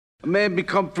A man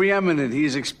become preeminent, he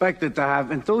is expected to have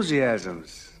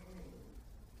enthusiasms.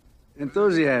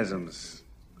 Enthusiasms.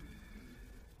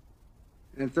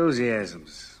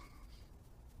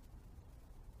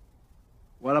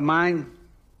 What are mine?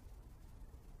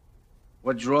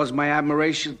 What draws my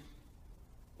admiration?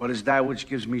 What is that which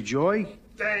gives me joy?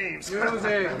 James.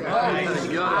 Music.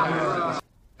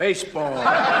 Baseball.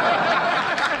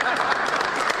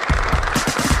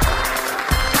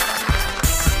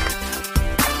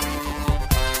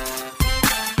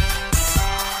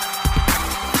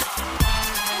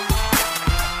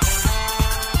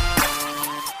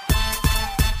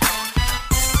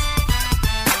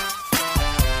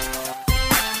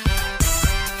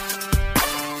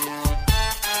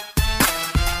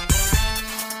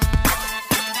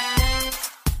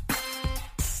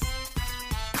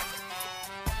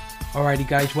 Alrighty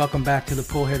guys, welcome back to the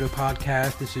Pull Hitter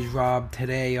Podcast. This is Rob.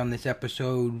 Today on this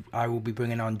episode, I will be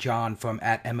bringing on John from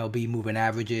at MLB Moving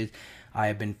Averages. I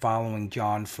have been following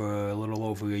John for a little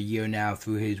over a year now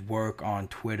through his work on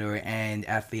Twitter and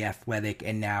at The Athletic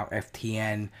and now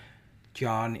FTN.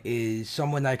 John is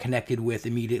someone I connected with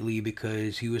immediately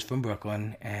because he was from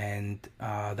Brooklyn, and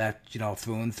that's,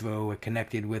 through and through. I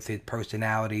connected with his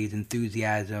personality, his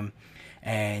enthusiasm,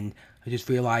 and I just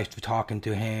realized for talking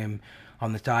to him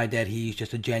on the side that he's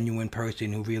just a genuine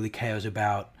person who really cares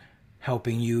about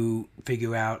helping you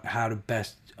figure out how to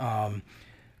best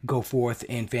go forth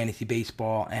in fantasy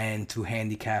baseball and through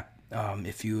handicap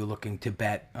if you're looking to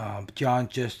bet.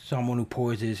 John's just someone who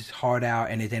pours his heart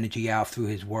out and his energy out through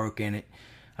his work, and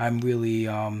I really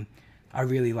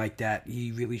like that.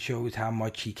 He really shows how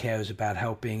much he cares about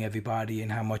helping everybody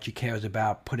and how much he cares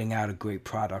about putting out a great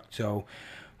product. So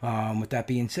with that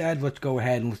being said, let's go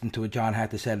ahead and listen to what John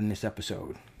had to say in this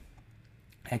episode.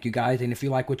 Thank you guys, and if you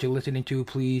like what you're listening to,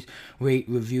 please rate,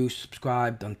 review,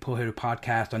 subscribe on Pull Hitter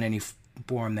Podcast on any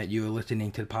forum that you're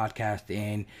listening to the podcast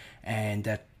in, and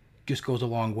that just goes a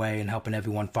long way in helping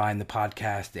everyone find the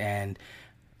podcast and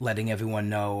letting everyone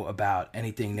know about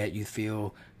anything that you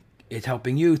feel is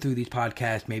helping you through these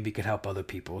podcasts, maybe could help other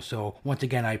people. So once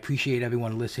again, I appreciate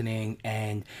everyone listening,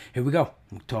 and here we go.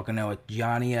 I'm talking now with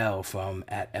Johnny L from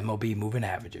at MLB Moving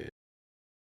Averages.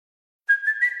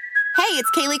 Hey,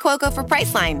 it's Kaylee Cuoco for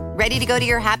Priceline. Ready to go to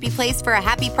your happy place for a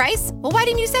happy price? Well, why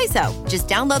didn't you say so? Just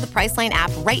download the Priceline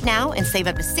app right now and save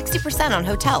up to 60% on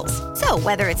hotels. So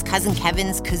whether it's Cousin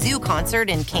Kevin's Kazoo Concert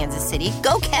in Kansas City,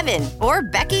 go Kevin, or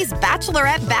Becky's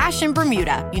Bachelorette Bash in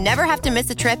Bermuda, you never have to miss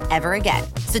a trip ever again.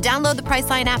 So download the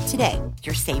Priceline app today.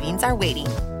 Your savings are waiting.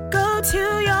 Go to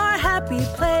your happy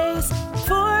place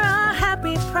for a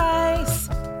happy price.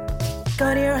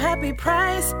 Go to your happy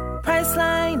price,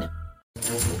 Priceline.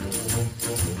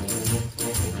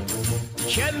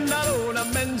 Una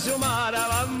menzumara,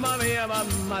 mamma mia,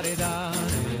 mamma ridare.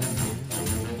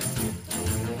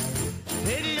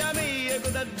 Figlia mia,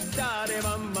 cosa dare,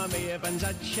 mamma mia,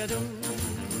 pensaccia tu.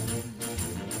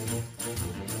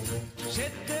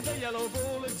 Sette figlia lo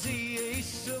vuole zia,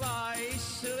 isso va,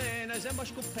 isso viene, sembra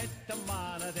scoppetta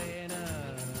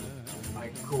manatena.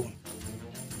 Alright, cool.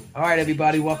 Alright,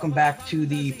 everybody, welcome back to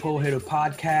the Pull Hitter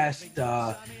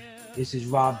Podcast. This is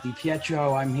Rob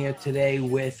DiPietro. I'm here today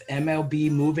with MLB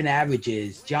Moving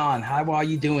Averages. John, how are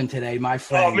you doing today, my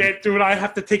friend? Oh, man, dude, I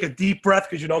have to take a deep breath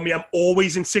because you know me. I'm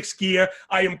always in sixth gear.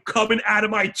 I am coming out of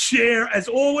my chair, as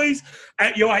always.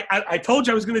 I told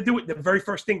you I was going to do it. The very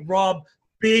first thing, Rob,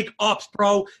 big ups,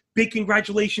 bro. Big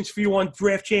congratulations for you on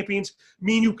Draft Champions.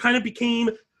 Me and you kind of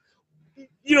became,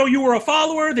 you were a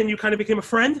follower, then you kind of became a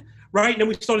friend, right? And then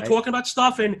we started talking about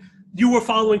stuff, and you were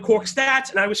following Cork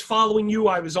Stats, and I was following you.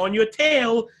 I was on your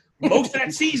tail most of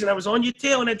that season. I was on your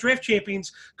tail in that Draft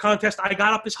Champions contest. I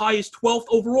got up as high as 12th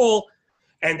overall,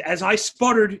 and as I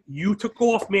sputtered, you took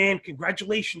off, man.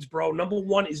 Congratulations, bro. Number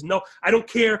one is no. I don't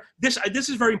care. This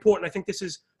is very important. I think this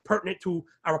is pertinent to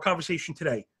our conversation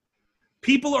today.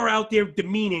 People are out there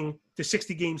demeaning the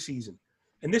 60-game season,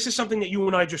 and this is something that you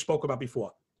and I just spoke about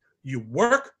before. You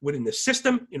work within the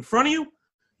system in front of you.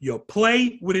 You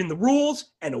play within the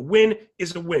rules, and a win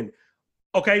is a win.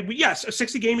 Okay, but yes, a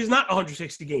 60 game is not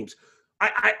 160 games.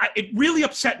 It really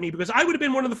upset me because I would have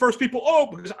been one of the first people,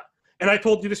 and I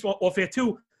told you this off air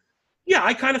too. Yeah,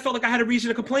 I kind of felt like I had a reason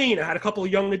to complain. I had a couple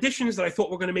of young additions that I thought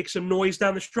were going to make some noise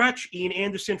down the stretch. Ian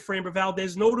Anderson, Framber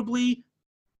Valdez notably.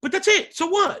 But that's it. So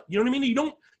what? You know what I mean?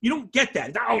 You don't get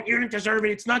that. No, you didn't deserve it.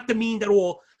 It's not demeaned at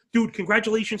all. Dude,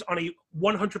 congratulations on a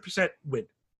 100% win.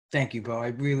 Thank you, bro. I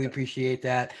really appreciate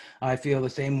that. I feel the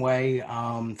same way.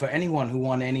 For anyone who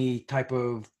won any type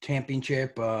of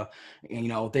championship,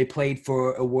 they played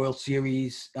for a World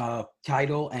Series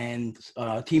title, and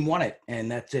team won it, and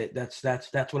that's it.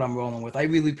 That's what I'm rolling with. I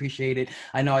really appreciate it.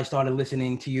 I know I started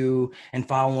listening to you and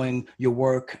following your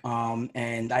work,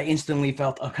 and I instantly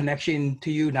felt a connection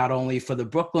to you, not only for the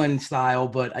Brooklyn style,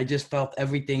 but I just felt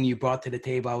everything you brought to the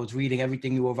table. I was reading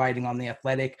everything you were writing on The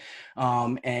Athletic,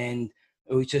 and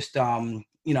it was just,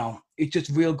 it's just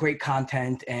real great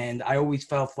content. And I always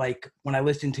felt like when I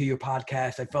listened to your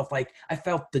podcast, I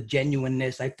felt the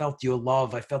genuineness. I felt your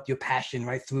love. I felt your passion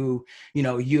right through,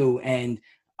 you. And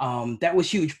that was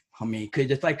huge for me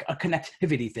because it's like a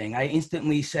connectivity thing. I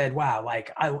instantly said, wow,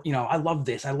 like, I love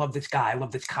this. I love this guy. I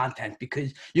love this content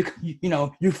because you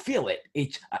feel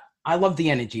it. I love the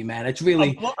energy, man. It's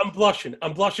really. I'm blushing.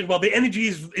 Well, the energy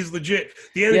is legit.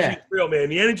 The energy is real, man.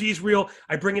 The energy is real.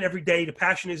 I bring it every day. The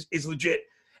passion is legit,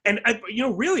 and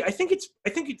really, I think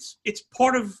it's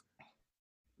part of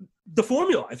the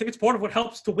formula. I think it's part of what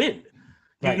helps to win.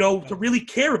 Right. To really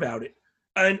care about it,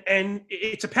 and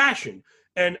it's a passion.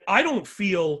 And I don't.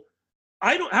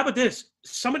 How about this?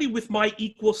 Somebody with my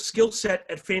equal skill set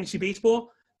at fantasy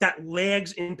baseball that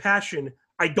lags in passion,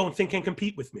 I don't think can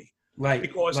compete with me. Right.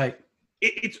 Because right.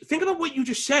 It's think about what you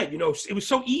just said. It was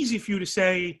so easy for you to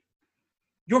say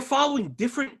you're following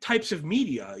different types of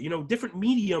media, different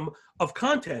medium of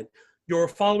content. You're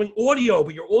following audio,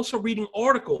 but you're also reading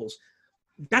articles.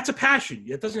 That's a passion.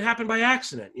 It doesn't happen by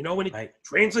accident, when it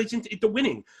translates into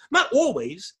winning. Not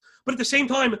always, but at the same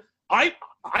time, I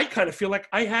kind of feel like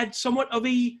I had somewhat of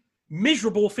a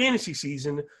miserable fantasy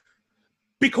season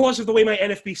because of the way my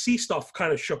NFBC stuff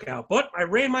kind of shook out. But I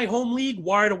ran my home league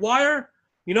wire to wire.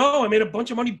 I made a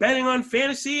bunch of money betting on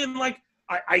fantasy, and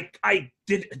I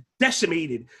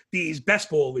decimated these best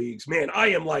ball leagues. Man,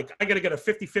 I got to get a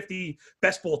 50-50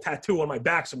 best ball tattoo on my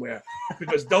back somewhere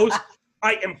because those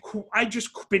I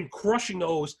just been crushing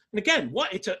those. And again,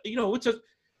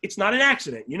 it's not an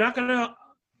accident. You're not gonna.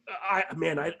 I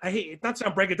hate it. Not to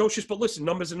sound braggadocious, but listen,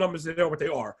 numbers are numbers. They are what they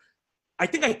are. I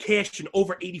think I cashed in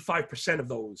over 85% of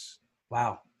those.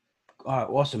 Wow.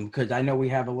 Awesome. Because I know we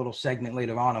have a little segment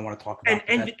later on I want to talk about.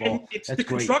 And it's the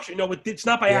construction. It's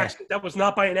not by accident. That was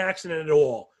not by an accident at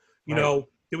all. There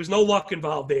was no luck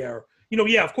involved there.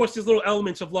 Of course, there's little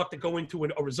elements of luck that go into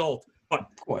a result. But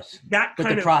of course. That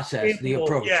kind the process, the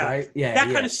approach, right? Yeah.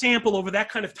 That kind of sample over that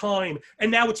kind of time. And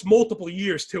now it's multiple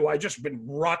years, too. I've just been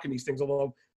rocking these things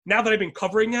along. Now that I've been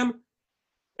covering them,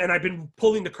 and I've been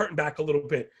pulling the curtain back a little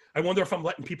bit, I wonder if I'm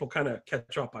letting people kind of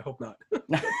catch up. I hope not.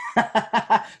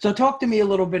 So talk to me a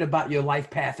little bit about your life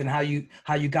path and how you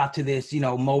got to this,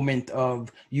 moment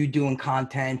of you doing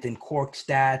content and Cork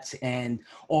stats and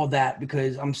all that,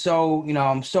 because I'm so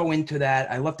into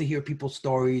that. I love to hear people's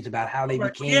stories about how they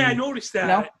became. Yeah, I noticed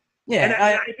that.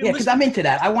 Yeah, because I'm into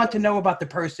that. I want to know about the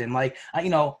person. Like,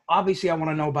 obviously I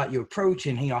want to know about your approach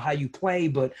and, how you play,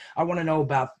 but I want to know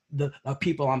about the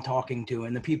people I'm talking to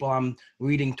and the people I'm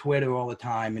reading Twitter all the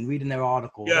time and reading their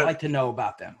articles. I like to know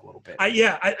about them a little bit.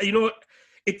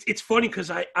 It's funny because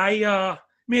man,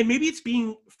 maybe it's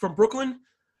being from Brooklyn.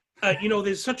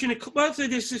 There's such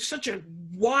a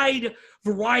wide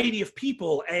variety of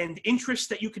people and interests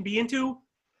that you can be into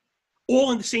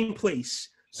all in the same place.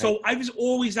 So I was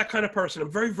always that kind of person. I'm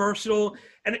very versatile,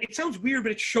 and it sounds weird,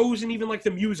 but it shows in even like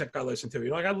the music I listen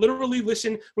to. I literally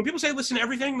listen. When people say listen to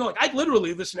everything, I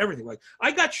literally listen to everything.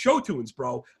 I got show tunes,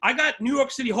 bro. I got New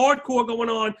York City hardcore going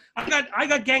on. I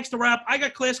got gangster rap. I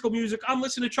got classical music. I'm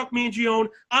listening to Chuck Mangione.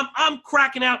 I'm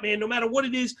cracking out, man. No matter what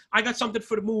it is, I got something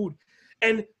for the mood,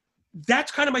 and that's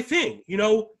kind of my thing.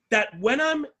 That when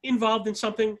I'm involved in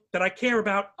something that I care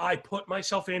about, I put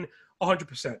myself in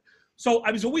 100%. So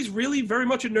I was always really very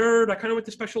much a nerd. I kind of went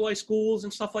to specialized schools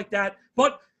and stuff like that.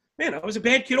 But, man, I was a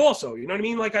bad kid also. You know what I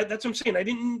mean? That's what I'm saying. I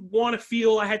didn't want to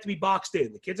feel I had to be boxed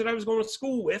in. The kids that I was going to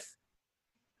school with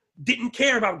didn't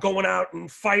care about going out and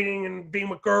fighting and being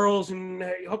with girls and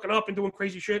hooking up and doing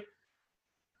crazy shit.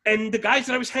 And the guys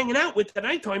that I was hanging out with at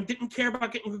night time didn't care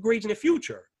about getting good grades in the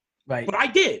future. Right. But I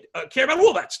did care about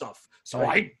all that stuff. So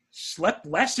I slept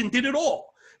less and did it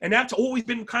all. And that's always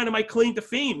been kind of my claim to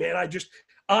fame, man.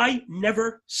 I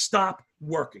never stop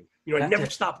working. I never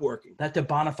stop working. That's a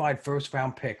bona fide first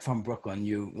round pick from Brooklyn.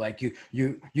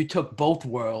 You took both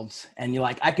worlds and you're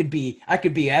like, I could be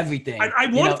everything. I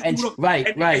wanted to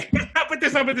right. How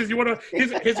about this? You want to,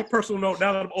 here's a personal note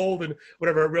now that I'm old and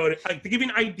whatever, really, to give you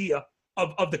an idea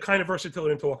of the kind of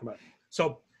versatility I'm talking about.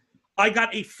 So I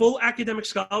got a full academic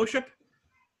scholarship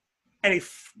and a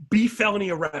B felony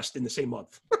arrest in the same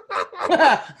month. So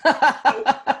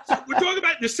we're talking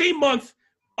about the same month.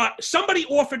 somebody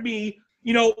offered me,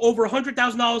 over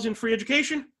 $100,000 in free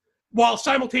education, while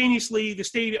simultaneously the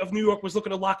state of New York was looking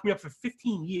to lock me up for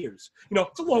 15 years.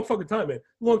 It's a long fucking time, man.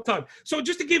 Long time. So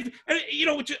just to give,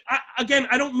 again,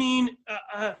 I don't mean,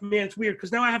 man, it's weird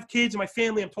because now I have kids and my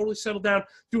family. I'm totally settled down.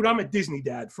 Dude, I'm a Disney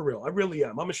dad, for real. I really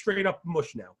am. I'm a straight up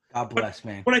mush now. God bless,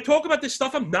 man. When I talk about this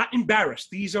stuff, I'm not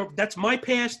embarrassed. That's my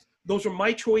past. Those are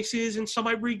my choices, and some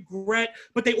I regret,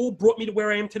 but they all brought me to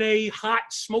where I am today. Hot,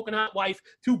 smoking hot wife,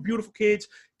 2 beautiful kids,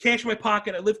 cash in my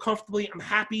pocket. I live comfortably. I'm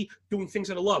happy doing things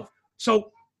that I love.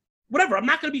 So whatever, I'm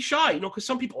not going to be shy, because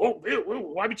some people,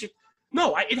 why would you?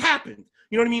 No, it happened.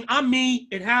 You know what I mean? I'm me.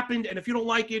 It happened. And if you don't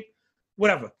like it,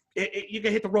 whatever. You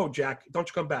can hit the road, Jack. Don't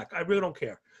you come back. I really don't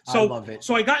care. So, I love it.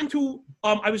 So I got into,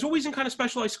 I was always in kind of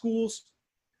specialized schools,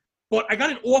 but I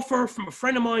got an offer from a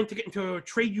friend of mine to get into a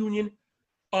trade union,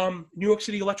 New York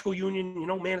City Electrical Union.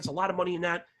 Man, it's a lot of money in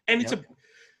that. And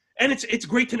it's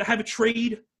great to have a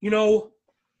trade,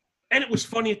 and it was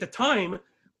funny at the time.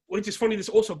 Which is funny, this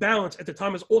also balanced. At the time,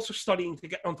 I was also studying to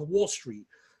get onto Wall Street.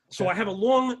 So I have a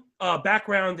long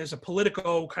background as a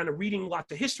Politico, kind of reading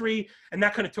lots of history, and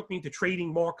that kind of took me into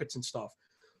trading markets and stuff.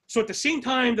 So at the same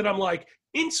time that I'm like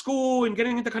in school and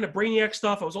getting into kind of brainiac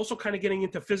stuff, I was also kind of getting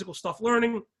into physical stuff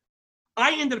learning.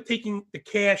 I ended up taking the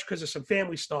cash because of some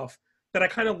family stuff that I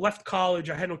kind of left college.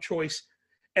 I had no choice,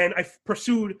 and I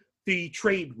pursued the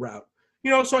trade route.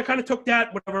 So I kind of took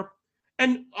that, whatever.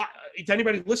 And to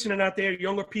anybody listening out there,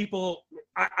 younger people,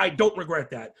 I don't regret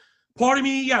that. Part of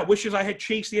me, wishes I had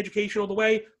chased the education all the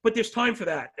way, but there's time for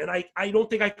that. And I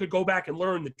don't think I could go back and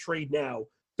learn the trade now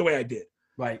the way I did.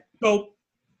 Right. So,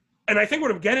 and I think what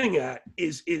I'm getting at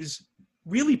is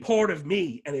really part of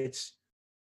me, and it's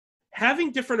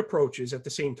having different approaches at the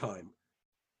same time.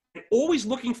 And always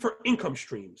looking for income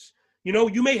streams.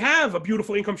 You may have a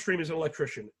beautiful income stream as an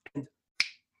electrician, and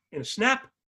in a snap,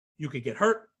 you could get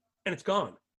hurt. And it's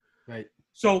gone. Right.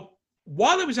 So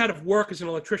while I was out of work as an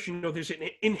electrician, there's an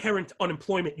inherent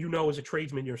unemployment, as a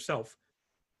tradesman yourself.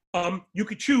 You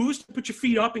could choose to put your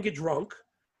feet up and get drunk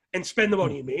and spend the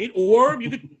money you made, or you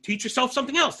could teach yourself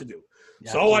something else to do.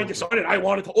 Yeah, so absolutely. I decided I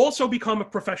wanted to also become a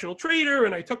professional trader,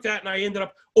 and I took that and I ended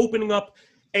up opening up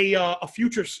a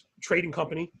futures trading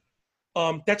company.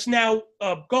 That's now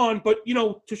gone, but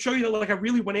to show you that I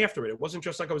really went after it. It wasn't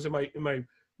just like I was in my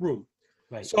room.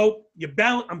 Right. So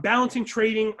I'm balancing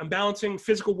trading, I'm balancing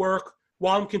physical work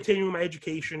while I'm continuing my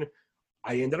education.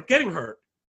 I ended up getting hurt.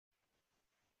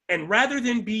 And rather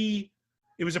than it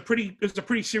was a pretty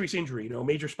serious injury,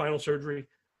 major spinal surgery.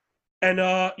 And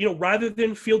rather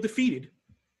than feel defeated,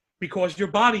 because your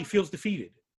body feels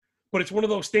defeated. But it's one of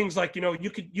those things like, you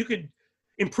could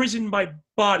imprison my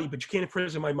body, but you can't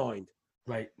imprison my mind.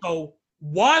 Right. So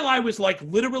while I was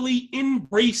literally in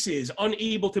braces,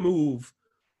 unable to move,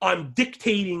 I'm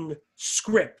dictating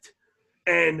script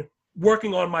and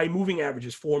working on my moving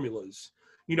averages formulas,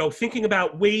 thinking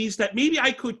about ways that maybe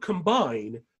I could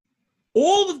combine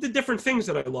all of the different things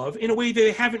that I love in a way that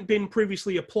they haven't been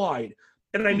previously applied.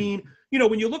 And I mean,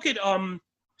 when you look at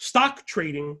stock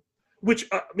trading, which,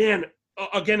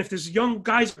 again, if there's young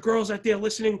guys or girls out there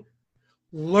listening,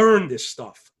 learn this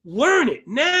stuff. Learn it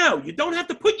now. You don't have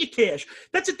to put your cash.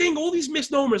 That's the thing. All these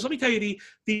misnomers. Let me tell you,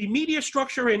 the media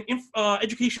structure and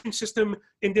education system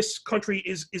in this country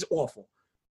is awful.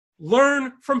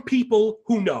 Learn from people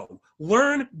who know.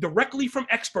 Learn directly from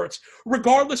experts,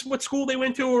 regardless of what school they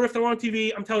went to or if they're on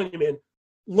TV. I'm telling you, man,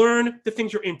 learn the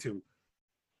things you're into.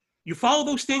 You follow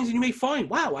those things and you may find,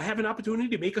 wow, I have an opportunity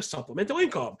to make a supplemental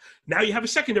income. Now you have a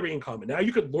secondary income, and now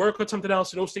you could work on something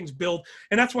else, and those things build.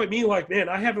 And that's what I mean, man,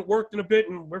 I haven't worked in a bit,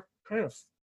 and we're kind of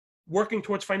working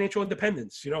towards financial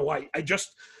independence.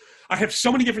 I have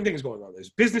so many different things going on.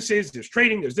 There's businesses, there's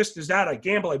trading, there's this, there's that. I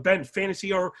gamble, I bet,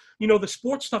 fantasy, or, the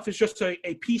sports stuff is just a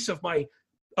piece of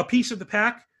the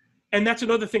pack. And that's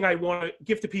another thing I want to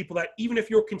give to people, that even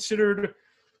if you're considered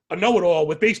a know-it-all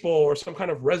with baseball or some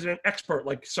kind of resident expert,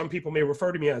 like some people may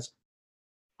refer to me as,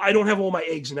 I don't have all my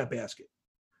eggs in that basket.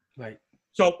 Right.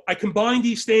 So I combine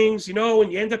these things, and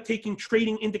you end up taking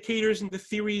trading indicators and the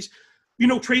theories.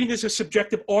 Trading is a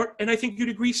subjective art, and I think you'd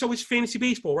agree so is fantasy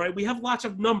baseball, right? We have lots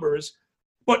of numbers,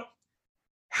 but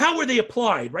how are they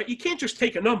applied, right? You can't just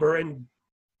take a number and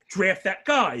draft that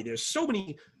guy. There's so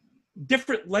many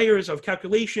different layers of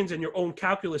calculations and your own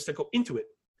calculus that go into it.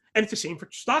 And it's the same for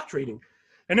stock trading.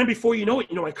 And then before you know it,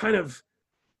 I kind of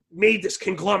made this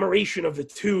conglomeration of the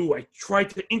two. I tried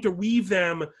to interweave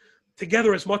them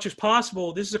together as much as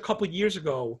possible. This is a couple of years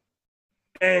ago.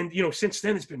 And, since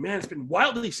then it's been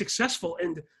wildly successful.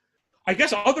 And I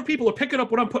guess other people are picking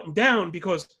up what I'm putting down,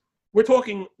 because we're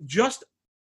talking just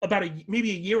about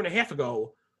maybe a year and a half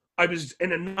ago, I was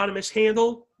an anonymous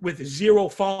handle with 0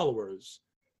 followers.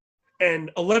 And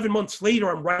 11 months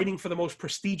later, I'm writing for the most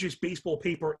prestigious baseball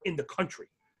paper in the country.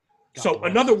 So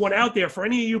another one out there for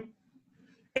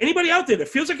anybody out there that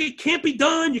feels like it can't be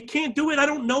done, you can't do it, I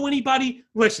don't know anybody.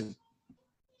 Listen,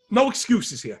 no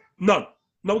excuses here. None.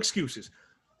 No excuses.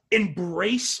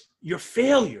 Embrace your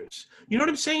failures. You know what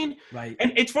I'm saying? Right.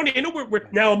 And it's funny. I know we're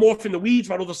now I'm off in the weeds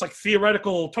about all this like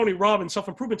theoretical Tony Robbins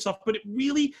self-improvement stuff, but it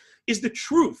really is the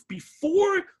truth.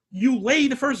 Before you lay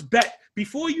the first bet,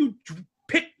 before you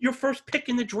pick your first pick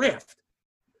in the draft,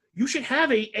 you should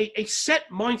have a set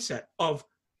mindset of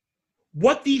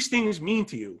what these things mean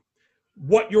to you,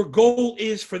 what your goal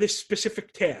is for this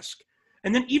specific task.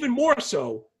 And then even more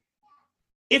so,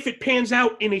 if it pans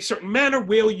out in a certain manner,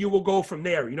 where you will go from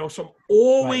there. So I'm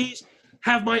always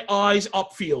have my eyes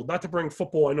upfield. Not to bring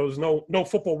football. I know there's no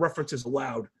football references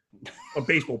allowed on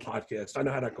baseball podcast. I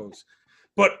know how that goes.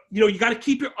 But, you got to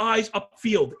keep your eyes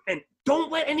upfield. And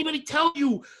don't let anybody tell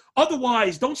you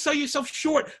otherwise. Don't sell yourself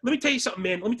short. Let me tell you something,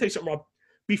 man. Let me tell you something, Rob.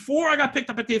 Before I got picked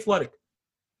up at the Athletic,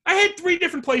 I had 3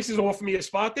 different places offer me a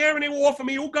spot there, and they will offer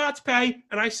me all God's pay.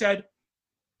 And I said,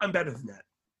 I'm better than that.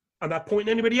 I'm not pointing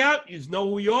anybody out. You just know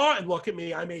who you are, and look at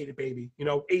me. I made it, baby.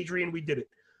 Adrian, we did it.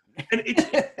 And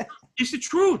it's the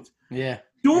truth. Yeah,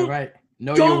 you're right.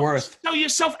 Know your worth. Don't sell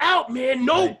yourself out, man.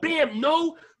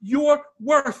 Know your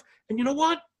worth. And you know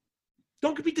what?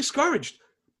 Don't be discouraged.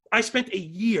 I spent a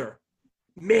year.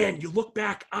 Man, you look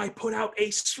back, I put out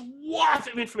a swath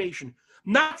of information,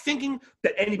 not thinking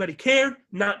that anybody cared,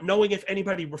 not knowing if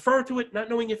anybody referred to it, not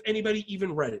knowing if anybody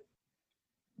even read it.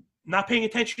 Not paying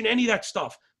attention to any of that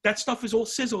stuff. That stuff is all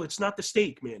sizzle. It's not the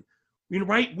steak, man.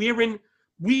 Right?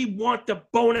 We want the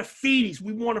bona fides.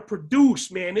 We want to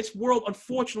produce, man. This world,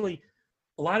 unfortunately,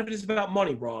 a lot of it is about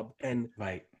money, Rob. And,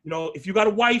 if you got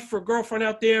a wife or girlfriend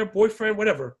out there, boyfriend,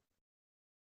 whatever,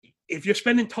 if you're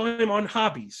spending time on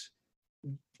hobbies,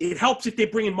 it helps if they're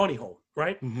bringing money home,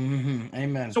 right? Mm-hmm.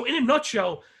 Amen. So in a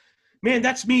nutshell, man,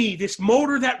 that's me. This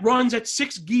motor that runs at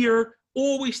 6th gear,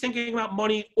 always thinking about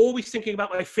money, always thinking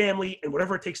about my family and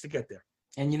whatever it takes to get there.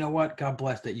 And you know what? God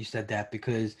bless that you said that,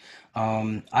 because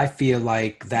I feel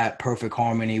like that perfect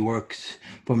harmony works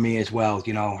for me as well.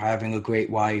 Having a great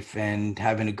wife and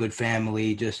having a good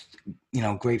family, just,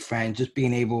 great friends, just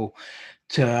being able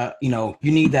to, you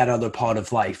need that other part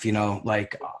of life,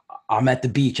 like I'm at the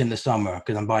beach in the summer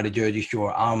because I'm by the Jersey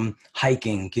Shore. I'm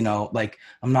hiking,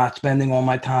 I'm not spending all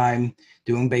my time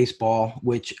doing baseball,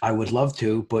 which I would love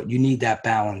to, but you need that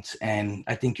balance. And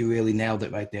I think you really nailed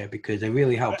it right there, because it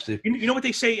really helps. You know what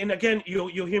they say, and again, you'll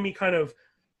hear me kind of,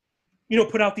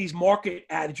 put out these market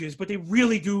adages, but they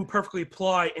really do perfectly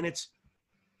apply. And it's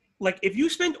like, if you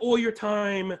spend all your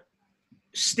time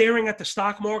staring at the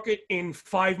stock market in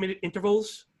 5-minute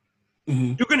intervals,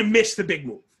 you're going to miss the big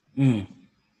move.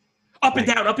 Up and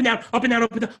down, up and down, up and down,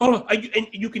 up and down. Oh, and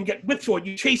you can get whipsawed.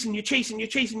 You're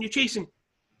chasing.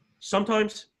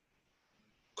 Sometimes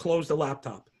close the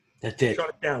laptop. That's it. Shut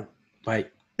it down.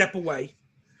 Right. Step away.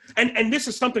 And this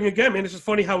is something, again, man, this is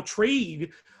funny how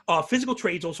physical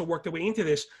trades also work their way into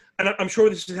this. And I'm sure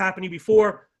this has happened to you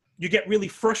before. You get really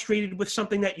frustrated with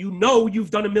something that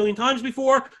you've done a million times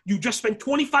before. You just spent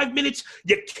 25 minutes.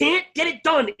 You can't get it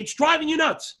done. It's driving you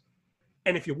nuts.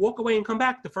 And if you walk away and come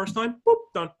back the first time, boop,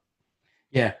 done.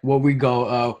 Yeah, what we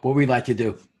like to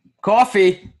do.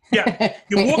 Coffee. Yeah.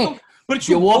 You walk but it's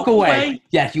you walk away.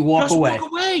 Yes, you walk away.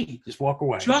 Just walk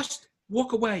away. Just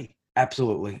walk away.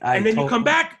 Absolutely. And then you come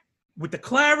back with the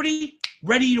clarity,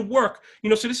 ready to work.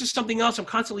 So this is something else I'm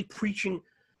constantly preaching,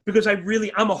 because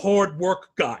I'm a hard work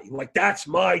guy. Like, that's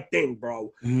my thing,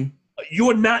 bro. Mm-hmm.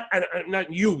 You're not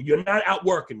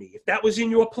outworking me. If that was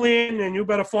in your plan, then you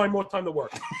better find more time to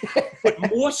work. But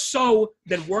more so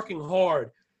than working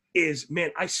hard is, man,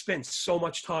 I spend so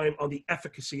much time on the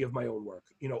efficacy of my own work.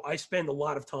 I spend a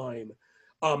lot of time.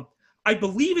 I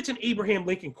believe it's an Abraham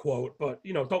Lincoln quote, but,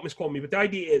 don't misquote me. But the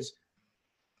idea is,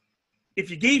 if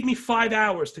you gave me 5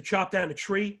 hours to chop down a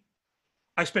tree,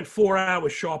 I spent 4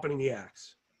 hours sharpening the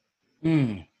axe.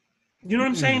 You know what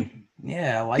I'm saying?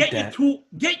 Yeah, I like that.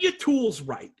 Get your tools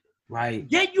right. Right.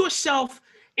 Get yourself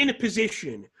in a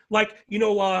position. Like,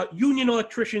 union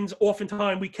electricians,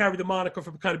 oftentimes we carry the moniker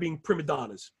for kind of being prima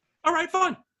donnas. All right,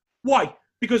 fine. Why?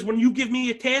 Because when you give me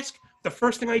a task, the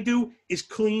first thing I do is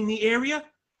clean the area.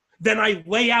 Then I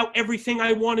lay out everything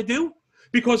I want to do,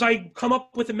 because I come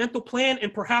up with a mental plan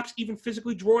and perhaps even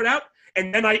physically draw it out,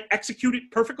 and then I execute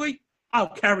it perfectly. I'll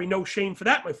carry no shame for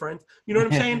that, my friend. You know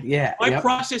what I'm saying? Yeah. My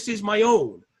process is my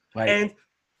own. Right. And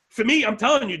for me, I'm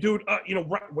telling you, dude,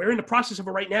 we're in the process of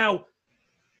it right now.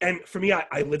 And for me,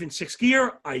 I live in 6th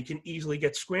gear. I can easily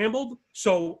get scrambled.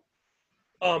 So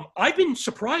I've been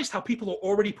surprised how people are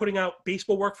already putting out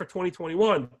baseball work for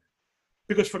 2021.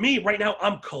 Because for me, right now,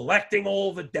 I'm collecting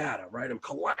all the data, right? I'm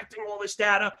collecting all this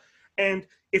data. And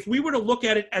if we were to look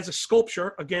at it as a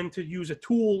sculpture, again, to use a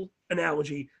tool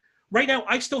analogy, right now,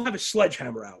 I still have a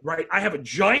sledgehammer out, right? I have a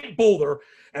giant boulder,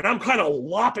 and I'm kind of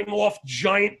lopping off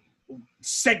giant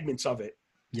segments of it.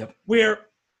 Yep. Where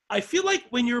I feel like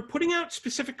when you're putting out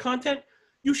specific content,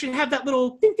 you should have that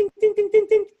little ding, ding, ding, ding, ding,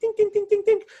 ding, ding, ding, ding, ding,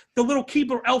 ding, the little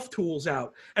Keebler elf tools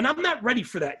out. And I'm not ready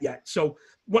for that yet. So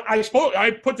what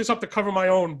I put this up to cover my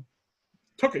own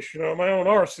tookish, my own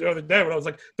arse the other day when I was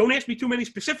like, don't ask me too many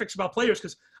specifics about players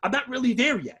because I'm not really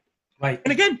there yet. Right.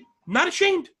 And again, not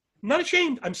ashamed.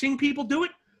 I'm seeing people do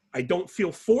it. I don't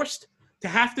feel forced to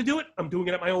have to do it. I'm doing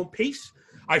it at my own pace.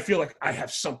 I feel like I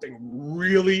have something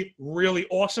really, really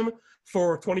awesome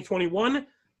for 2021.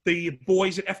 The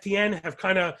boys at FTN have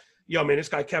kind of, this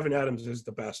guy Kevin Adams is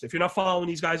the best. If you're not following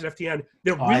these guys at FTN,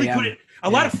 they're really good at a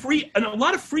lot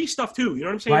of free stuff too. You know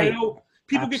what I'm saying? Right. I know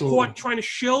people get caught trying to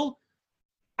shill.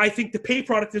 I think the pay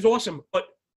product is awesome, but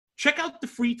check out the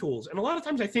free tools. And a lot of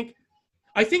times I think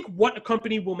what a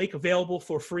company will make available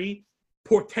for free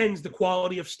portends the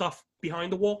quality of stuff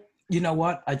behind the wall. You know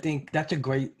what? I think that's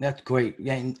great.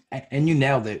 And you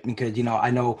nailed it because,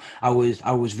 I know I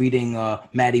was reading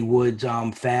Matty Wood's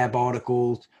Fab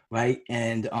articles, right?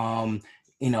 And,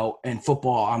 in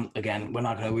football, again, we're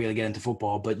not going to really get into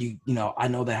football, but I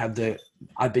know they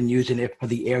I've been using it for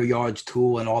the air yards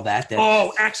tool and all that.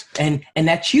 And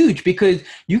that's huge because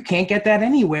you can't get that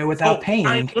anywhere without paying.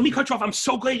 Let me cut you off. I'm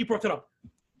so glad you brought that up.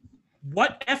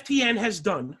 What FTN has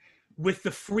done with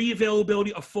the free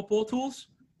availability of football tools,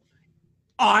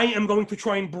 I am going to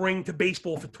try and bring to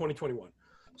baseball for 2021.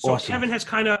 So awesome.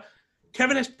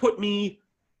 Kevin has put me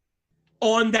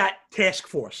on that task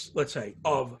force, let's say,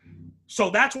 so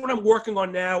that's what I'm working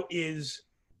on now is,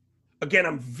 again,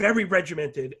 I'm very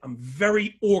regimented. I'm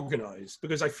very organized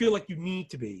because I feel like you need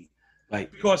to be. Right.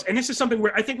 And this is something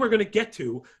where I think we're going to get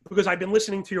to because I've been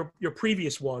listening to your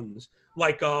previous ones,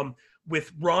 like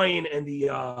with Ryan and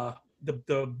the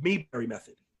Mayberry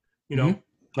method, Mm-hmm.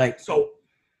 Right. So,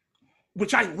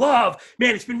 which I love.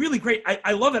 Man, it's been really great.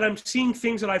 I love it. I'm seeing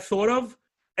things that I've thought of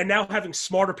and now having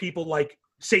smarter people like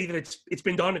say that it's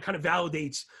been done. It kind of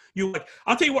validates you. Like,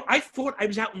 I'll tell you what, I thought I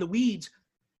was out in the weeds.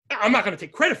 I'm not going to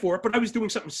take credit for it, but I was doing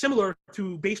something similar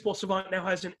to Baseball Savant now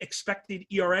has an expected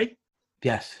ERA.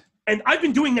 Yes. And I've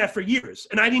been doing that for years,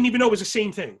 and I didn't even know it was the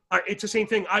same thing. It's the same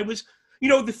thing. I was,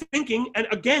 the thinking, and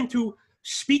again, to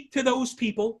speak to those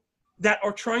people that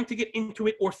are trying to get into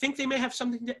it or think they may have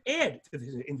something to add to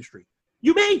the industry.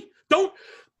 You may.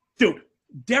 Dude,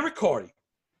 Derek Carty,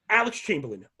 Alex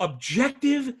Chamberlain,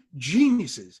 objective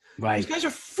geniuses. Right. These guys are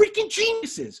freaking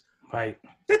geniuses. Right.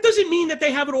 That doesn't mean that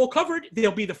they have it all covered.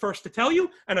 They'll be the first to tell you,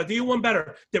 and I'll do you one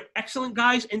better. They're excellent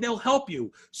guys, and they'll help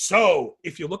you. So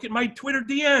if you look at my Twitter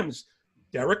DMs,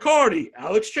 Derek Carty,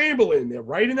 Alex Chamberlain, they're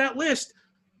right in that list.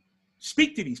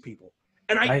 Speak to these people.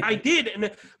 And I did, and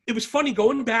it was funny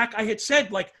going back. I had said,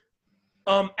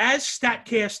 as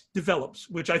StatCast develops,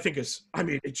 which I think is,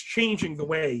 it's changing the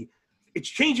way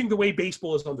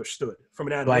baseball is understood from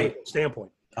an analytical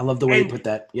standpoint. I love the way you put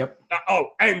that. Yep.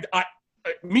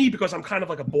 Because I'm kind of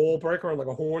like a ball breaker and like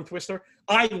a horn twister,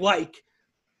 I like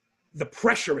the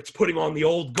pressure it's putting on the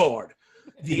old guard.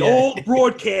 The old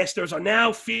broadcasters are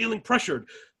now feeling pressured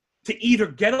to either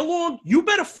get along.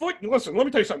 Listen, let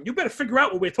me tell you something. You better figure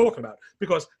out what we're talking about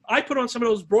because I put on some of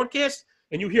those broadcasts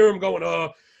and you hear him going,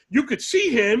 you could see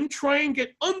him try and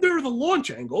get under the launch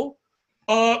angle.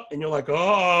 And you're like,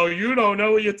 oh, you don't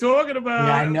know what you're talking about.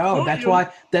 Yeah, I know. That's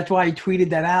why I tweeted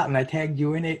that out and I tagged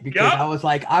you in it because I was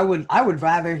like, I would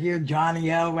rather hear Johnny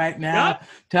L right now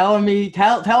telling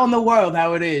the world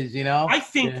how it is, I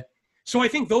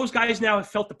think those guys now have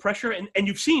felt the pressure and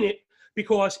you've seen it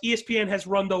because ESPN has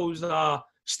run those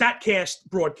StatCast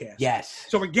broadcasts. Yes.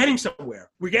 So we're getting somewhere.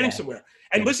 Somewhere.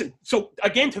 And listen, so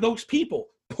again, to those people,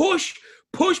 push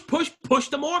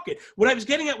the market. What I was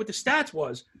getting at with the stats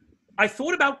was I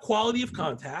thought about quality of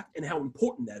contact and how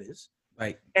important that is.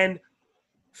 Right. And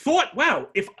thought, wow,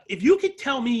 if you could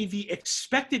tell me the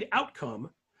expected outcome,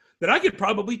 then I could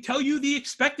probably tell you the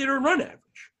expected or run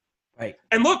average. Right.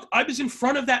 And look, I was in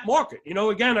front of that market.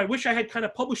 Again, I wish I had kind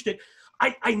of published it.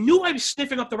 I knew I was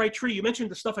sniffing up the right tree. You mentioned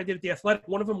the stuff I did at The Athletic.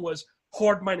 One of them was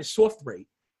hard minus soft rate.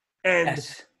 And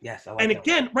yes. I like and that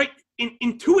again, one. right,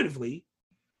 intuitively,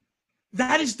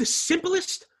 that is the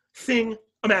simplest thing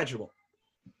imaginable.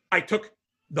 I took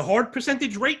the hard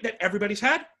percentage rate that everybody's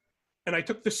had, and I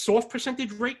took the soft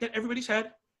percentage rate that everybody's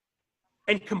had,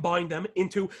 and combined them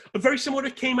into a very similar to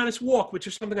K-minus walk, which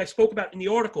is something I spoke about in the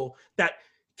article, that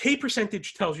K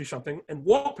percentage tells you something, and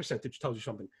walk percentage tells you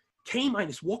something. K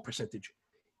minus walk percentage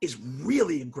is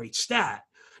really a great stat.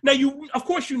 Now, of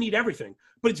course, you need everything,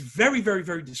 but it's very, very,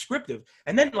 very descriptive.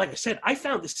 And then, like I said, I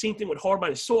found the same thing with hard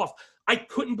minus soft. I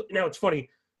couldn't. Now, it's funny.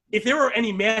 If there are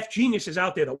any math geniuses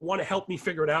out there that want to help me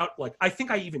figure it out, like I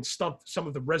think I even stumped some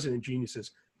of the resident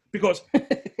geniuses because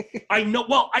I know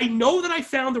that I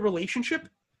found the relationship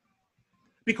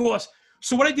because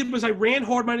so what I did was I ran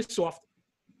hard minus soft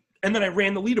and then I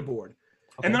ran the leaderboard.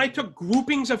 Okay. And then I took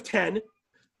groupings of 10,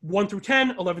 1 through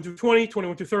 10, 11 through 20,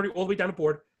 21 through 30, all the way down the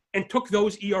board and took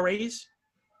those ERAs,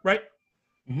 right?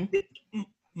 Mm-hmm.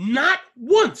 Not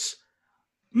once,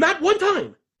 not one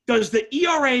time does the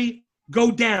ERA go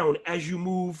down as you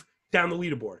move down the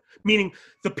leaderboard. Meaning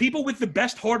the people with the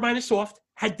best hard minus soft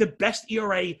had the best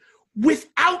ERA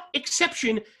without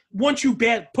exception once you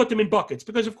put them in buckets.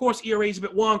 Because, of course, ERA is a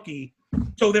bit wonky,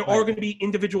 so there are going to be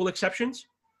individual exceptions.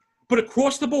 But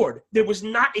across the board, there was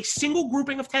not a single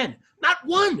grouping of 10. Not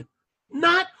one.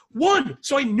 Not one.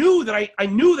 So I knew that I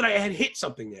had hit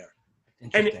something there.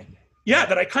 And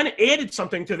that I kind of added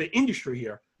something to the industry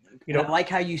here. You know, I like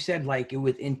how you said like it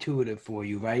was intuitive for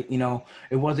you, right? You know,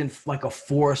 it wasn't like a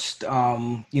forced,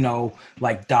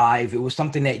 like dive. It was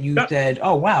something that you said,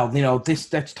 "Oh wow, you know,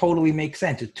 that's totally makes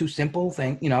sense." It's too simple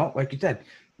thing, you know, like you said.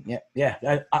 Yeah.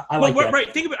 I like that.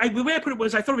 Right. Think about the way I put it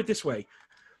was I thought of it this way,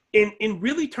 in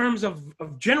really terms of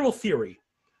general theory,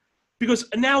 because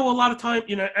now a lot of time,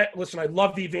 you know, listen, I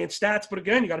love the advanced stats, but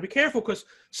again, you got to be careful because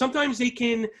sometimes they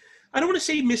can, I don't want to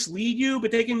say mislead you,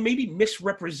 but they can maybe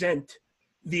misrepresent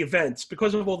the events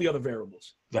because of all the other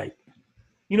variables. Right.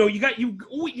 You know, you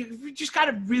just got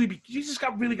to really be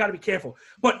careful.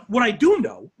 But what I do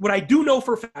know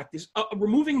for a fact is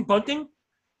removing bunting,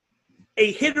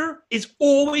 a hitter is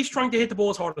always trying to hit the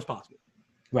ball as hard as possible.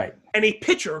 Right. And a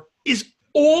pitcher is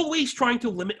always trying to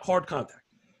limit hard contact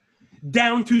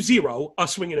down to 0, a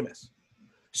swing and a miss.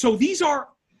 So these are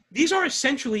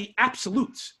essentially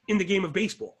absolutes in the game of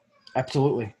baseball.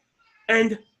 Absolutely.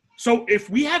 And so if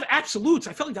we have absolutes,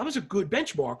 I felt like that was a good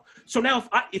benchmark. So now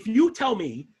if you tell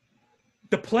me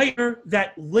the player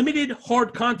that limited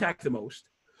hard contact the most,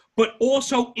 but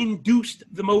also induced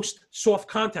the most soft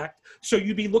contact, so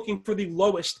you'd be looking for the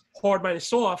lowest hard minus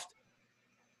soft,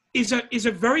 is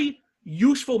a very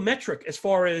useful metric as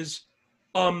far as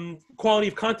quality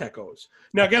of contact goes.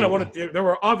 Now again, there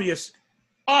were obvious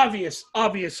outliers,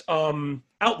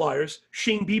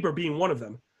 Shane Bieber being one of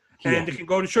them. And it can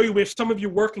go to show you where some of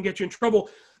your work can get you in trouble.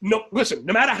 No, listen,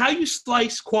 no matter how you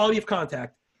slice quality of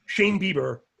contact, Shane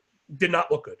Bieber did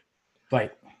not look good.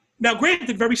 Right. Now,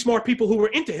 granted, very smart people who were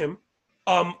into him,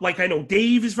 like I know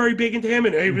Dave is very big into him,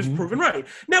 and he was proven right.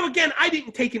 Now, again, I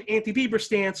didn't take an anti-Bieber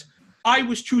stance. I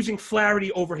was choosing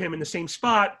Flaherty over him in the same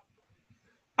spot.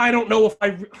 I don't know if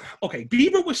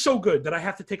Bieber was so good that I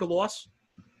have to take a loss,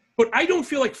 but I don't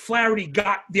feel like Flaherty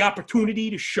got the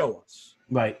opportunity to show us.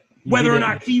 Right. Whether or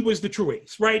not he was the true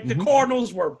ace, right? The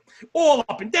Cardinals were all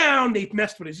up and down. They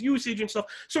messed with his usage and stuff.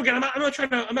 So again, I'm not trying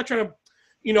to,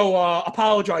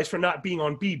 apologize for not being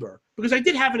on Bieber because I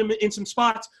did have him in some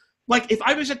spots. Like if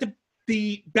I was at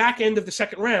the back end of the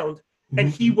second round and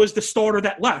he was the starter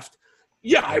that left,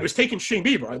 I was taking Shane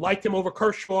Bieber. I liked him over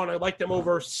Kershaw and I liked him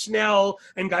over Snell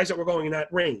and guys that were going in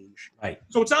that range. Right.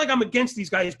 So it's not like I'm against these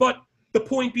guys, but the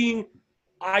point being,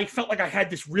 I felt like I had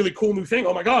this really cool new thing.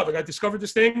 Oh my God, like I discovered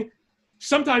this thing.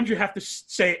 Sometimes you have to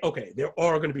say, okay, there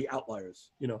are going to be outliers,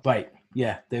 you know? Right.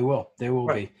 Yeah, they will. There will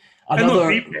be.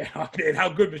 Man, how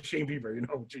good was Shane Bieber? You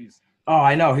know, jeez. Oh,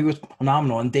 I know. He was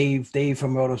phenomenal. And Dave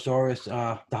from Rotosaurus,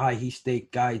 the high heat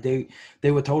steak guy,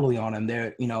 they were totally on him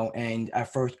there, you know. And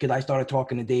at first, because I started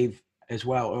talking to Dave as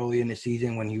well early in the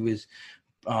season when he was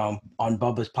on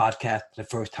Bubba's podcast the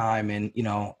first time, and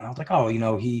I was like, oh,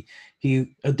 he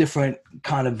a different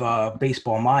kind of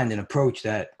baseball mind and approach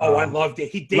that. I loved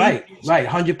it. Right,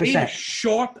 100%.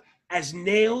 Sharp as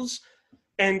nails,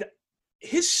 and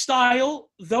his style,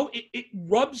 though it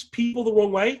rubs people the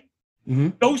wrong way,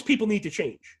 those people need to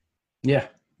change. Yeah,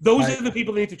 those are the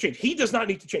people that need to change. He does not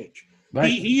need to change. Right.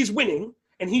 He is winning,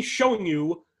 and he's showing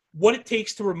you what it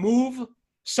takes to remove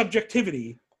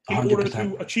subjectivity in 100%. Order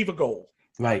to achieve a goal.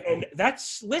 Right. And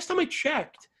that's, last time I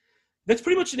checked, that's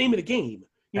pretty much the name of the game.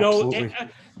 Absolutely.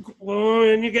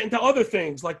 And you get into other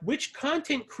things, like which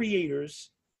content creators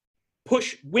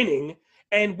push winning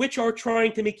and which are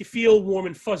trying to make you feel warm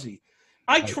and fuzzy.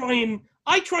 I try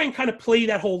and kind of play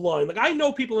that whole line. Like, I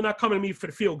know people are not coming to me for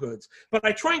the feel goods, but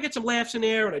I try and get some laughs in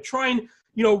there, and I try and,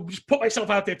 just put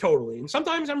myself out there totally. And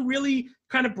sometimes I'm really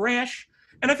kind of brash,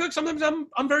 and I feel like sometimes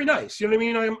I'm very nice. You know what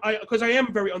I mean? Because I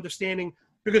am very understanding.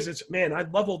 Because I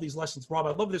love all these lessons, Rob.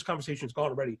 I love this conversation. It's gone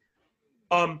already.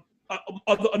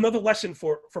 Another lesson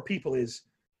for people is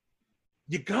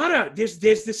you gotta. There's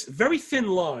this very thin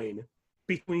line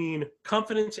between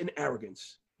confidence and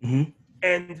arrogance,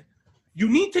 and you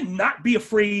need to not be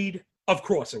afraid of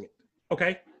crossing it.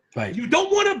 Okay, Right. you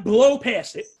don't want to blow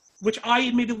past it, which I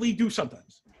admittedly do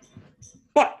sometimes,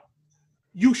 but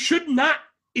you should not.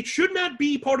 It should not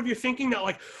be part of your thinking that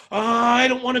like, I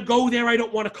don't want to go there. I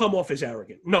don't want to come off as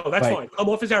arrogant. No, that's Right. fine. Come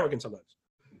off as arrogant sometimes.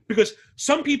 Because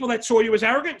some people that saw you as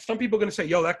arrogant, some people are going to say,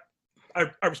 yo, that I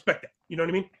respect that. You know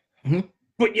what I mean? Mhm.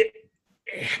 But,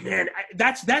 man,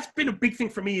 that's been a big thing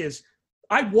for me is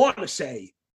I want to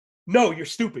say, no, you're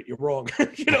stupid. You're wrong.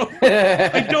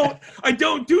 I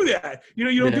don't do that. You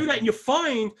don't do that. And you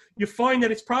find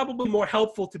that it's probably more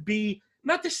helpful to be,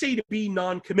 not to say to be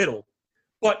non-committal,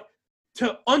 but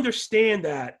to understand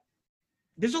that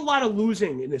there's a lot of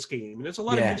losing in this game, and there's a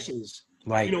lot of misses,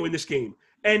 Right. in this game,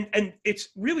 and it's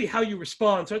really how you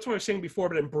respond. So that's what I was saying before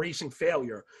about embracing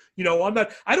failure.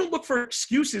 I don't look for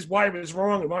excuses why I was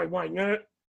wrong and why.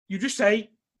 You just say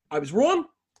I was wrong.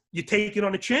 You take it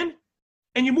on the chin,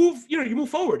 and you move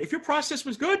forward. If your process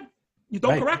was good, you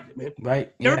don't correct it, man.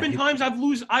 Right. There have been times I've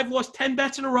lost 10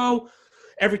 bets in a row.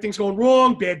 Everything's going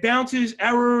wrong, bad bounces,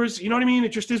 errors. You know what I mean? It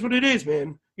just is what it is,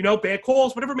 man. Bad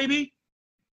calls, whatever it may be.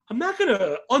 I'm not going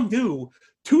to undo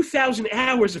 2,000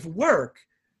 hours of work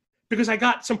because I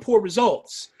got some poor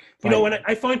results. And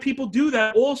I find people do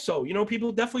that also.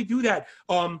 People definitely do that.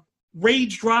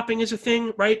 Rage dropping is a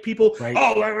thing, right? People,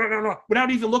 no. Without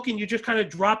even looking, you just kind of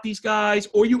drop these guys,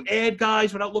 or you add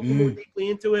guys without looking more deeply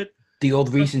into it. The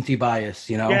old recency bias,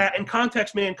 Yeah, and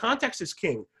context, man. Context is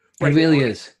king. It really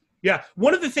is. Yeah.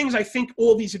 One of the things I think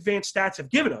all these advanced stats have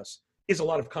given us is a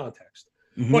lot of context.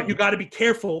 But you got to be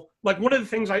careful. Like one of the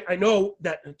things I know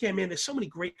that, again, man, there's so many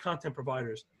great content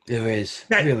providers. There is.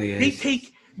 That really is.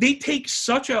 They take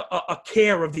such a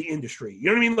care of the industry. You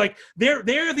know what I mean? Like they're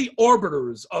the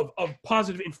arbiters of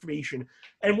positive information.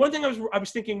 And one thing I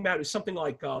was thinking about is something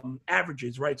like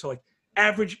averages, right? So like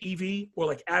average EV or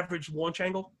like average launch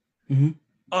angle.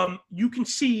 You can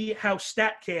see how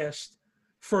StatCast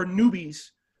for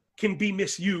newbies can be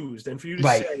misused, and for you to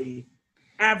say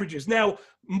averages. Now,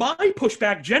 my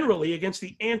pushback generally against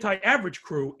the anti-average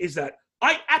crew is that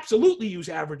I absolutely use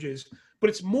averages, but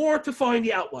it's more to find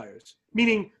the outliers.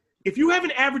 Meaning, if you have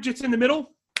an average that's in the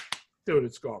middle, dude,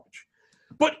 it's garbage.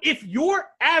 But if your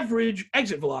average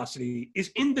exit velocity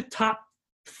is in the top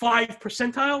 5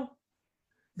 percentile,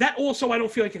 that also I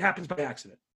don't feel like it happens by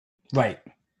accident. Right.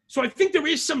 So I think there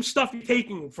is some stuff you're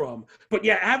taking from. But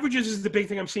yeah, averages is the big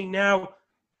thing I'm seeing now.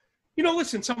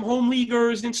 Listen, some home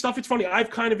leaguers and stuff. It's funny.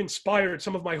 I've kind of inspired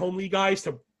some of my home league guys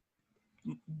to,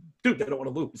 dude, they don't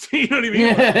want to lose. You know what I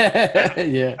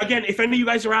mean? Yeah. Again, if any of you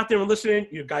guys are out there and listening,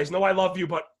 you guys know I love you,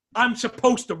 but I'm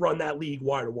supposed to run that league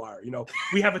wire to wire.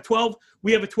 We have a 12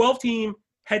 team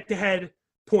head-to-head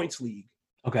points league.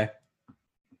 Okay.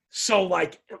 So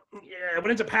what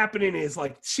ends up happening is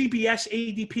like CBS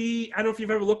ADP. I don't know if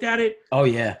you've ever looked at it. Oh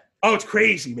yeah. Oh, it's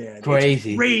crazy, man.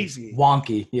 Crazy. It's crazy.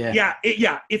 Wonky. Yeah.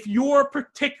 Yeah. If you're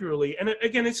particularly, and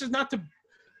again, this is not to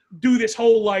do this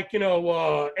whole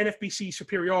NFBC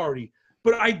superiority,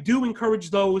 but I do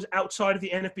encourage those outside of the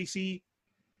NFBC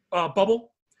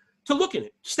bubble to look in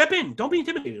it. Step in. Don't be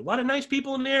intimidated. A lot of nice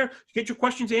people in there. Get your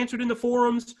questions answered in the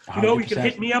forums. You can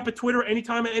hit me up at Twitter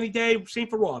anytime, any day. Same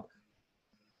for Rob.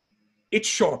 It's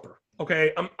sharper.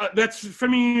 Okay, that's for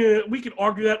me. We could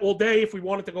argue that all day if we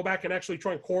wanted to go back and actually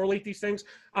try and correlate these things.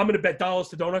 I'm going to bet dollars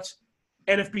to donuts.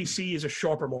 NFBC is a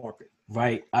sharper market.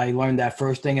 Right. I learned that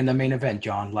first thing in the main event,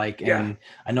 John. And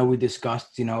I know we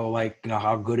discussed,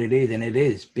 how good it is, and it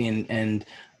is and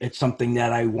it's something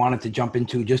that I wanted to jump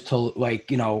into just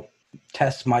to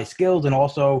test my skills and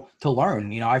also to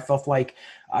learn. I felt like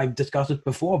I've discussed it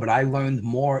before, but I learned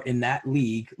more in that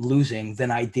league losing than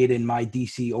I did in my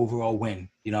DC overall win.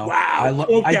 Wow.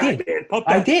 I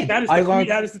did.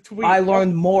 That is the tweet. I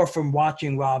learned more from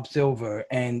watching Rob Silver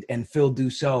and Phil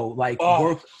Dussault,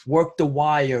 work the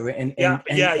wire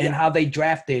and how they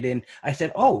drafted. And I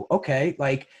said, oh, okay.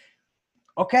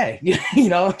 Okay.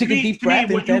 Took a deep breath.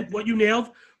 What you nailed,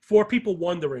 for people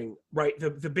wondering, right?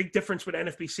 The big difference with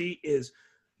NFBC is,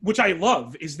 which I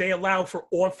love, is they allow for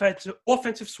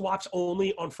offensive swaps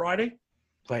only on Friday.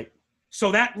 Right.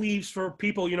 So that leaves for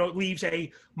people, it leaves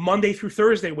a Monday through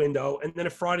Thursday window and then a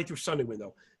Friday through Sunday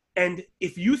window. And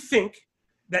if you think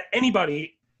that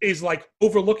anybody is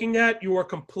overlooking that, you are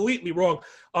completely wrong.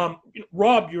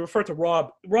 Rob, you referred to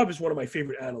Rob. Rob is one of my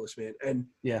favorite analysts, man. And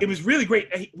it was really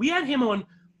great. We had him on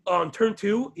turn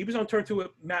 2. He was on turn 2 with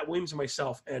Matt Williams and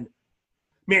myself. And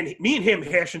man, me and him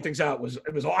hashing things out I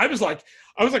was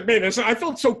like, man, I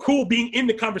felt so cool being in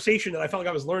the conversation that I felt like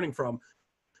I was learning from.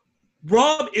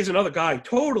 Rob is another guy,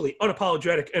 totally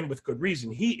unapologetic and with good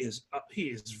reason. He is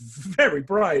very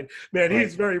bright, man. Right.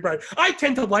 He's very bright. I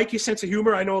tend to like his sense of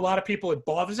humor. I know a lot of people it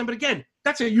bothers him, but again,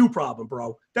 that's a you problem,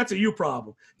 bro. That's a you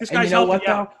problem. This And guy's you know helping what,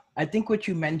 you out. though? I think what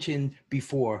you mentioned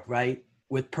before, right,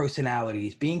 with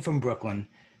personalities, being from Brooklyn,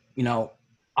 you know,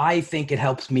 I think it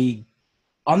helps me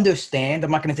understand.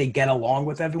 I'm not going to say get along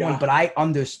with everyone, Yeah. but I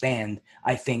understand,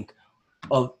 I think,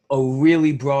 a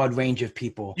really broad range of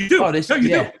people. You do. No, you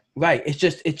do. Right. It's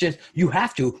just you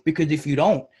have to, because if you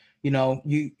don't, you know,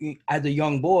 you as a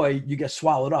young boy, you get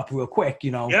swallowed up real quick,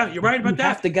 you know. Yeah, you're right about You that.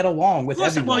 have to get along with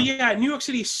Listen, everyone. well, yeah, New York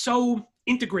City is so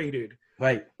integrated.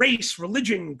 Right. Race,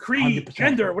 religion, creed, 100%.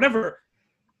 gender, whatever.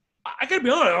 I gotta be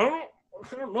honest.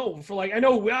 I don't know. I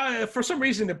know for some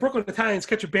reason the Brooklyn Italians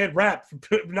catch a bad rap,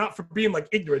 not for being like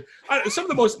ignorant. Some of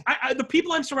the most, the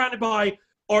people I'm surrounded by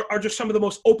are just some of the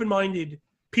most open-minded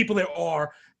people there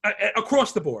are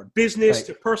across the board, business Right.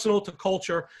 to personal to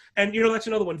culture, and you know that's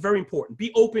another one, very important.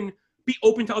 Be open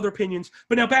to other opinions.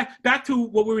 But now back to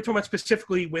what we were talking about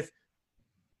specifically with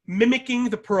mimicking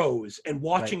the pros and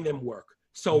watching them work.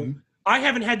 So Mhm. I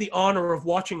haven't had the honor of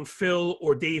watching Phil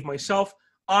or Dave myself.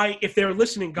 If they're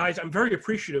listening, guys, I'm very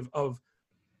appreciative of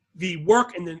the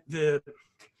work and the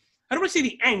I don't want to say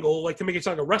the angle, like to make it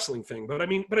sound like a wrestling thing, but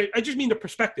I just mean the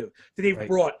perspective that they've Right.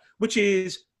 brought, which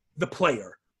is the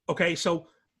player. Okay, so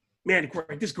man,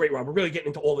 great, this is great, Rob. We're really getting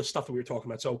into all this stuff that we were talking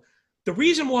about. So the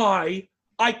reason why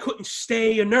I couldn't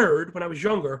stay a nerd when I was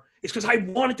younger is because I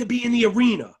wanted to be in the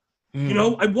arena. You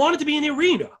know, I wanted to be in the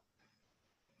arena.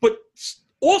 But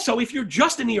also, if you're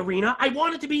just in the arena, I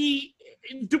wanted to be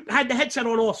had the headset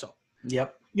on also.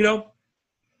 Yep. You know?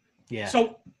 Yeah.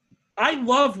 So I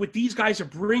love what these guys are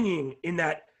bringing in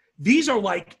that these are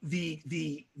like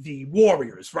the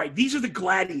warriors, right? These are the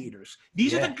gladiators.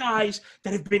 These are the guys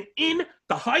that have been in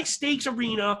the high stakes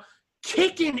arena,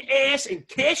 kicking ass and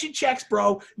cashing checks,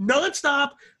 bro,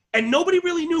 nonstop, and nobody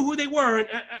really knew who they were.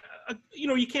 And you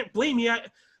know, you can't blame me.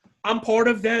 I'm part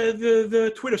of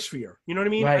the Twitter sphere. You know what I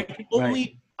mean? Right,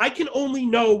 I can only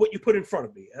know what you put in front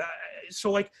of me. So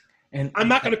like, and I'm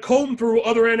not going to comb through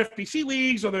other NFBC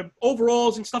leagues or the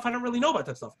overalls and stuff. I don't really know about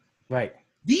that stuff. right.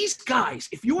 These guys,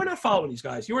 if you are not following these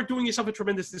guys, you are doing yourself a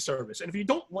tremendous disservice. And if you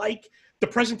don't like the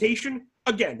presentation,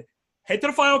 again, head to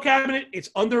the file cabinet.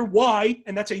 It's under Y,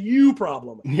 and that's a you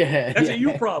problem. Yeah. That's a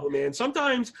you problem, man.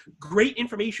 Sometimes great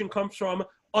information comes from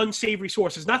unsavory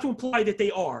sources. Not to imply that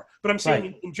they are, but I'm saying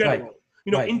Right. in general. Right.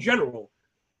 You know, Right. in general,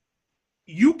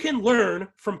 you can learn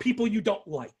from people you don't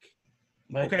like.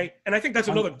 Right. Okay, and I think that's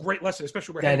another great lesson,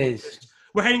 especially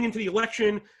we're heading into the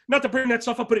election. Not to bring that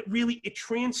stuff up, but it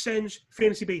transcends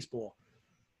fantasy baseball,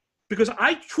 because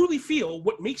I truly feel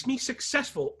what makes me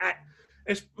successful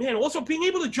also being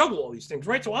able to juggle all these things,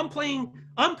 right? So I'm playing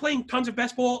tons of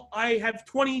best ball. I have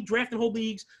 20 draft and hold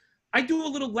leagues. I do a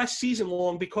little less season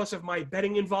long because of my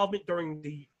betting involvement during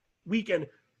the weekend.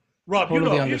 Rob,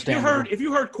 Totally you know, understandable. if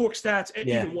you heard Cork stats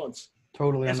even once,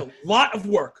 Totally. there's a lot of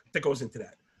work that goes into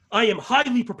that. I am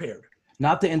highly prepared.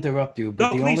 Not to interrupt you, but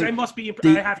No, please, I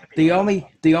have to be.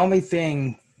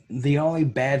 the only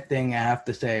bad thing I have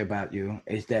to say about you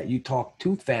is that you talk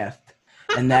too fast,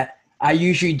 and that I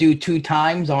usually do 2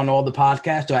 times on all the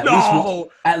podcasts, or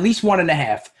at least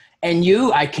 1.5. And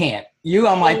I can't.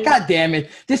 I'm like, God damn it,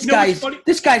 this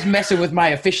guy's messing with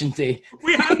my efficiency.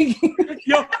 We have,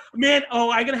 yo, man.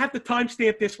 Oh, I'm gonna have to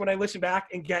timestamp this when I listen back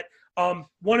and get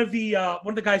one of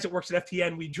the guys that works at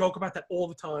FTN. We joke about that all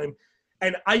the time,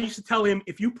 and I used to tell him,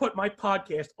 if you put my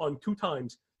podcast on 2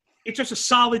 times, it's just a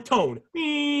solid tone.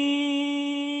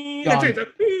 That's it.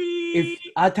 If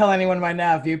I tell anyone right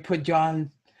now, if you put John's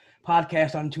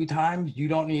podcast on 2 times, you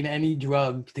don't need any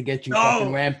drugs to get you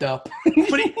fucking ramped up.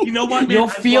 But you know what, man? You'll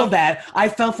feel that. I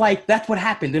felt like that's what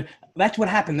happened. That's what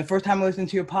happened. The first time I listened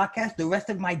to your podcast, the rest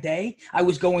of my day, I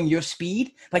was going your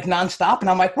speed, like nonstop. And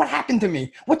I'm like, what happened to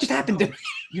me? What just happened to me?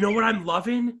 You know what I'm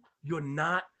loving?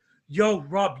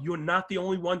 Rob, you're not the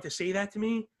only one to say that to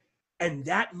me. And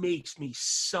that makes me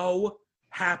so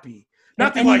happy.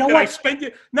 Not to say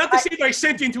that I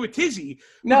sent you into a tizzy.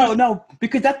 No,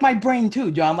 because that's my brain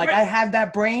too, John. Like, I have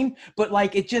that brain, but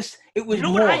like it was you know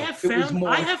more. What I have found? It was more.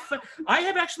 I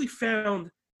have actually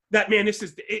found that, man,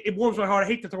 it warms my heart. I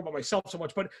hate to talk about myself so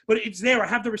much, but it's there. I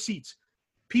have the receipts.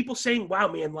 People saying, "Wow,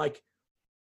 man, like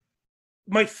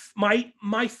my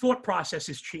thought process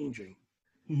is changing,"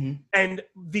 and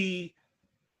the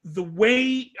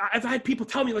way I've had people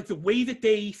tell me, like, the way that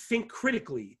they think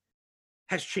critically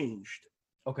has changed.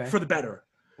 Okay. For the better.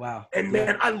 Wow. And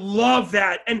man, I love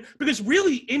that. And because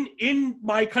really in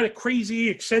my kind of crazy,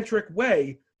 eccentric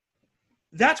way,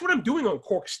 that's what I'm doing on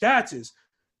Cork Stats is,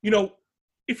 you know,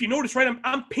 if you notice, right,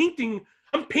 I'm painting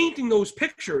those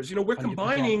pictures. You know, we're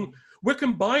 100%.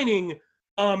 combining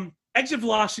exit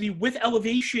velocity with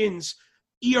elevations,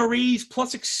 ERAs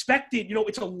plus expected. You know,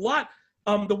 it's a lot.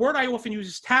 The word I often use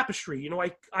is tapestry. You know,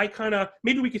 I kind of,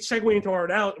 maybe we could segue into our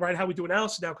right, how we do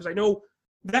analysis now, because I know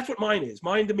that's what mine is.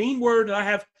 The main word that I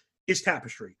have is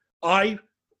tapestry. I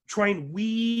try and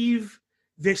weave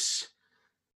this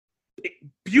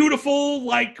beautiful,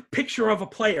 like, picture of a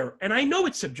player. And I know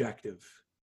it's subjective.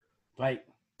 Right.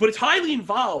 But it's highly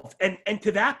involved. And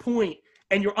to that point,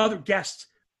 and your other guests,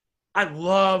 I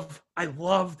loved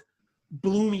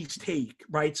Bloomy's take,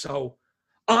 right? So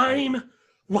I'm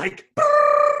like,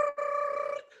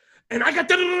 and I have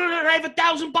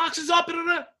 1,000 boxes up,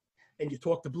 and you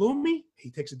talk to Bloomy, he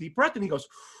takes a deep breath and he goes,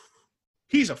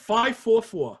 he's a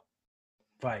 5.44.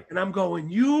 Right. And I'm going,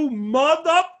 you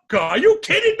mother, are you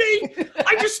kidding me?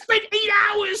 I just spent 8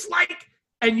 hours, like,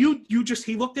 and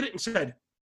he looked at it and said,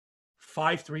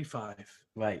 5.35.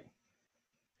 Right.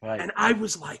 Right. And I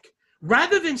was like,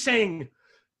 rather than saying,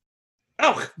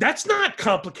 oh, that's not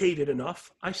complicated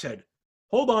enough, I said,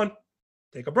 hold on,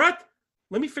 take a breath.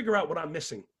 Let me figure out what I'm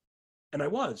missing. And I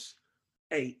was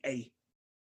a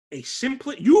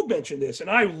simple, you mentioned this, and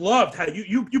I loved how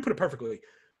you put it perfectly.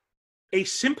 A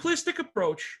simplistic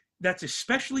approach that's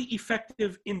especially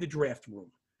effective in the draft room.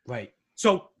 Right.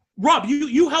 So, Rob,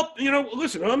 you help, you know,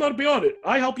 listen, I'm not beyond it.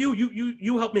 I help you,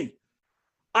 you help me.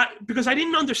 Because I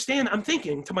didn't understand, I'm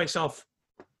thinking to myself,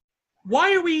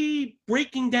 why are we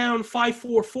breaking down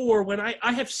 5.44 when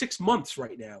I have 6 months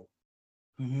right now?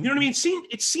 Mm-hmm. You know what I mean?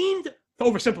 It seemed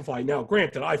oversimplified. Now,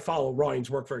 granted, I follow Ryan's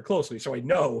work very closely, so I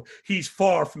know he's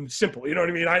far from simple. You know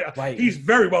what I mean? Right. He's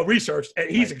very well researched, and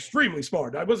he's extremely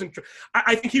smart. I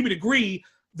think he would agree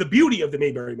the beauty of the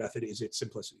Mayberry method is its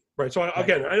simplicity, right? So,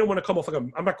 again, I don't want to come off like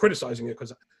I'm not criticizing it,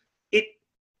 because it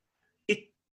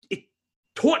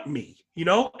taught me, you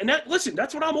know? And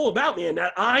that's what I'm all about, man.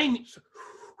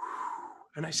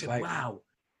 And I said, wow,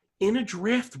 in a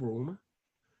draft room,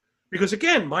 because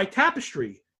again, my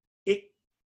tapestry,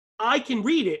 I can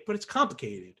read it, but it's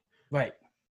complicated. Right.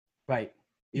 Right.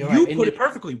 You put it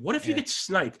perfectly. What if you get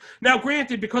sniped? Now,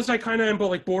 granted, because I kind of am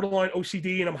like borderline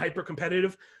OCD and I'm hyper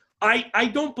competitive, I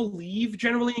don't believe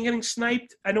generally in getting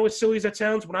sniped. I know as silly as that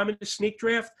sounds, when I'm in a snake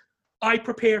draft, I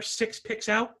prepare 6 picks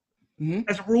out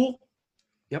as a rule.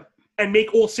 Yep. And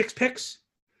make all 6 picks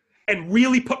and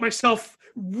really put the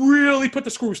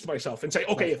screws to myself and say,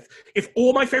 okay, if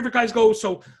all my favorite guys go,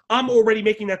 so I'm already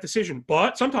making that decision.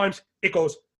 But sometimes it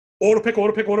goes auto pick,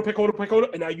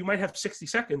 and now you might have 60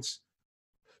 seconds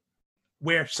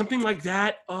where something like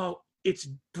that, it's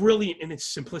brilliant in its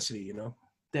simplicity, you know?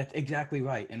 That's exactly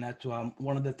right. And that's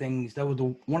one of the things, that was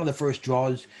one of the first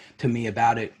draws to me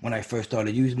about it when I first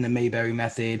started using the Mayberry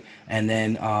method. And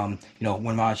then, you know,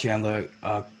 when Ron Chandler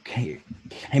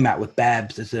came out with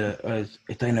Babs it's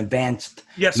an advanced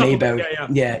Mayberry.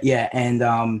 Yeah.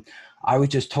 And I was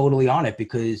just totally on it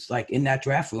because, like, in that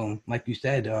draft room, like you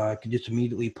said, I could just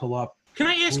immediately pull up. Can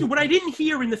I ask you, what I didn't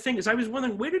hear in the thing is I was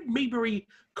wondering, where did Mayberry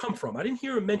come from? I didn't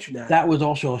hear him mention that. That was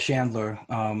also Chandler,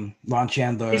 Ron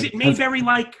Chandler. Is it Mayberry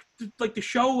like the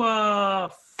show?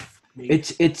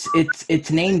 It's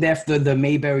named after the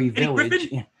Mayberry village.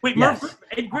 Griffin? Wait, yes.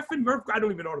 Ed Griffin? I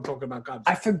don't even know what I'm talking about. God.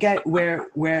 I forget where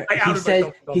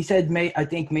he said I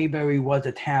think Mayberry was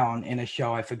a town in a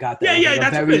show. I forgot that. Yeah,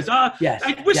 that's what it is. Yes,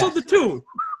 I whistled the tune.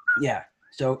 Yeah.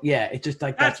 So yeah, it's just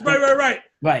like that's right.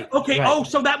 Right. Okay. Right. Oh,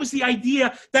 so that was the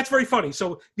idea. That's very funny.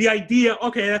 So the idea.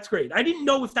 Okay, that's great. I didn't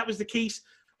know if that was the case.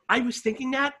 I was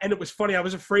thinking that, and it was funny. I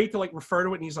was afraid to like refer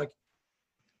to it, and he's like,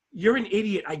 "You're an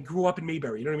idiot. I grew up in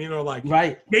Mayberry." You know what I mean? Or like,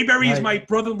 right. Mayberry is my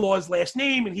brother-in-law's last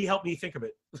name, and he helped me think of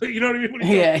it. You know what I mean?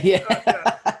 Yeah.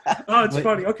 Oh, it's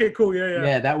funny. Okay, cool. Yeah.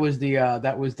 Yeah, that was the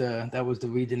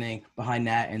reasoning behind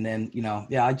that, and then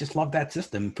I just love that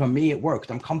system. For me, it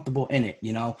works. I'm comfortable in it,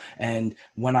 And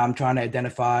when I'm trying to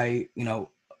identify,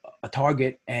 a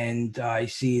target, and I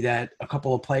see that a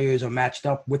couple of players are matched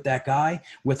up with that guy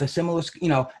with a similar,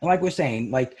 and like we're saying,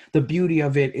 like the beauty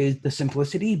of it is the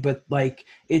simplicity, but like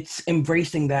it's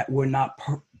embracing that we're not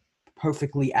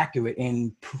perfectly accurate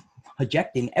in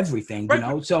projecting everything,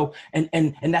 right. So,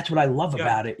 and that's what I love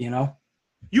about it,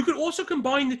 You could also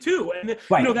combine the two, and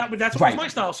right. That's my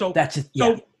style. So that's it.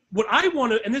 So what I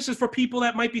want to, and this is for people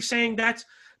that might be saying that's,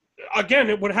 again,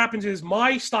 what happens is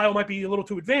my style might be a little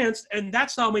too advanced, and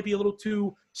that style might be a little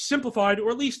too simplified,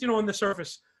 or at least, on the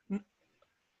surface.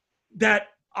 That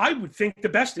I would think the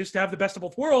best is to have the best of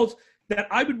both worlds. That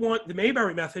I would want the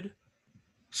Mayberry method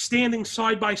standing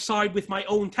side by side with my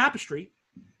own tapestry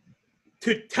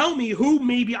to tell me who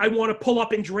maybe I want to pull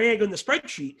up and drag on the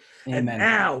spreadsheet. Amen. And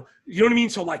now, you know what I mean?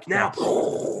 So like now,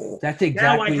 that's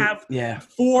exactly, now I have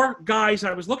 4 guys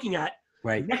I was looking at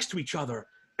next to each other,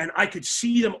 and I could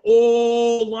see them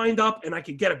all lined up, and I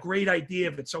could get a great idea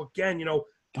of it. So again,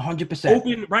 100%.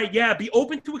 Open, right? Yeah, be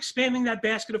open to expanding that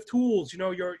basket of tools.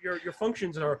 Your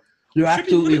functions are. You're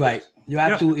absolutely right. You're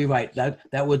absolutely right.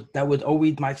 That was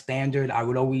always my standard. I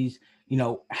would always,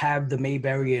 have the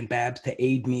Mayberry and Babs to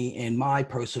aid me in my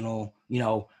personal,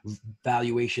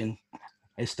 valuation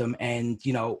system, and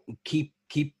keep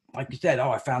like you said.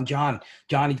 Oh, I found John.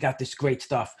 Johnny's got this great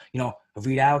stuff.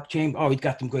 Read Alex James. Oh, he's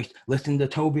got some great. Listen to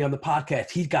Toby on the podcast.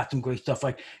 He's got some great stuff.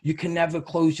 Like, you can never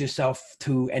close yourself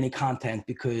to any content,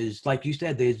 because, like you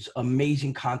said, there's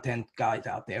amazing content guys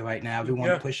out there right now.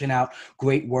 Everyone pushing out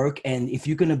great work, and if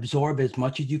you can absorb as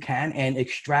much as you can and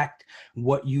extract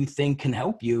what you think can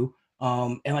help you.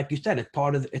 And like you said, it's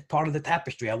part of the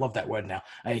tapestry. I love that word now.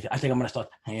 I think I'm gonna start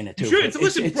saying it too. Sure,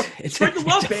 it's spread the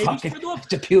love, baby.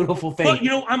 It's a beautiful thing. But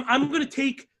I'm gonna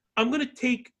take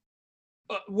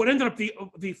what ended up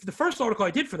the first article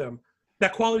I did for them,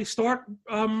 that quality start.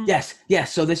 Yes.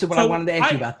 So this is what I wanted to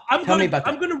ask you about. Tell me about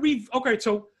that. I'm gonna read. Okay,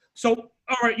 so all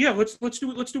right, yeah. Let's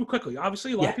do it quickly.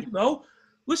 Obviously, a lot of people know.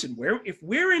 Listen, if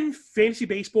we're in fantasy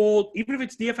baseball, even if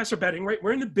it's DFS or betting, right?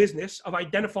 We're in the business of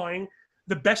identifying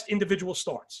the best individual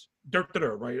starts.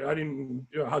 Right? I didn't,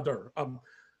 how dirt.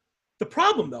 The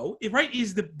problem, though,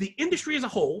 is the industry as a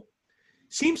whole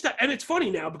seems to, and it's funny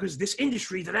now because this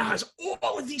industry that now has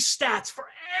all of these stats for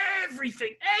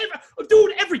everything,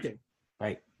 everything.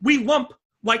 Right. We lump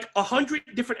like 100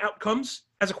 different outcomes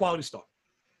as a quality start.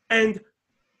 And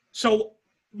so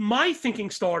my thinking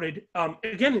started,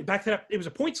 again, back to that, it was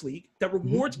a points league that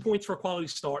rewards points for a quality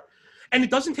start. And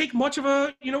it doesn't take much of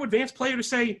a, advanced player to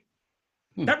say,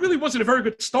 that really wasn't a very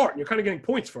good start, and you're kind of getting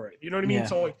points for it. You know what I mean? Yeah.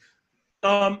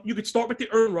 So you could start with the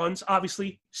earned runs,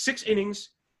 obviously 6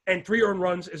 innings and 3 earned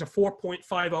runs is a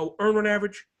 4.50 earned run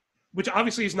average, which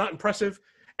obviously is not impressive.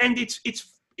 And it's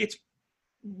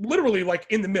literally like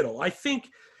in the middle. I think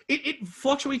it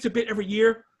fluctuates a bit every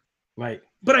year. Right.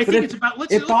 But I think it's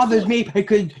about, it bothers me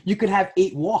because you could have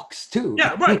 8 walks too.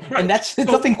 Yeah, right. And there's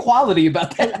nothing quality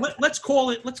about that. Let's call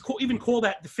that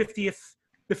the 50th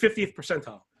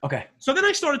percentile. Okay. So then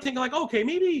I started thinking like, okay,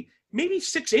 maybe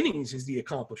 6 innings is the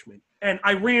accomplishment. And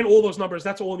I ran all those numbers.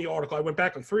 That's all in the article. I went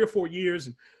back like 3 or 4 years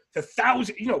and to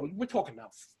 1,000, we're talking now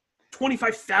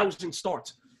 25,000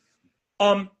 starts.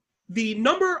 The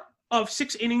number of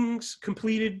 6 innings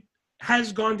completed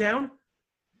has gone down,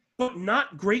 but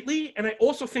not greatly. And I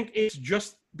also think it's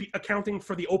just accounting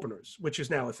for the openers, which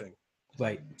is now a thing.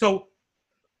 Right. So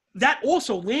that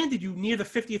also landed you near the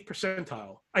 50th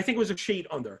percentile. I think it was a shade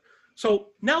under. So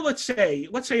now let's say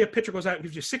a pitcher goes out and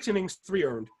gives you 6 innings, 3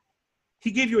 earned.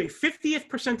 He gave you a 50th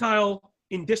percentile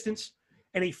in distance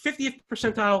and a 50th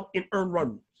percentile in earned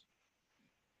runs.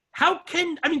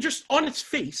 Just on its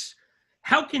face,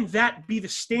 how can that be the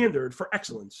standard for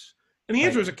excellence? And the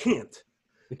answer is it can't.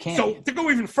 It can't. So to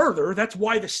go even further, that's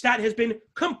why the stat has been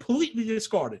completely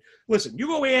discarded. Listen, you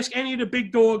go ask any of the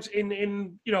big dogs in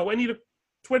any of the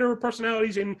Twitter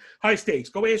personalities in high stakes.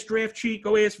 Go ask Draft Cheat.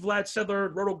 Go ask Vlad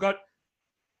Sedler, Roto Gut.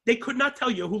 They could not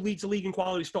tell you who leads the league in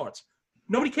quality starts.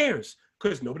 Nobody cares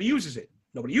because nobody uses it.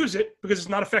 Nobody uses it because it's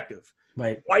not effective.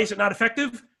 Right. Why is it not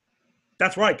effective?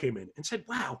 That's where I came in and said,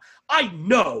 wow, I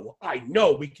know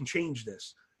we can change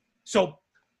this. So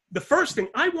the first thing,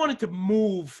 I wanted to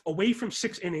move away from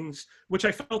 6 innings, which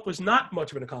I felt was not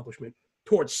much of an accomplishment,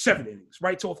 towards 7 innings,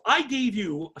 right? So if I gave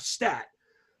you a stat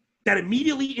that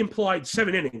immediately implied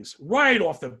 7 innings right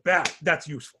off the bat, that's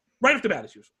useful. Right off the bat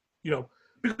is useful,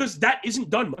 because that isn't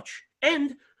done much.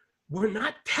 And we're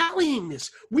not tallying this.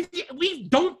 We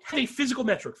don't have a physical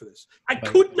metric for this. I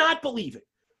could not believe it.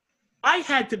 I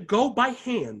had to go by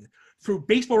hand through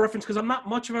Baseball Reference because I'm not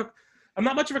much of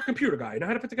a computer guy. I know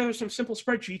how to put together some simple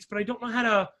spreadsheets, but I don't know how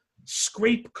to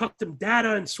scrape custom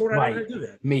data and sort out how to do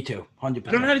that. Me too, 100%.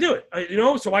 I don't know how to do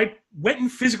it. So I went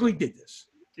and physically did this.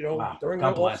 During the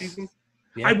off season.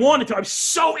 Yeah. I wanted to. I was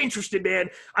so interested, man.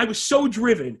 I was so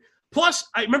driven. Plus,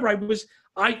 I remember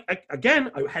I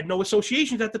had no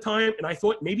associations at the time, and I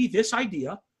thought maybe this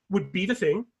idea would be the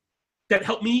thing that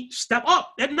helped me step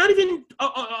up. And not even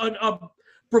a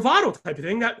bravado type of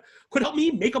thing that could help me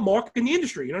make a mark in the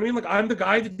industry. You know what I mean? Like, I'm the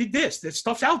guy that did this. This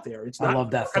stuff's out there. It's not. I love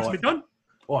that thought. Hasn't been done.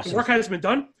 Awesome. The work hasn't been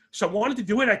done. So I wanted to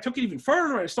do it. I took it even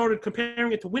further. I started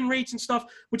comparing it to win rates and stuff,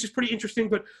 which is pretty interesting.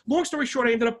 But long story short,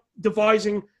 I ended up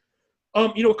devising,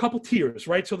 a couple tiers,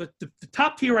 right? So the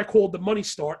top tier I called the money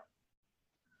start.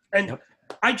 And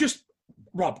I just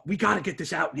Rob, we got to get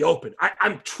this out in the open.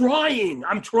 I'm trying.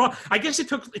 I guess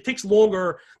it takes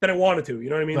longer than I wanted to. You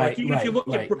know what I mean? Right, Like if you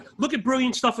right. look at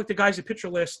brilliant stuff like the guys at Pitcher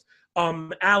List,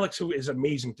 Alex, who is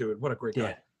amazing dude, what a great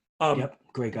guy. Yep,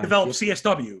 great guy. Developed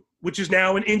CSW, which is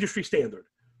now an industry standard,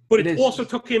 but it also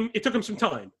took him some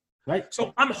time. Right.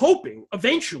 So I'm hoping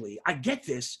eventually I get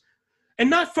this, and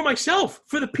not for myself,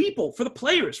 for the people, for the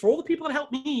players, for all the people that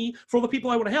help me, for all the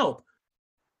people I want to help.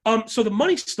 So the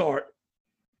money start,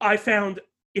 I found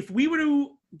if we were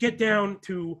to get down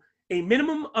to a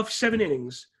minimum of 7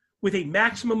 innings with a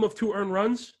maximum of 2 earned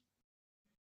runs,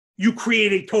 you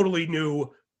create a totally new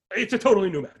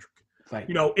metric. Right.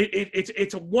 You know,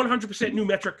 it's a 100% new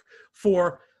metric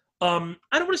for I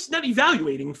don't want to not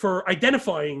evaluating, for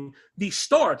identifying these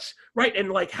starts, right? And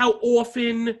like how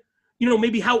often, you know,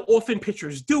 maybe how often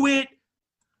pitchers do it.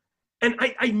 And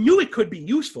I knew it could be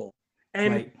useful.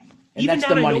 And right. And that's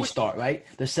the money start, right?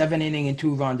 The 7 inning and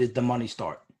 2 runs is the money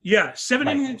start. Yeah, 7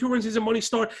 innings and 2 runs is a money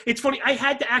start. It's funny, I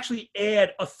had to actually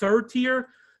add a third tier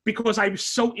because I was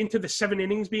so into the 7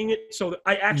 innings being it. So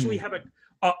I actually have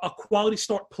a quality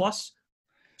start plus.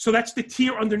 So that's the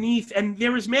tier underneath, and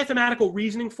there is mathematical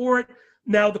reasoning for it.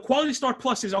 Now, the quality start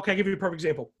plus is, okay, I'll give you a perfect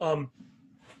example.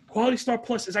 Quality start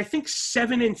plus is, I think,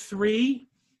 7 and 3.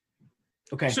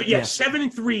 Okay. So, 7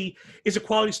 and 3 is a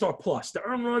quality start plus. The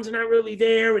earned runs are not really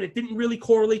there, and it didn't really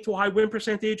correlate to a high win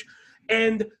percentage.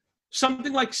 And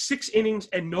something like 6 innings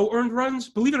and no earned runs,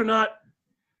 believe it or not,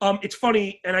 it's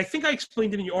funny, and I think I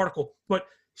explained it in your article, but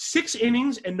 6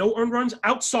 innings and no earned runs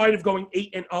outside of going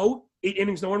 8-0, 8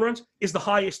 innings, no earned runs, is the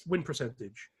highest win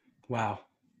percentage. Wow.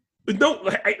 But no,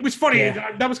 it was funny.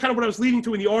 Yeah. That was kind of what I was leading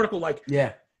to in the article. Like,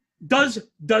 does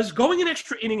going an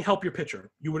extra inning help your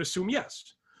pitcher? You would assume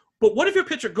yes. But what if your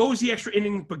pitcher goes the extra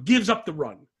inning but gives up the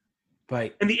run?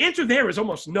 Right. And the answer there is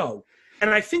almost no.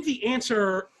 And I think the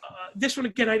answer, this one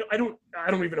again, I don't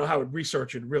even know how to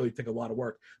research it. Really take a lot of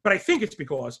work. But I think it's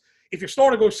because if your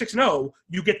starter goes 6-0,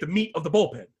 you get the meat of the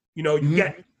bullpen. You know,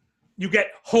 you get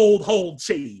hold,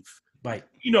 save. Right.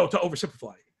 You know, to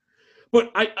oversimplify.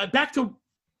 But I back to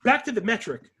the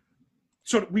metric.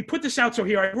 So we put this out. So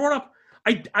here I brought up.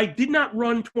 I did not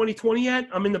run 2020 yet.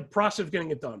 I'm in the process of getting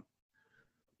it done.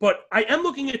 But I am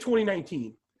looking at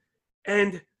 2019,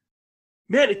 and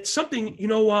man, it's something, you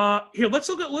know. Here,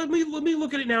 let me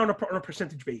look at it now on a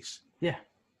percentage base. Yeah.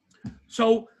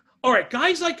 So, all right,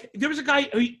 guys, like there was a guy,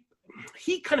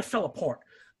 he kind of fell apart.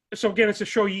 So again, it's to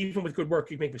show you even with good work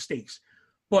you make mistakes.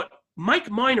 But Mike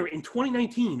Minor in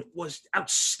 2019 was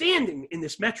outstanding in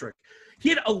this metric. He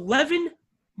had 11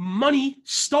 money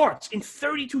starts in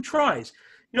 32 tries.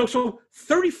 You know, so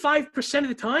 35% of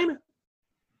the time,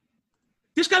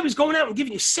 this guy was going out and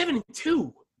giving you 7 and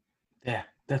 2. Yeah,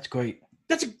 that's great.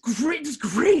 That's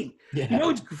great. Yeah. You know,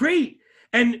 it's great.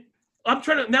 And I'm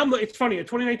trying to, now it's funny, in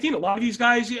 2019, a lot of these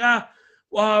guys,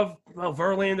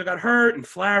 Verlander got hurt and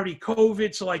Flaherty,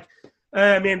 COVID. So like,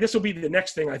 man, this will be the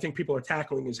next thing I think people are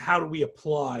tackling is how do we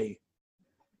apply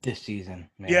this season?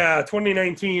 Man. Yeah,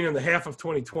 2019 and the half of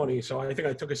 2020. So I think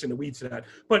I took us in the weeds to that.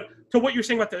 But to what you're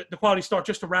saying about the quality start,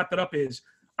 just to wrap that up is,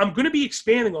 I'm going to be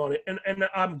expanding on it, and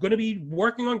I'm going to be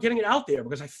working on getting it out there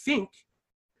because I think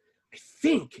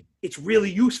it's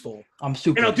really useful. I'm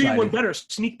super And I'll excited. do you one better.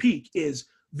 Sneak peek is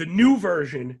the new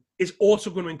version is also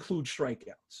going to include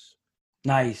strikeouts.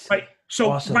 Nice. Right.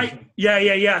 So awesome. right.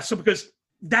 Yeah. So because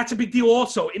that's a big deal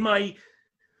also in my,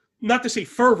 not to say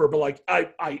fervor, but like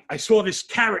I saw this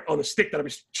carrot on the stick that I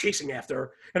was chasing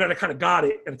after, and then I kind of got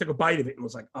it and I took a bite of it and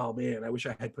was like, oh man, I wish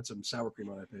I had put some sour cream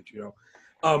on that pitch, you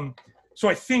know? So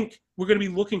I think we're going to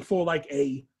be looking for like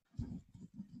a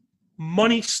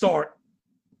money start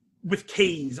with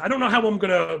Ks. I don't know how I'm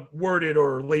going to word it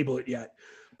or label it yet,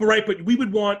 but we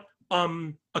would want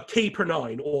a K per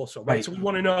 9 also, right? So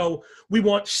we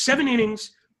want 7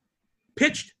 innings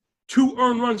pitched, 2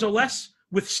 earned runs or less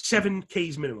with 7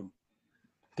 Ks minimum.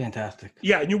 Fantastic.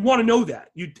 Yeah, and you want to know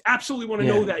that. You absolutely want to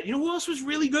know that. You know who else was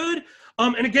really good?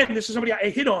 And again, this is somebody I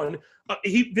hit on.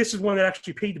 This is one that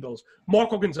actually paid the bills.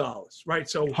 Marco Gonzalez, right?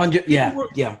 So 100.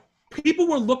 Yeah. People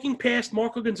were looking past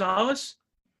Marco Gonzalez.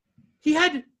 He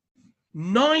had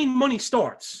 9 money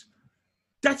starts.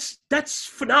 That's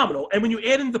phenomenal. And when you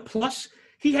add in the plus,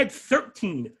 he had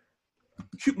 13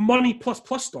 money plus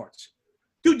starts.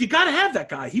 Dude, you got to have that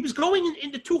guy. He was going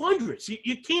in the 200s.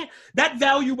 You can't. That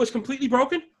value was completely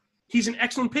broken. He's an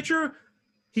excellent pitcher.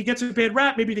 He gets a bad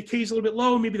rap. Maybe the K's a little bit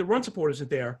low. Maybe the run support isn't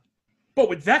there. But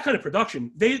with that kind of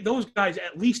production, those guys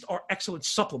at least are excellent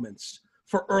supplements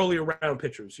for earlier round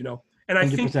pitchers, you know. And I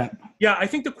 100%. I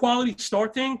think the quality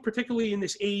start thing, particularly in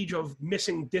this age of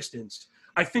missing distance,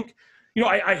 I think, you know,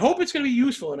 I hope it's going to be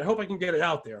useful, and I hope I can get it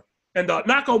out there. And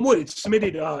knock on wood, it's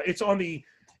submitted. It's on the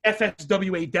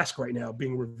FSWA desk right now,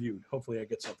 being reviewed. Hopefully, I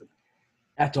get something.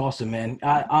 That's awesome, man.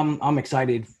 I'm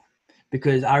excited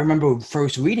because I remember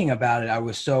first reading about it. I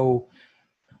was so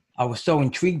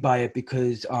intrigued by it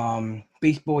because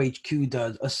Baseball HQ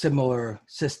does a similar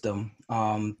system.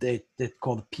 They're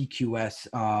called PQS.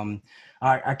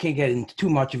 I can't get into too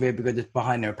much of it because it's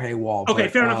behind their paywall. Okay,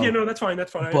 but, fair enough. Yeah, no, that's fine.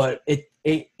 That's fine. But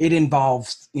it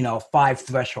involves 5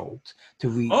 thresholds to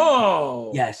read.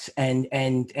 Oh, Yes, and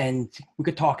we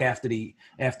could talk after we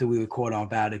record on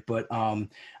about it. But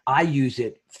I use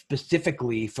it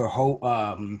specifically for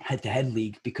head-to-head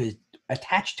leagues because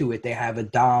attached to it they have a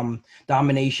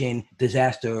domination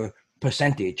disaster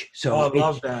percentage. So I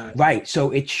love that. Right.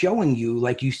 So it's showing you,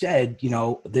 like you said,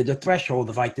 the threshold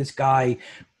of like this guy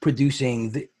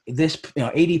producing this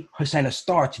 80% of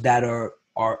starts that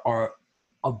are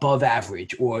above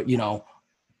average or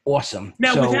awesome.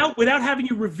 Now, so, without having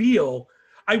you reveal,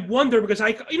 I wonder because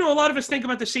a lot of us think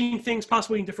about the same things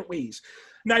possibly in different ways.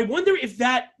 Now, I wonder if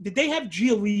did they have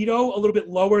Giolito a little bit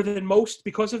lower than most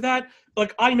because of that?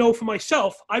 Like I know for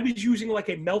myself, I was using like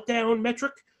a meltdown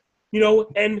metric,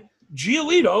 and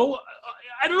Giolito,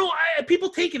 I don't know. People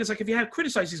take it as like if you have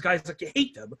criticized these guys, like you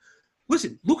hate them.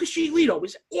 Listen, Lucas Giolito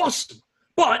is awesome,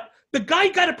 but the guy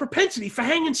got a propensity for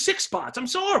hanging 6 spots. I'm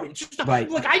sorry, it's just right.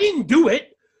 Like I didn't do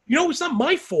it. It's not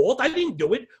my fault. I didn't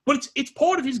do it, but it's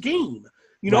part of his game.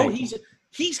 Right.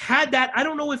 He's had that. I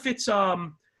don't know if it's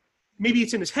maybe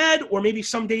it's in his head or maybe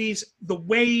some days the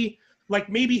way like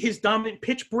maybe his dominant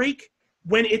pitch break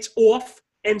when it's off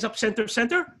ends up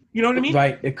center. You know what I mean?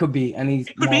 Right. It could be any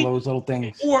one of those little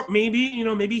things. Or maybe,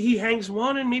 maybe he hangs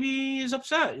one and maybe he's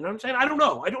upset. You know what I'm saying? I don't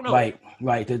know. Right.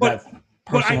 But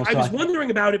I was wondering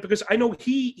about it because I know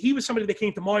he was somebody that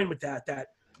came to mind with that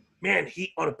man,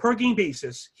 he on a per game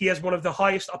basis, he has one of the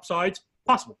highest upsides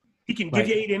possible. He can give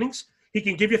you 8 innings. He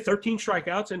can give you 13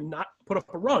 strikeouts and not put up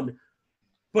a run.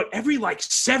 But every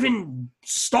 7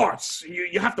 starts,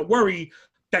 you have to worry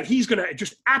that he's going to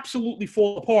just absolutely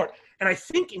fall apart. And I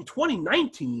think in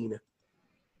 2019,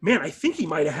 man, I think he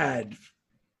might have had,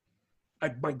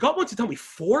 my gut wants to tell me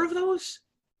 4 of those.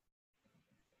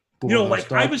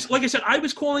 I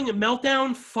was calling a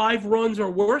meltdown 5 runs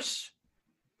or worse.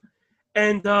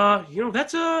 And,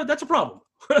 that's a problem.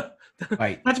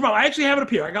 Right. That's a problem. I actually have it up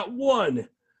here. I got 1,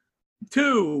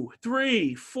 2,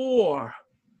 3, 4.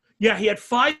 Yeah, he had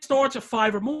 5 starts of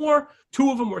 5 or more. 2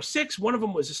 of them were 6. 1 of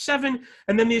them was a 7.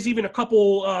 And then there's even a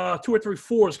couple, 2 or 3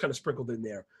 4s kind of sprinkled in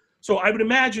there. So I would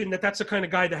imagine that that's the kind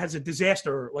of guy that has a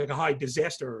high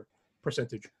disaster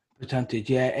percentage.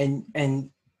 Yeah. And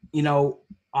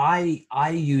I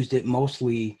used it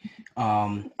mostly.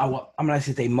 I'm not going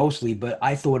to say mostly, but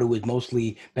I thought it was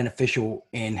mostly beneficial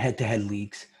in head-to-head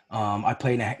leagues. I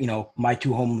play in, my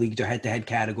 2 home leagues are head-to-head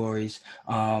categories.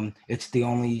 It's the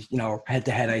only,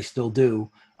 head-to-head I still do.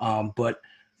 But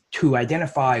to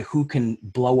identify who can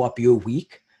blow up your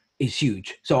week is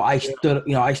huge. So I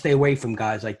stay away from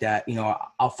guys like that.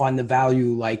 I'll find the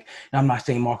value. And I'm not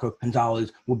saying Marco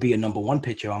Gonzalez would be a number 1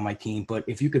 pitcher on my team, but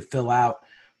if you could fill out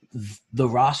the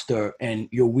roster and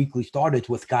your weekly starters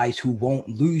with guys who won't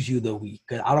lose you the week.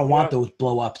 Because I don't want those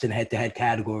blow ups in head-to-head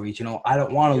categories. I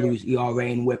don't want to lose ERA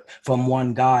and WHIP from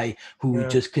one guy who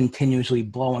just continuously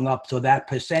blowing up. So that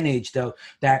percentage,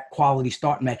 that quality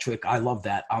start metric, I love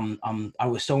that. I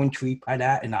was so intrigued by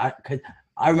that, and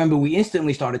I remember we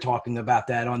instantly started talking about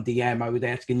that on DM. I was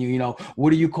asking you,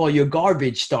 what do you call your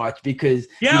garbage starts? Because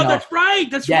that's right.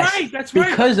 That's right.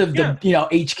 Because of the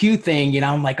HQ thing,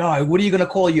 I'm like, oh, what are you gonna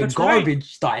call your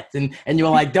garbage starts? And you're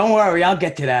like, don't worry, I'll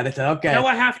get to that. I said, okay. Now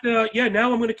I have to.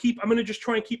 Now I'm gonna just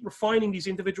try and keep refining these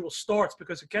individual starts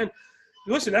because again,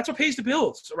 listen, that's what pays the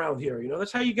bills around here.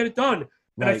 That's how you get it done.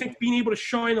 And I think being able to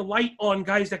shine a light on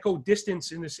guys that go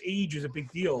distance in this age is a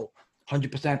big deal.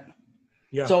 100%.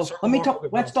 Yeah, so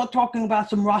let's start talking about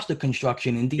some roster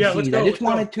construction in DC. Yeah, I just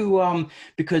wanted to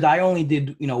because I only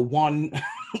did one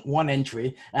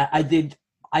entry. I did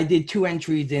 2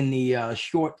 entries in the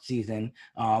short season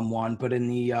one, but in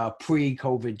the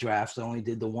pre-COVID drafts I only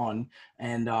did the 1.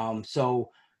 And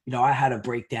so I had a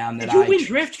breakdown that did you win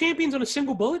draft champions on a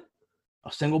single bullet?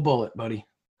 A single bullet, buddy.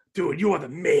 Dude, you are the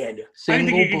man. Single I didn't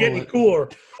think you could get any cooler.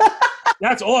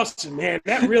 That's awesome, man.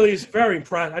 That really is very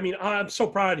impressive. I mean, I'm so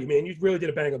proud of you, man. You really did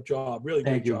a bang-up job. Really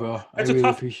Thank you, job. Bro. That's really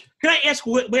appreciate it. Can I ask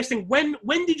last thing?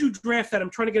 When did you draft that?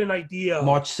 I'm trying to get an idea.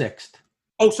 March 6th.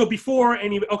 Oh, so before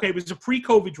okay, it was a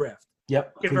pre-COVID draft.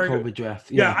 Yep, okay, pre-COVID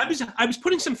draft. Yeah, I was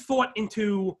putting some thought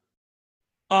into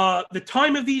the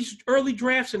time of these early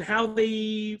drafts and how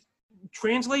they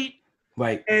translate.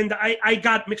 Right. And I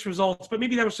got mixed results, but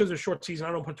maybe that was because of a short season.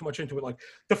 I don't put too much into it. Like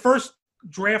the first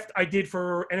draft I did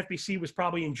for NFBC was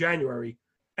probably in January,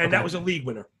 and Okay. that was a league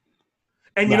winner.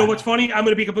 And you know what's funny? I'm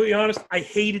going to be completely honest. I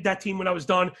hated that team when I was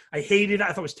done. I hated it. I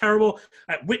thought it was terrible.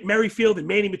 At Whit Merrifield and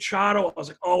Manny Machado, I was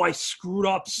like, oh, I screwed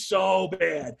up so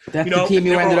bad. That's you know, the team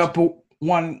you they're ended awesome. up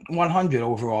 100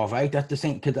 overall, right? That's the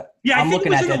same. Cause Yeah, I I'm think it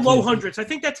looking was at in the that low team. hundreds. I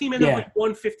think that team ended up Yeah. like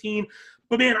 115.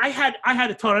 But man, I had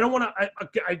a ton. I don't want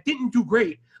to. I didn't do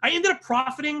great. I ended up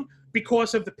profiting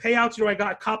because of the payouts. You know, I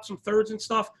got copped some thirds and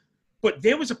stuff. But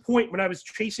there was a point when I was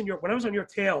when I was on your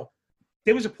tail.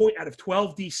 There was a point out of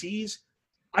 12 DCs,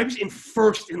 I was in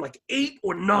first in like 8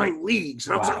 or 9 leagues,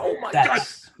 and I was like, oh my god!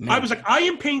 I was like, I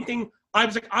am painting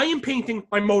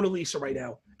my Mona Lisa right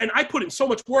now. And I put in so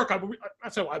much work.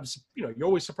 That's how I was, you know, you're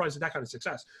always surprised at that kind of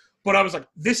success. But I was like,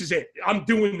 this is it. I'm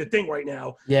doing the thing right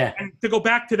now. Yeah. And to go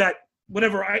back to that,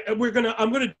 whatever, I'm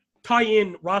gonna tie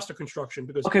in roster construction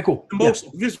because Okay, cool. this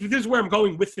is where I'm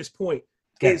going with this point.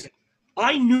 Okay. Is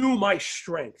I knew my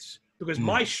strengths because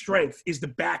my strength is the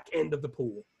back end of the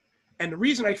pool. And the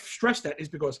reason I stress that is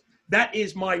because that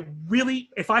is my really,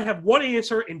 if I have one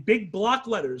answer in big block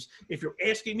letters, if you're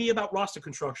asking me about roster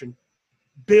construction,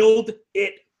 build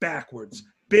it backwards.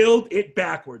 Build it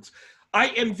backwards. I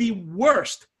am the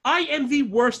worst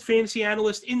fantasy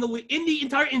analyst in the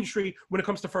entire industry when it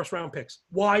comes to first round picks.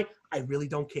 Why? I really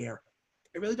don't care.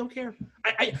 I really don't care.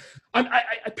 I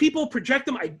people project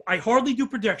them. I hardly do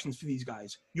projections for these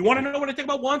guys. You want to know what I think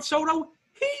about Juan Soto?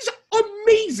 He's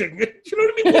amazing. You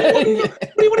know what I mean?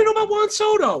 What do you want to know about Juan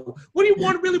Soto? What do you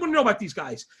really want to know about these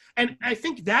guys? And I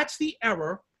think that's the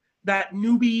error that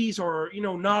newbies or, you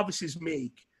know, novices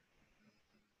make.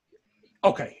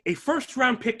 Okay, a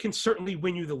first-round pick can certainly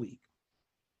win you the league.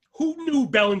 Who knew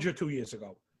Bellinger 2 years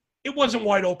ago? It wasn't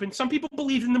wide open. Some people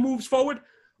believed in the moves forward.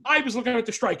 I was looking at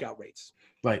the strikeout rates.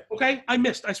 Right. Okay? I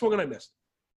missed. I swung and I missed.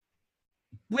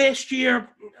 Last year,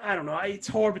 I don't know. It's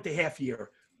hard with the half year.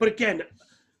 But again,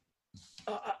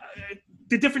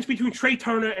 the difference between Trey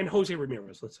Turner and Jose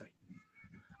Ramirez, let's say.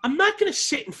 I'm not going to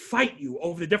sit and fight you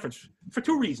over the difference for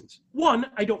 2 reasons. One,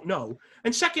 I don't know.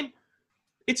 And second,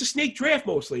 it's a snake draft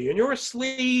mostly, and you're a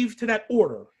slave to that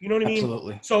order. You know what I mean?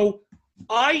 Absolutely. So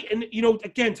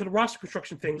again, to the roster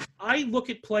construction thing, I look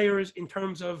at players in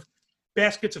terms of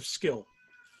baskets of skill.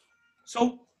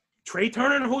 So Trey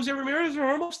Turner and Jose Ramirez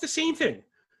are almost the same thing.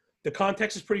 The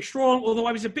context is pretty strong, although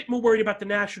I was a bit more worried about the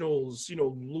Nationals, you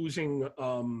know, losing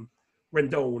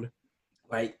Rendon.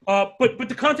 Right. But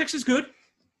the context is good.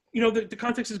 You know, the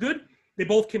context is good. They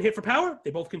both can hit for power.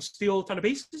 They both can steal a ton of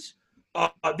bases.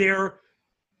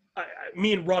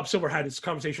 Me and Rob Silver had this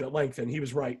conversation at length, and he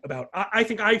was right about. I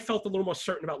think I felt a little more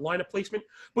certain about lineup placement.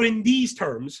 But in these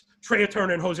terms, Trey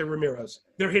Turner and Jose Ramirez,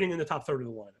 they're hitting in the top third of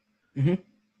the lineup.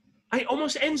 Mm-hmm. It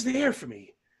almost ends there for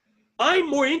me. I'm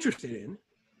more interested in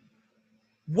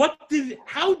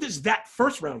how does that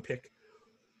first round pick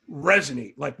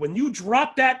resonate? Like when you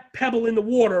drop that pebble in the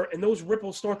water and those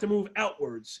ripples start to move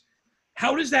outwards,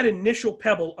 how does that initial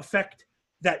pebble affect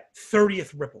that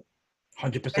 30th ripple?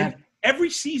 100%. And every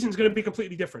season is going to be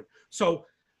completely different. So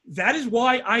that is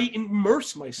why I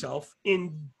immerse myself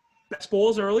in best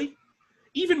balls early,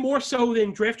 even more so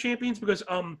than draft champions, because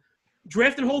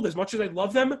draft and hold, as much as I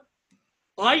love them,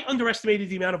 I underestimated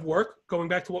the amount of work, going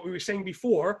back to what we were saying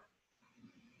before.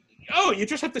 Oh, you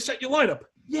just have to set your lineup.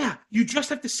 Yeah, you just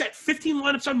have to set 15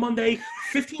 lineups on Monday,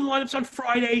 15 lineups on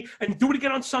Friday, and do it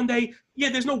again on Sunday. Yeah,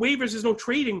 there's no waivers, there's no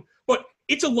trading, but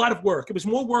it's a lot of work. It was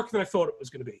more work than I thought it was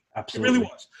going to be. Absolutely. It really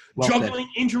was. Well Juggling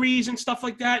said. injuries and stuff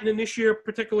like that, and then this year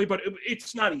particularly, but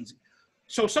it's not easy.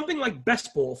 So something like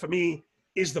best ball for me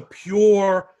is the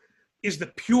pure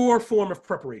form of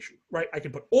preparation, right? I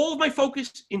can put all of my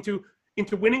focus into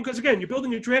winning because, again, you're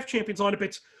building your draft champions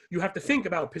lineup. You have to think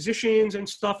about positions and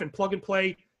stuff and plug and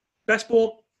play. Best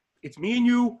ball, it's me and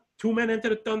you, 2 men enter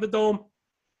the Thunderdome.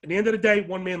 At the end of the day,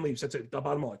 1 man leaves. That's it, the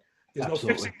bottom line. There's Absolutely.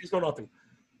 no fixing, there's no nothing.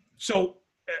 So,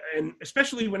 and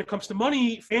especially when it comes to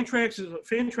money,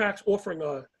 Fantrax offering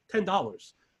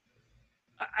 $10.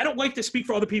 I don't like to speak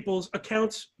for other people's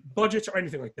accounts, budgets, or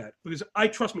anything like that because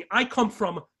trust me, I come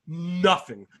from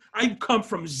nothing. I come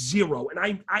from zero, and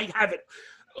I have it.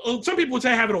 Some people would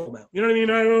say I have it all now. You know what I mean?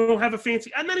 I don't have a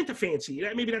fancy. I'm not into fancy.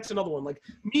 Maybe that's another one. Like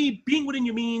me being within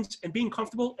your means and being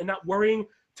comfortable and not worrying,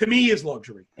 to me, is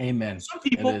luxury. Amen.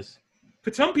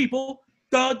 For some people,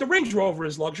 the Range Rover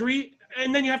is luxury,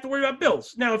 and then you have to worry about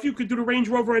bills. Now, if you could do the Range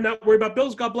Rover and not worry about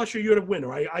bills, God bless you, you're the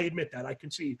winner. I admit that. I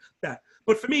can see that.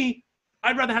 But for me,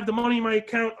 I'd rather have the money in my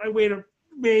account. I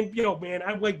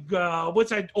like what's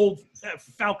that old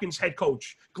Falcons head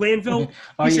coach, Glanville?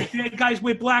 Oh, He yeah. said, bad guys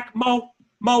wear black.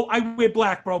 Mo, I wear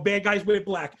black, bro. Bad guys wear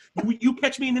black. You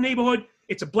catch me in the neighborhood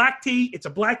It's a black tee. It's a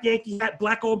black Yankee hat,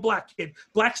 black on black, kid.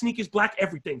 Black sneakers, black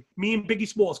everything. Me and Biggie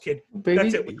Smalls, kid.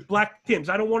 That's it. With the black Tims.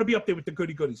 I don't want to be up there with the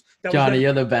goody goodies. Johnny,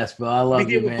 you're the best, bro. I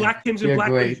love you, with man. black Tims and you're black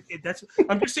great. hoodies, kid.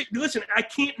 I'm just saying. Listen, I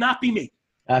can't not be me.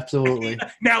 Absolutely.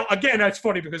 Now, again, that's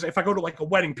funny because if I go to like a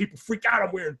wedding, people freak out.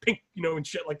 I'm wearing pink, and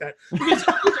shit like that. Because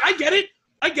I get it.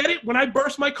 I get it. When I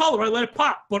burst my color, I let it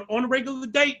pop. But on a regular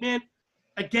date, man,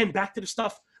 again, back to the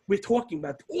stuff we're talking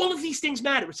about. All of these things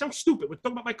matter. It sounds stupid. We're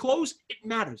talking about my clothes. It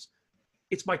matters.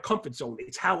 It's my comfort zone.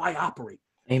 It's how I operate.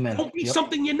 Amen. Don't be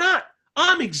something you're not.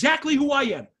 I'm exactly who I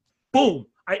am. Boom.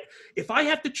 If I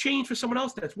have to change for someone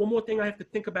else, that's one more thing I have to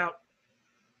think about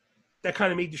that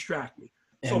kind of may distract me.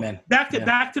 So Amen. back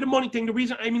to the money thing. The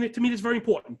reason, to me, it's very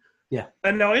important. Yeah.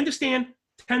 And now I understand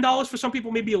 $10 for some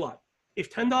people may be a lot.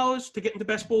 If $10 to get into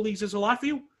best ball leagues is a lot for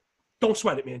you, don't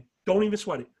sweat it, man. Don't even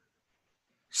sweat it.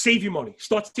 Save your money.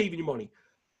 Start saving your money.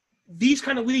 These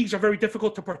kind of leagues are very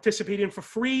difficult to participate in for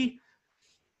free.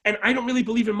 And I don't really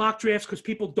believe in mock drafts because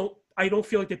I don't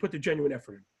feel like they put the genuine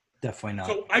effort in. Definitely not.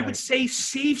 So I would say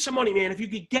save some money, man. If you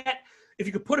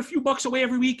could put a few bucks away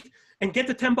every week and get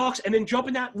the $10 and then jump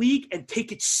in that league and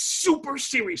take it super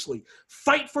seriously,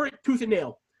 fight for it tooth and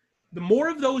nail. The more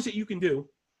of those that you can do,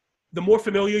 the more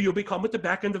familiar you'll become with the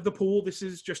back end of the pool. This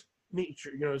is just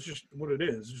nature. It's just what it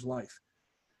is. It's just life.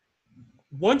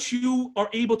 Once you are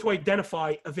able to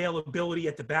identify availability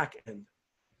at the back end,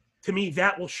 to me,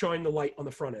 that will shine the light on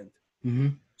the front end. Mm-hmm.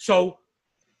 So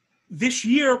this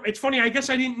year, it's funny, I guess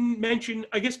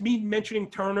me mentioning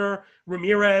Turner,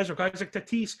 Ramirez, or guys like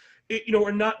Tatis,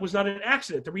 was not an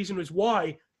accident. The reason was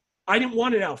why I didn't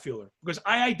want an outfielder because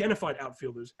I identified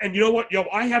outfielders. And you know what?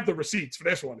 I have the receipts for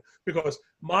this one because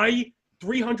my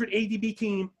 300 ADB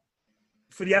team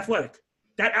for the Athletic,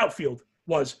 that outfield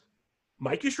was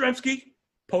Mike Yastrzemski,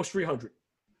 post 300.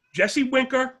 Jesse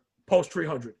Winker, post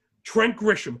 300. Trent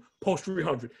Grisham, post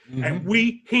 300. Mm-hmm. And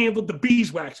we handled the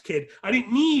beeswax, kid. I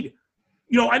didn't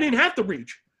have to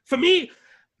reach. For me,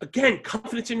 again,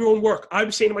 confidence in your own work. I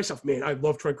was saying to myself, man, I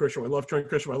love Trent Grisham. I love Trent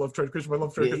Grisham. I love Trent Grisham. I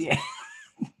love Trent Grisham. Yeah.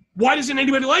 Why doesn't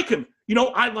anybody like him?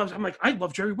 I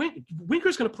love Jerry Winker.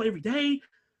 Winker's going to play every day.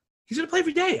 He's going to play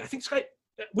every day. I think this guy,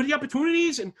 with the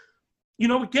opportunities, and,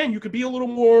 again, you could be a little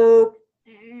more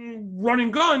run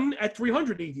and gun at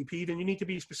 300 ADP than you need to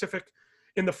be specific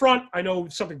in the front. I know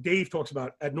something Dave talks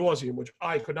about ad nauseum, which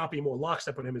I could not be more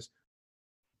lockstep with him, is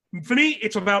for me,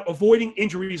 it's about avoiding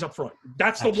injuries up front.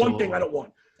 That's the one thing I don't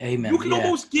want. Amen. You can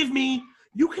almost give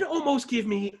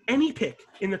me any pick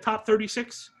in the top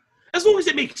 36 as long as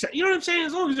it makes sense. You know what I'm saying?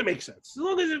 As long as it makes sense. As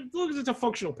long as it's a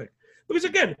functional pick. Because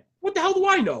again, what the hell do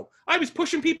I know? I was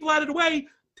pushing people out of the way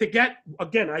to get,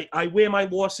 again, I wear my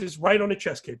losses right on the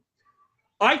chest, kid.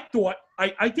 I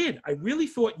really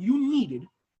thought you needed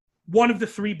one of the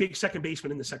three big second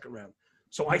basemen in the second round.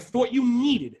 So I thought you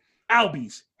needed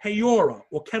Albies, Hayora,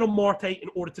 or Ketel Marte in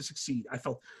order to succeed. I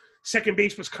felt second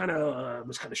base was kind of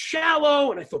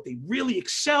shallow, and I thought they really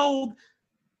excelled.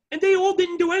 And they all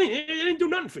didn't do anything. They didn't do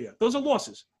nothing for you. Those are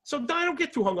losses. So I don't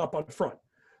get too hung up on the front.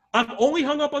 I'm only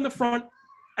hung up on the front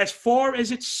as far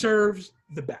as it serves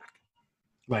the back.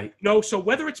 Right. So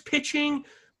whether it's pitching,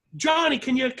 Johnny,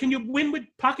 can you win with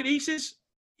pocket aces?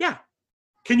 Yeah.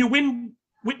 Can you win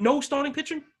with no starting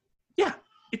pitching? Yeah.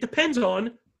 It depends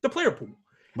on the player pool.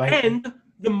 Right. And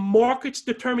the market's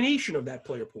determination of that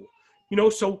player pool.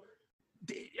 So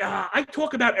I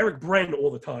talk about Eric Bren all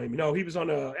the time. He was on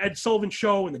a Ed Sullivan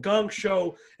show and the Gong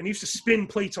show, and he used to spin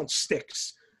plates on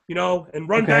sticks, and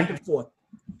run back and forth.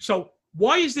 So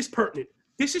why is this pertinent?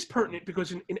 This is pertinent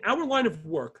because in our line of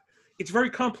work, it's very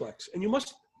complex, and you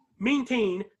must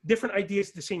maintain different ideas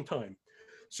at the same time.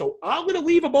 So I'm going to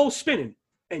leave a bowl spinning,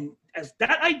 and as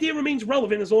that idea remains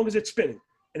relevant as long as it's spinning.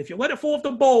 And if you let it fall off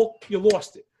the bowl, you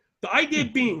lost it. The idea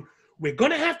being, we're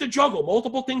going to have to juggle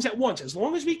multiple things at once as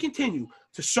long as we continue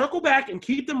to circle back and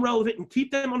keep them relevant and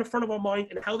keep them on the front of our mind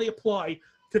and how they apply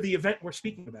to the event we're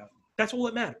speaking about. That's all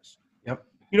that matters. Yep.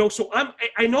 So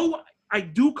I know I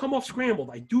do come off scrambled.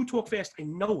 I do talk fast. I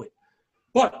know it.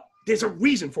 But there's a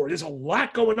reason for it. There's a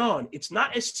lot going on. It's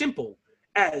not as simple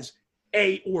as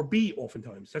A or B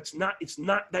oftentimes. It's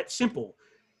not that simple.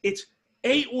 It's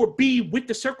A or B with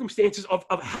the circumstances of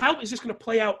how is this going to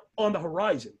play out on the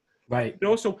horizon. Right.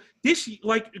 So this,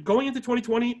 going into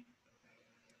 2020,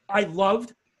 I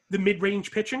loved the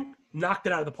mid-range pitching, knocked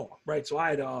it out of the park, right? So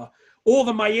I had all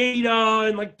the Maeda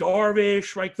and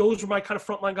Darvish, right? Those were my kind of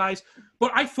frontline guys.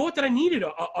 But I thought that I needed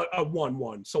a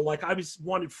 1-1. So I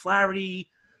wanted Flaherty,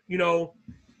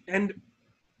 and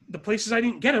the places I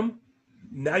didn't get him,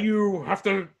 now you have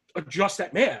to adjust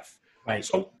that math. Right.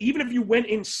 So even if you went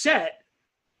in set,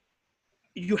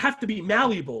 you have to be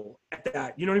malleable at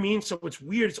that. You know what I mean? So it's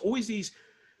weird. It's always these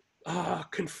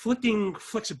conflicting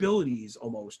flexibilities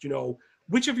almost.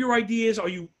 Which of your ideas are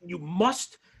you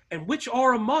must, and which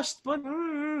are a must, but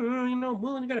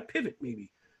willing to pivot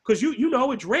maybe, because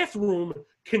a draft room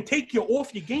can take you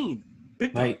off your game.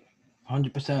 Big time. Right,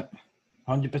 100%,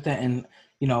 and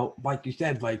like you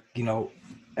said,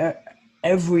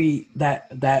 every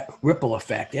that ripple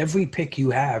effect, every pick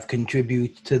you have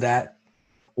contributes to that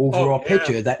overall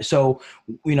picture. That so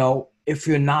if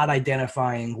you're not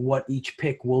identifying what each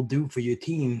pick will do for your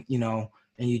team,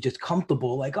 and you're just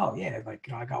comfortable, I got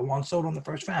Juan Soto in the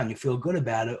first round. You feel good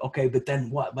about it. Okay, but then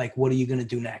what? What are you going to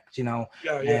do next? And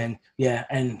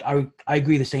I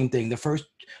agree the same thing. The first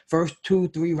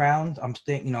 2-3 rounds, I'm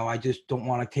staying, I just don't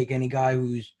want to take any guy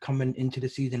who's coming into the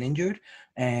season injured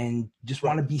and just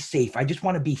want to be safe. I just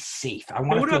want to be safe.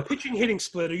 What about pitching hitting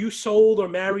split? Are you sold or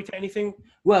married to anything?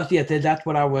 Well, yeah, that's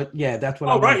what I would. Yeah, that's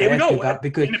what I would ask you about,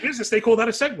 because in the business they call that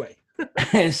a segue.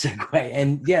 Segue,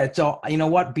 and so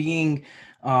being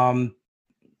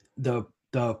the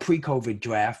pre-COVID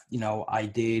draft, I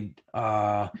did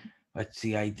I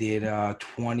did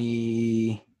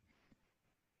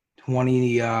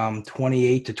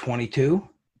 28 to 22.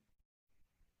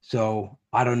 So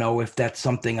I don't know if that's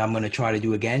something I'm going to try to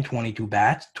do again. 22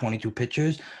 bats, 22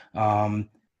 pitchers.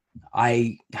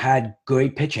 I had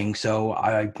great pitching, so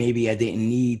I didn't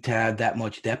need to have that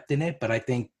much depth in it. But I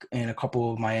think in a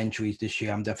couple of my entries this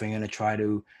year, I'm definitely going to try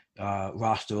to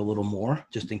roster a little more,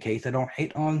 just in case I don't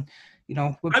hit on,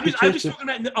 I was talking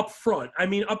about up front. I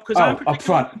mean, up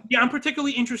front. Yeah, I'm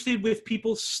particularly interested with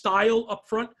people's style up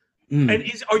front. And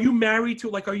are you married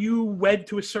to, are you wed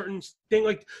to a certain thing?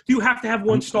 Do you have to have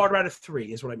one starter out of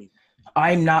 3 is what I mean?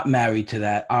 I'm not married to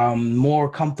that. I'm more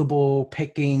comfortable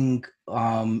picking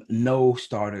no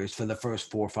starters for the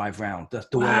first 4 or 5 rounds. That's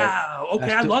the way. Wow.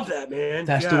 Okay, I love that, man.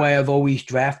 That's the way I've always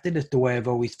drafted. It's the way I've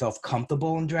always felt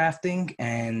comfortable in drafting,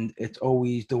 and it's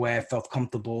always the way I felt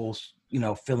comfortable,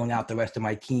 filling out the rest of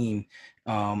my team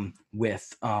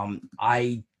with.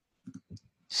 I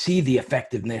see the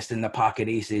effectiveness in the pocket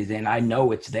aces, and I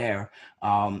know it's there.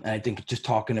 And I think just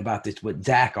talking about this with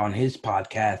Zach on his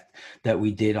podcast that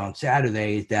we did on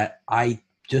Saturday is that I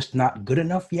just not good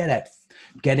enough yet at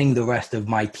getting the rest of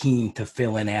my team to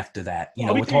fill in after that.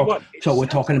 We're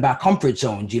talking about comfort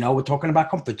zones. We're talking about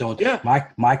comfort zones. Yeah.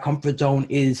 My comfort zone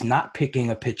is not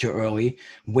picking a pitcher early,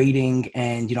 waiting,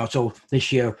 and so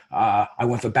this year I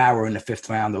went for Bauer in the 5th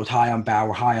round. I was high on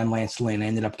Bauer, high on Lance Lynn. I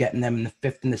ended up getting them in the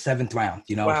 5th and the 7th round.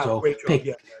 Wow, so great job.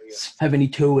 pick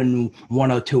 72 and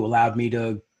 102 allowed me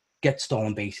to get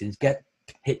stolen bases, get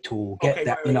hit tool, get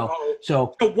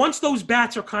So once those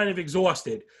bats are kind of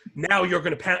exhausted, now you're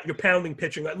going to you're pounding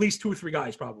pitching at least 2 or 3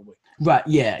 guys probably. Right.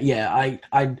 Yeah.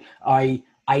 I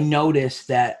noticed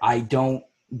that I don't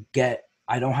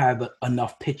have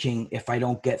enough pitching if I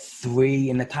don't get 3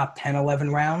 in the top 10, 11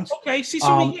 rounds. Okay. See,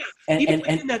 so even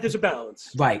within that, there's a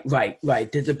balance. Right.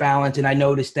 There's a balance. And I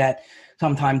noticed that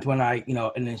sometimes when I,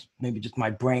 and it's maybe just my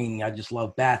brain, I just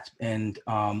love bats, and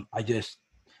I just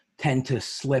tend to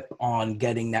slip on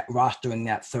rostering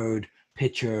that 3rd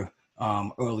pitcher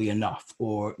early enough.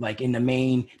 Or in the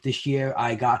main this year,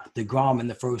 I got DeGrom in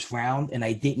the 1st round, and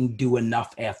I didn't do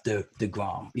enough after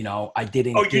DeGrom. I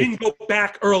didn't. Oh, you didn't go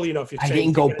back early enough. I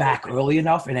didn't go back early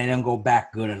enough, and I didn't go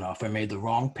back good enough. I made the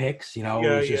wrong picks. It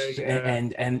was just,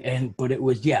 but it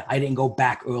was, I didn't go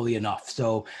back early enough.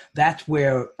 So that's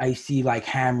where I see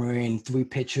hammering 3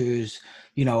 pitchers,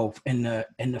 in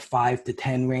the 5 to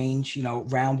 10 range,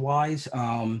 round wise,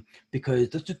 because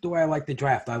that's just the way I like the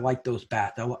draft. I like those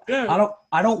bats. I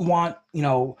don't want,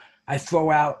 I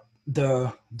throw out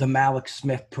the Malik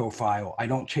Smith profile. I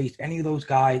don't chase any of those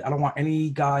guys. I don't want any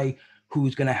guy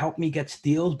who's going to help me get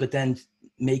steals, but then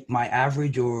make my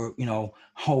average or,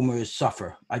 homers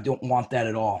suffer. I don't want that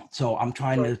at all. So I'm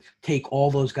trying to take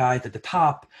all those guys at the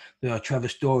top, Trevor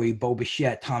Story, Bo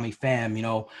Bichette, Tommy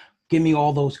Pham, give me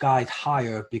all those guys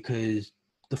higher, because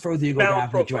the further you go down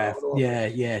the draft.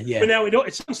 Yeah. But now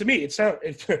it sounds to me, it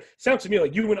sounds to me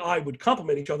like you and I would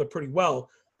complement each other pretty well,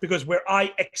 because where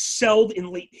I excelled in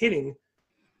late hitting,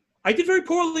 I did very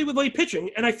poorly with late pitching.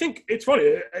 And I think it's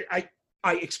funny.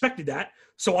 I expected that.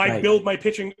 So I build my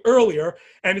pitching earlier.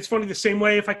 And it's funny the same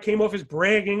way if I came off as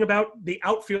bragging about the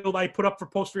outfield I put up for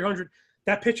post 300,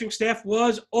 that pitching staff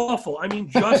was awful. I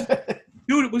mean,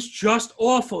 dude, it was just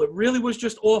awful. It really was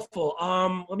just awful.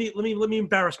 Let me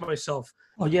embarrass myself.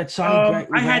 Oh yeah, it sounded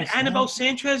great. I had Anibal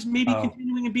Sanchez maybe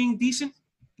continuing and being decent.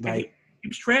 Right. He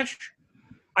was trash.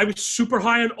 I was super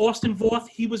high on Austin Voth.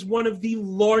 He was one of the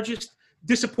largest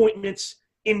disappointments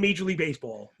in Major League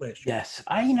Baseball last year. Yes,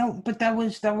 but that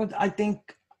was I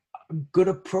think good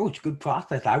approach, good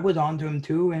process. I was onto him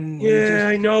too, and it Yeah,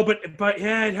 I just, know, but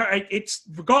it's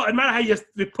no matter how you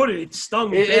put it, it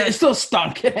stung. it still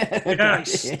stunk. Yeah, he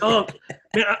stunk.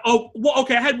 Man,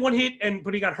 okay. I had one hit,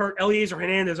 but he got hurt. Eliezer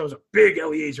Hernandez. I was a big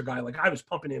Eliezer guy. Like I was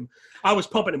pumping him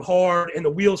hard, and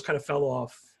the wheels kind of fell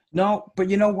off. No, but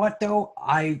you know what though?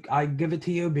 I give it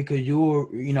to you because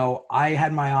I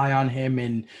had my eye on him,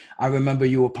 and I remember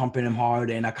you were pumping him hard,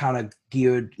 and I kind of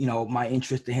geared, my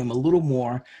interest in him a little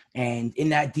more. And in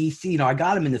that DC, I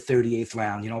got him in the 38th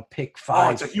round, pick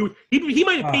 5. It's like he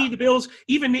might have paid the bills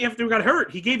even after he got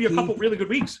hurt. He gave you a couple really good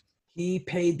weeks. He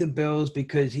paid the bills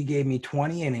because he gave me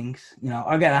 20 innings.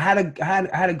 Again, I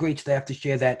had a great staff this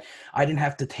year that I didn't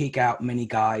have to take out many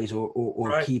guys or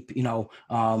Right. keep,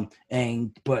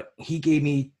 but he gave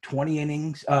me 20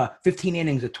 innings, 15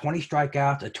 innings of 20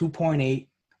 strikeouts, a 2.8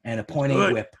 and a 0.8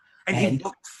 Good. whip. And he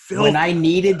looked filthy. When I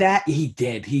needed that, he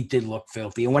did look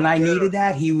filthy. And when I needed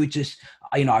that, he would just,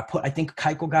 I think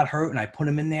Keuchel got hurt and I put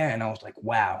him in there and I was like,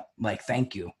 wow, like,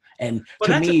 thank you. And But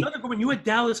to that's me, another good one. You had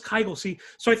Dallas Keuchel. See,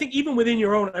 so I think even within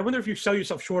your own, I wonder if you sell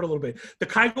yourself short a little bit. The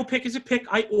Keuchel pick is a pick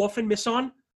I often miss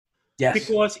on yes,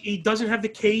 because he doesn't have the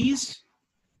Ks.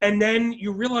 And then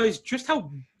you realize just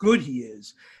how good he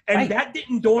is. And Right. that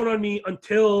didn't dawn on me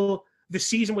until the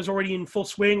season was already in full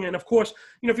swing. And, of course,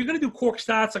 if you're going to do cork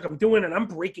stats like I'm doing, and I'm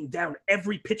breaking down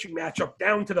every pitching matchup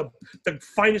down to the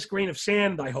finest grain of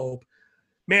sand, I hope,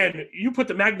 man, you put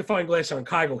the magnifying glass on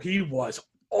Keuchel. He was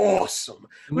awesome.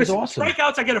 He was Listen, awesome.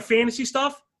 strikeouts, I get a fantasy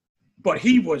stuff, but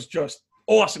he was just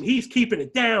awesome. He's keeping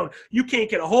it down. You can't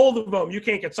get a hold of him. You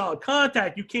can't get solid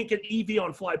contact. You can't get EV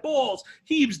on fly balls.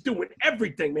 He was doing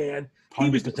everything, man. He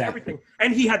was doing 100%. everything.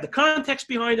 And he had the context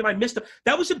behind him. I missed him.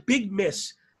 That was a big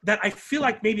miss that I feel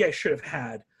like maybe I should have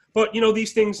had. But,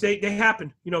 these things, they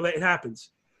happen. It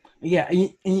happens. Yeah,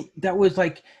 and that was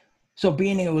like, so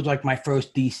being it was like my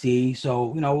first DC,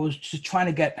 so I was just trying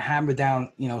to get hammered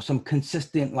down, some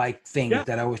consistent like things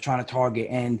that I was trying to target,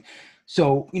 and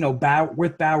so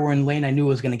with Bauer and Lane, I knew I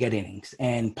was going to get innings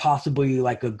and possibly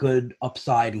like a good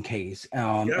upside in case.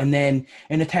 And then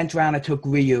in the 10th round, I took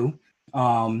Ryu,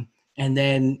 and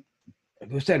then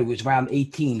like I said, it was round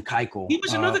 18, Keuchel. He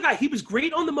was another guy. He was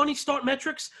great on the money start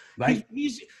metrics. Right.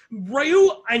 He's Ryu,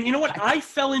 and you know what? I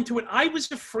fell into it. I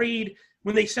was afraid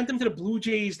when they sent him to the Blue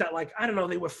Jays that, like, I don't know,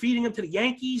 they were feeding him to the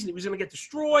Yankees and he was going to get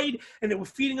destroyed, and they were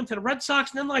feeding him to the Red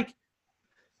Sox. And then, like,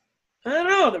 I don't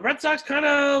know, the Red Sox kind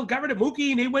of got rid of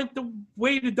Mookie and they went the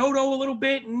way to Dodo a little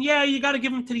bit. And, yeah, you got to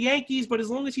give him to the Yankees, but as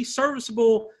long as he's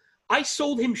serviceable, I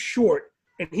sold him short,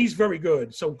 and he's very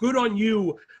good. So good on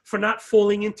you for not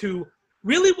falling into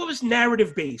really what was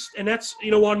narrative-based. And that's,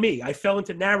 on me. I fell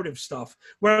into narrative stuff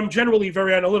where I'm generally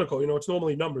very analytical. It's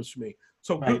normally numbers for me.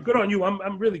 So good on you.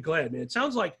 I'm really glad, man. It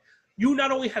sounds like you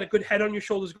not only had a good head on your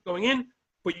shoulders going in,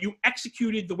 but you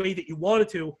executed the way that you wanted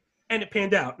to, and it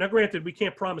panned out. Now, granted, we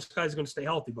can't promise guys are going to stay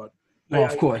healthy, but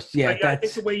of course, yeah. I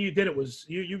think the way you did it was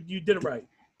you did it right.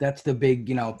 That's the big,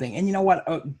 thing. And you know what?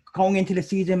 Going into the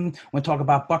season, when we talk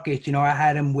about buckets, I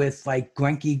had him with like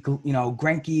Greinke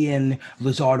and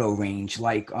Luzardo range,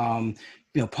 like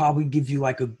probably give you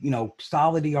like a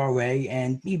solid ERA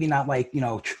and maybe not like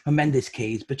tremendous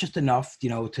Ks, but just enough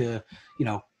to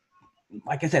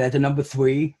like I said, as a number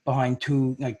 3 behind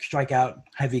 2 like strikeout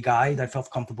heavy guys, I felt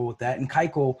comfortable with that. And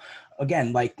Keuchel,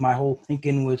 again, like my whole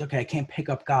thinking was, okay, I can't pick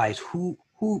up guys who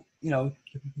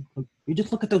you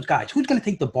just look at those guys. Who's going to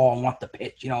take the ball and want to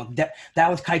pitch? That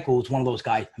was Keuchel was one of those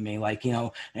guys for me. Like,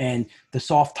 and the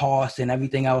soft toss and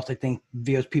everything else, I think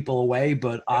veers people away.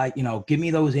 But give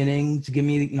me those innings. Give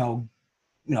me,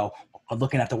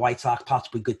 looking at the White Sox,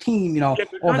 possibly good team. All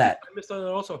that. I missed that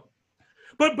also.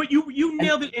 But you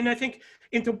nailed it, and I think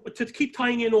to keep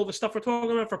tying in all the stuff we're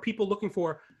talking about for people looking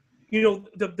for,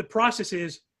 the process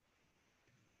is,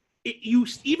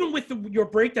 even with your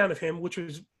breakdown of him, which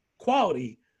was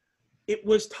quality, it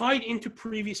was tied into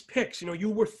previous picks. You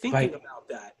were thinking about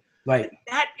that. Right.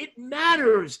 That it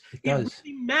matters. It does.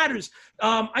 Really matters.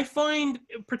 I find,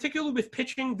 particularly with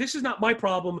pitching, this is not my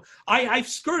problem. I've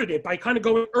skirted it by kind of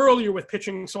going earlier with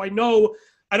pitching, so I know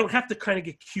I don't have to kind of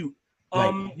get cute.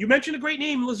 Right. You mentioned a great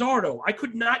name, Luzardo. I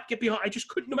could not get behind. I just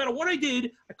couldn't, no matter what I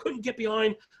did, I couldn't get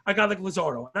behind a guy like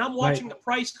Luzardo. And I'm watching the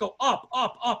price go up,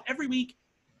 up, up every week.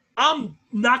 I'm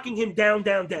knocking him down,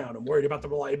 down, down. I'm worried about the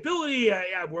reliability.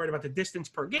 I'm worried about the distance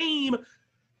per game.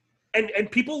 And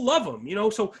people love him,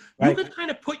 So you can kind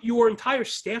of put your entire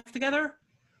staff together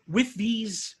with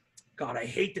these, God, I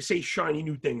hate to say shiny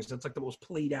new things. That's like the most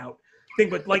played out thing.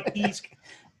 But like these...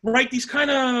 Right, these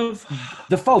kind of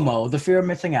the FOMO, the fear of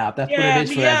missing out. That's what it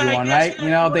is for everyone, right?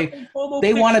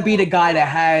 They want to be the guy that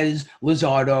has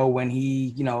Luzardo when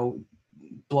he,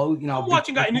 blow. You know, I'm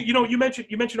watching guy. You know, you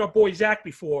mentioned our boy Zach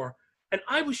before, and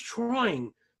I was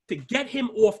trying to get him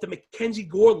off the Mackenzie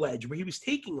Gore ledge where he was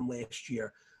taking him last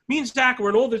year. Me and Zach were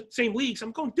in all the same leagues.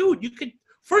 I'm going, dude, you could.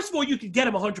 First of all, you could get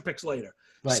him 100 picks later.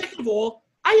 Right. Second of all,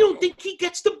 I don't think he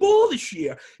gets the ball this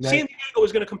year. Right. San Diego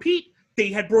is going to compete. They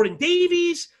had brought in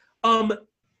Davies. Who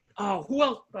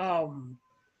else?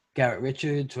 Garrett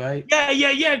Richards, right?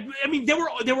 Yeah. I mean, there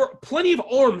were plenty of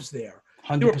arms there.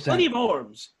 100%. There were plenty of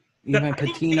arms. Even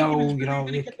Patino, you know.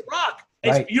 Get the rock.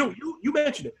 Right. You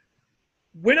mentioned it.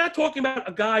 We're not talking about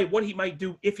a guy, what he might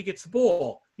do if he gets the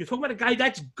ball. You're talking about a guy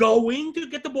that's going to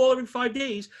get the ball every 5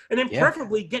 days and then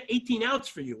preferably get 18 outs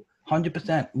for you.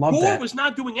 100%. Love Gore that. was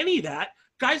not doing any of that.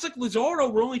 Guys like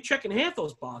Luzardo were only checking half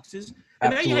those boxes.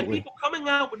 And now you had people coming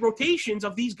out with rotations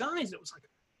of these guys. It was like,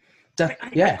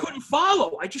 I couldn't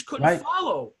follow. I just couldn't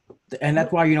follow. And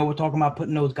that's why, we're talking about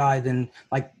putting those guys in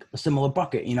like a similar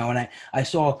bucket, and I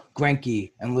saw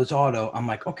Greinke and Luzardo. I'm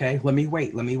like, okay, let me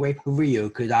wait for Rio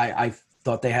because I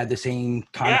thought they had the same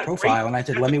kind of profile. And I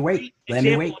said, let me wait.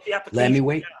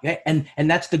 Yeah. And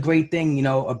that's the great thing,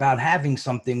 about having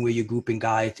something where you're grouping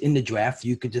guys in the draft.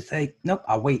 You could just say, nope,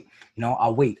 I'll wait.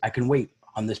 I'll wait. I can wait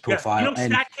on this profile.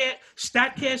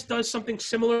 StatCast does something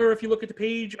similar if you look at the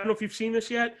page. I don't know if you've seen this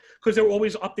yet because they're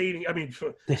always updating. I mean,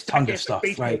 there's tons of stuff,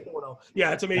 right?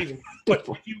 Yeah, it's amazing. But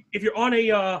if you're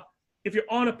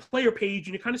on a player page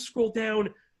and you kind of scroll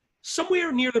down somewhere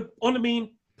on the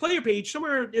main player page,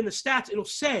 somewhere in the stats, it'll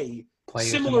say player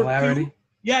similar similarity.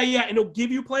 And it'll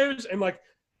give you players and like,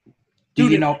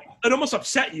 dude, it almost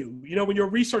upset you, when you're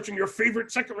researching your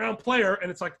favorite second round player, and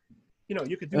it's like,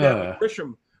 you could do that with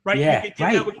Grisham, right? Yeah, you could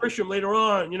do that with Grisham later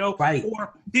on, right?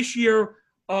 Or this year,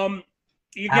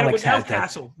 you get it with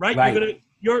Mountcastle, right? Right.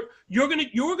 You're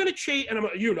gonna chase, and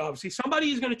obviously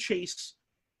somebody is gonna chase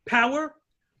power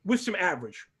with some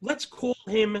average. Let's call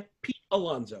him Pete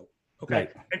Alonso. Okay.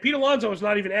 Right. And Pete Alonso is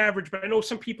not even average, but I know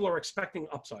some people are expecting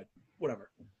upside.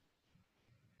 Whatever.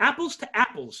 Apples to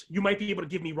apples, you might be able to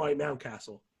give me Ryan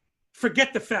Mountcastle.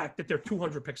 Forget the fact that they're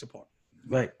 200 picks apart.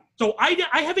 Right. So I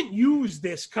haven't used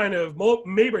this kind of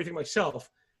Mayberry thing myself.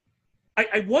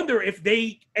 I wonder if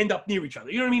they end up near each other.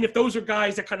 You know what I mean? If those are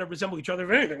guys that kind of resemble each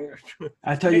other, if anything.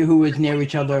 I tell you who was near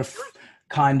each other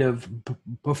kind of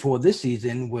before this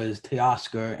season was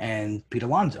Teoscar and Pete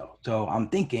Alonso. So I'm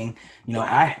thinking,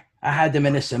 I had them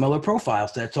in a similar profile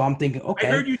set. So I'm thinking, okay.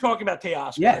 I heard you talking about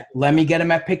Teoscar. Yeah, let me get him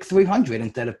at pick 300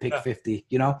 instead of pick 50,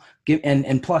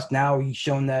 And plus now he's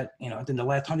shown that, in the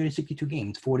last 162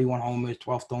 games, 41 homers,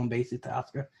 12 stolen bases,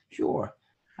 Teoscar. Sure.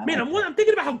 I'm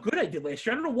thinking about how good I did last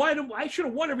year. I don't know why I should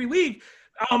have won every league.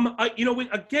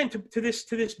 Again, to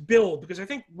this build, because I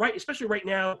think especially right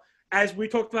now, as we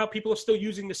talked about, people are still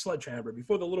using the sledgehammer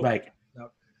before the little right.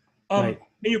 Out. And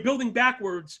you're building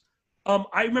backwards.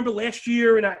 I remember last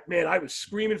year, and I was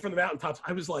screaming from the mountaintops.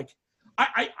 I was like,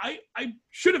 I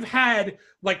should have had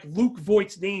like Luke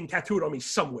Voigt's name tattooed on me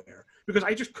somewhere because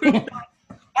I just couldn't.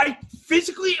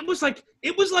 It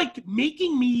was like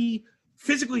making me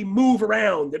physically move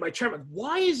around in my chair. Like,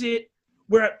 why is it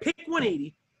we're at pick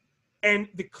 180 and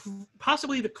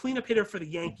possibly the cleanup hitter for the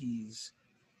Yankees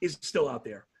is still out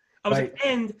there? I was like,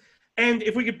 and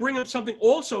if we could bring up something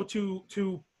also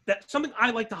to that, something I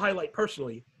like to highlight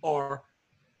personally are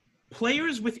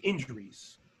players with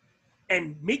injuries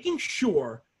and making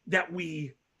sure that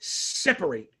we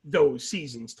separate those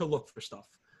seasons to look for stuff.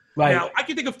 Right. Now, I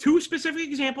can think of two specific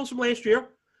examples from last year.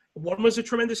 One was a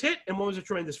tremendous hit and one was a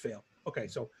tremendous fail. Okay,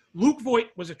 so Luke Voigt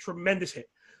was a tremendous hit.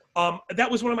 That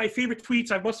was one of my favorite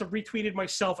tweets. I must have retweeted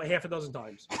myself a half a dozen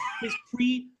times.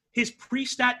 His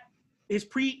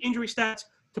pre-injury stats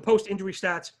to post-injury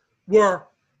stats were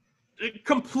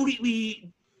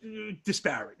completely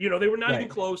disparate. They were not even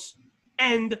close.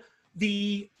 And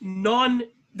the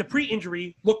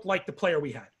pre-injury looked like the player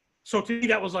we had. So to me,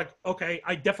 that was like, okay,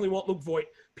 I definitely want Luke Voigt.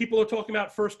 People are talking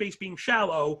about first base being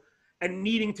shallow and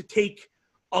needing to take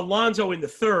Alonso in the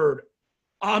third.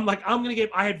 I'm like,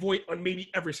 I had Voigt on maybe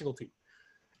every single team.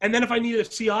 And then if I needed a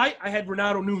CI, I had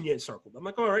Renato Nunez circled. I'm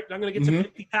like, all right, I'm going to get some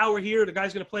 50 power here. The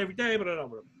guy's going to play every day, but I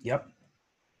don't know. Yep.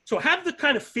 So have the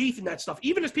kind of faith in that stuff.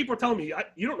 Even as people are telling me,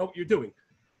 you don't know what you're doing.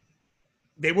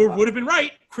 They would have been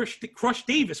right. Crush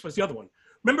Davis was the other one.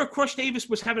 Remember, Crush Davis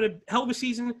was having a hell of a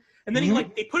season, and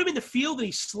then they put him in the field and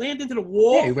he slammed into the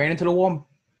wall. Yeah, he ran into the wall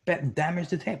and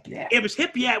damaged his hip. Yeah, it was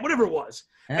hip. Yeah, whatever it was,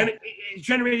 and it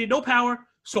generated no power.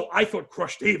 So I thought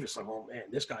Crush Davis. Like, oh man,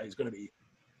 this guy is going to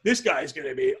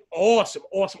be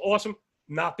awesome.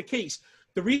 Not the case.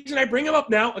 The reason I bring him up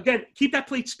now, again, keep that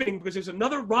plate spinning because there's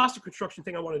another roster construction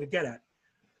thing I wanted to get at.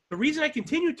 the reason I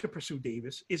continue to pursue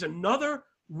Davis is another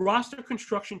roster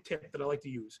construction tip that I like to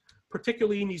use,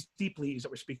 particularly in these deep leagues that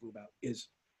we're speaking about, is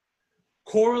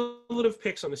correlative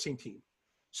picks on the same team.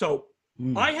 So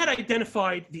I had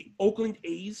identified the Oakland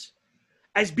A's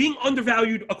as being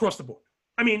undervalued across the board.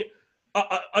 I mean,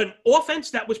 an offense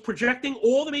that was projecting,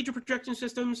 all the major projection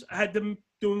systems had them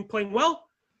playing well.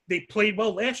 They played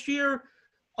well last year.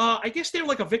 I guess they're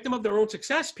like a victim of their own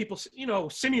success. People,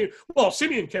 Simeon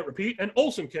can't repeat, and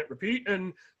Olsen can't repeat.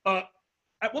 And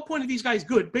at what point are these guys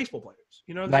good baseball players?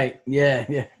 Right?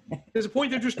 Yeah. There's a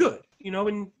point they're just good,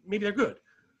 and maybe they're good.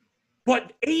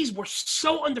 But A's were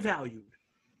so undervalued.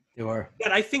 They were.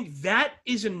 That I think that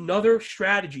is another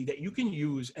strategy that you can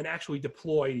use and actually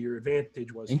deploy to your advantage.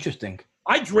 Interesting.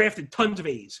 I drafted tons of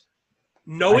A's.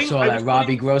 I saw that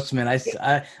Robbie Grossman.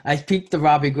 I peeped the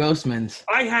Robbie Grossmans.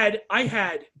 I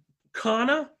had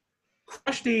Kana,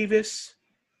 Crush Davis,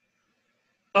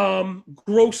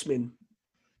 Grossman,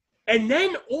 and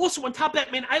then also on top of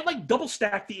that, man, I like double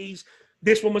stacked the A's.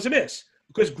 This one was a miss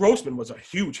because Grossman was a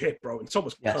huge hit, bro, and so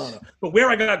was Kana. But where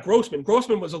I got Grossman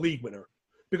was a league winner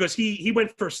because he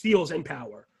went for steals and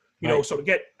power. You know, so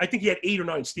I think he had 8 or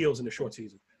 9 steals in the short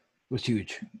season. It was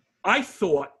huge. I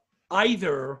thought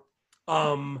either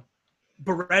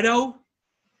Barreto,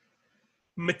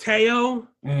 Mateo.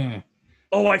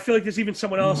 Oh, I feel like there's even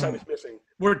someone else I was missing.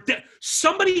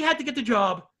 Somebody had to get the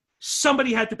job.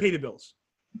 Somebody had to pay the bills.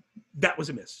 That was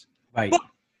a miss. Right.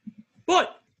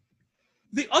 But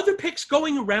the other picks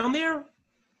going around there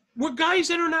were guys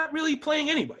that are not really playing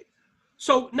anyway.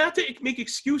 So not to make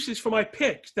excuses for my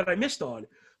picks that I missed on,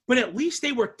 but at least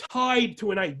they were tied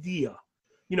to an idea,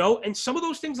 and some of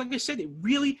those things, like I said, they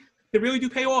really do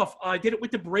pay off. I did it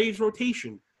with the Braves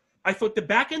rotation. I thought the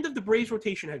back end of the Braves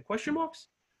rotation had question marks.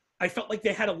 I felt like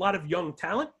they had a lot of young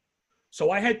talent.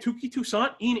 So I had Touki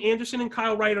Toussaint, Ian Anderson, and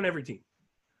Kyle Wright on every team.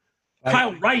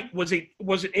 Kyle Wright was an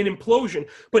implosion,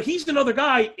 but he's another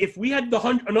guy. If we had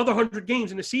another 100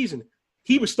 games in the season,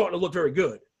 he was starting to look very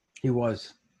good. He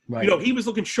was. Right. He was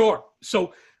looking sharp.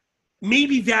 So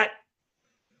maybe that,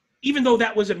 even though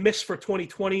that was a miss for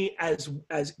 2020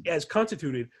 as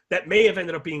constituted, that may have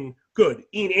ended up being good.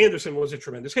 Ian Anderson was a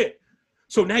tremendous hit.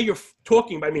 So now you're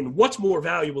talking about, what's more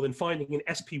valuable than finding an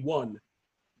SP1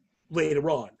 later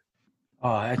on?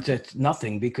 It's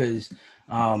nothing because,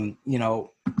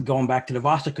 going back to the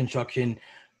roster construction,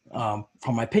 from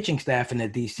my pitching staff in the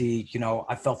DC,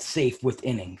 I felt safe with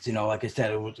innings. Like I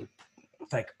said,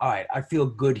 it's like, all right, I feel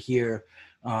good here.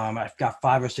 I've got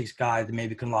 5 or 6 guys that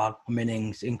maybe can log some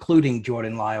innings, including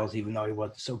Jordan Lyles, even though he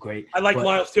wasn't so great. I like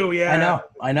Lyles too, yeah.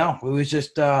 I know. It was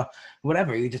just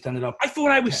whatever. He just ended up. I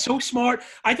thought I was so smart.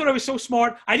 I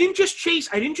didn't just chase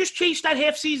that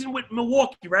half season with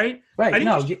Milwaukee, right? Right.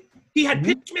 He had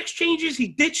pitch mix changes. He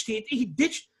ditched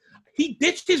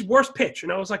his worst pitch,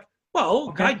 and I was like,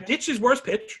 well, guy ditched his worst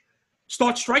pitch,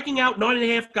 start striking out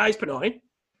 9.5 guys per 9.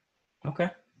 Okay.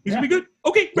 He's going to be good.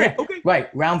 Okay, great. Yeah. Okay. Right.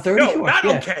 Round 30. No, not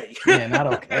okay. Yeah,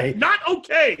 not okay. Not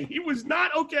okay. He was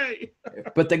not okay.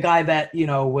 But the guy that,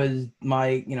 was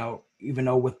my, even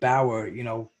though with Bauer,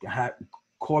 had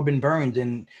Corbin Burns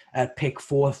at pick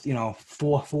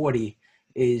 440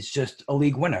 is just a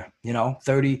league winner,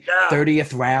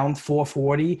 30th round,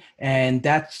 440. And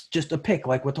that's just a pick.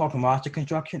 Like we're talking roster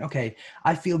construction. Okay.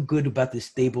 I feel good about the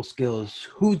stable skills.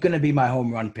 Who's going to be my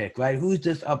home run pick, right? Who's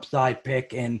this upside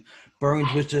pick? And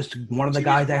Burns was just one of the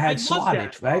guys that had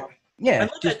slotted, right? Yeah. I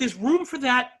love that. There's room for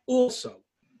that also.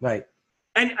 Right.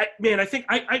 And I think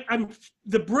I'm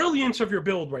the brilliance of your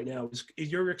build right now is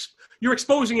you're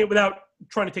exposing it without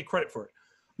trying to take credit for it.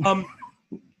 But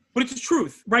it's the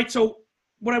truth, right? So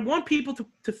what I want people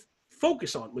to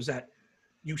focus on was that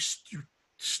you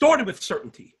started with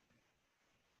certainty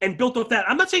and built off that.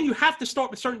 I'm not saying you have to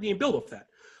start with certainty and build off that,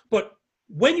 but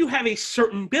when you have a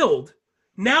certain build,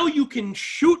 now you can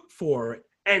shoot for it.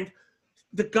 And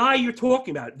the guy you're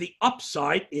talking about, the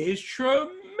upside is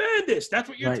tremendous. That's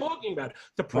what you're talking about.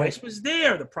 The price was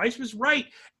there. The price was right.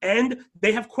 And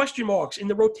they have question marks in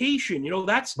the rotation.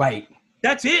 That's right.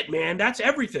 That's it, man. That's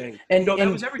everything. And, that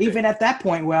was everything. Even at that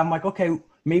point where I'm like, okay,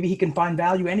 maybe he can find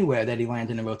value anywhere that he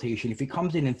lands in the rotation. If he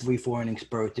comes in 3-4 inning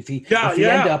spurts, if he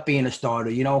end up being a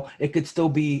starter, it could still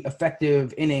be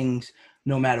effective innings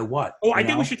no matter what. Oh, I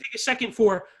think we should take a second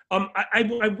for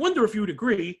I wonder if you would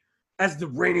agree, as the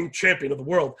reigning champion of the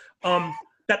world,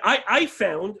 that I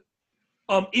found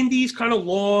in these kind of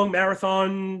long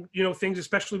marathon, things,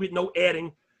 especially with no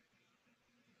adding,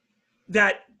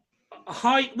 that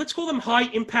let's call them high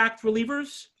impact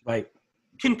relievers, right,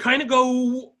 can kind of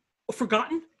go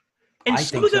forgotten, and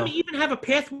some of them even have a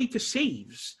pathway to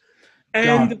saves.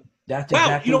 And that's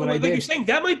exactly what I did. You're saying,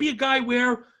 that might be a guy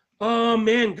where Oh,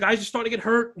 man, guys are starting to get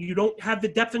hurt. You don't have the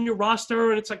depth in your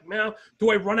roster, and it's like, man, do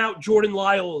I run out Jordan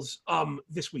Lyles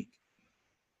this week?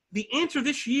 The answer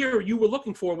this year you were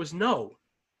looking for was no.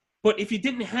 But if you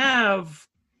didn't have,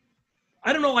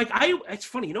 I don't know, like it's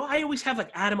funny, you know, I always have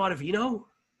like Adam Ottavino.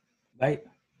 Right.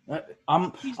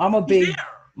 I'm a big,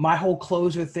 my whole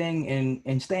closer thing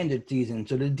in standard season.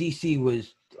 So the DC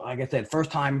was, like I said,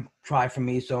 first time try for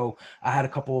me. So I had a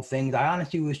couple of things. I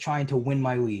honestly was trying to win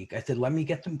my league. I said, let me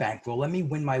get some bankroll. Let me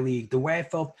win my league. The way I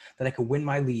felt that I could win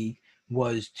my league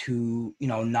was to, you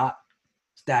know, not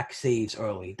stack saves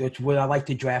early. That's what I like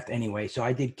to draft anyway. So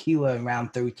I did Keeler in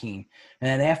round 13. And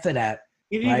then after that,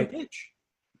 He didn't even pitch.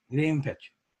 He didn't even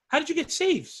pitch. How did you get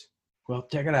saves? Well,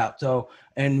 check it out. So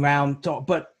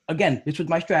but again, this was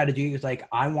my strategy. It's like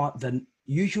I want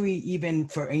usually even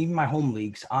my home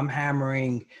leagues, I'm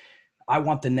hammering. I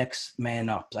want the next man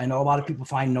up. I know a lot of people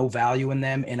find no value in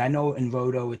them, and I know in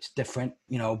Roto it's different,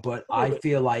 you know. But I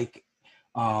feel like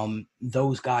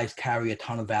those guys carry a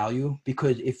ton of value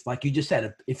because if, like you just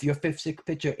said, if your 5th, 6th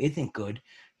pitcher isn't good,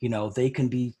 you know, they can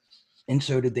be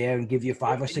inserted there and give you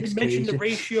 5 or 6 You mentioned Ks. the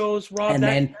ratios, Rob.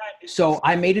 And so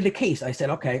I made it a case. I said,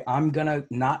 okay, I'm gonna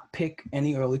not pick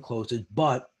any early closers,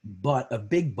 but a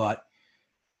big but,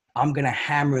 I'm gonna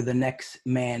hammer the next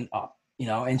man up. You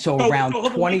know, and so around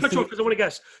 20. Because I want to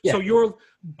guess. Yeah. So you're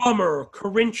Bummer,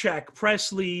 Karinchak,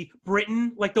 Presley,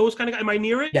 Britton, like those kind of guys. Am I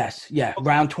near it? Yes. Yeah. Okay.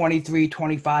 Round 23,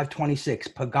 25, 26.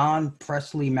 Pagan,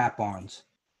 Presley, Matt Barnes.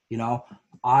 You know,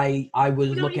 I was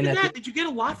looking at Did you get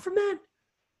a lot from that?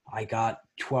 I got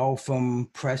 12 from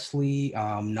Presley,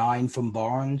 9 from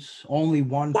Barnes, only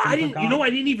 1 well, from Pagan. Pagan. You know, I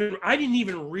didn't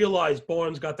even realize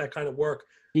Barnes got that kind of work.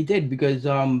 He did because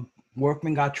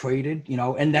Workman got traded, you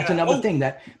know, and that's another thing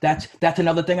that's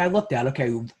another thing I looked at.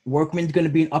 Okay, Workman's going to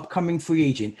be an upcoming free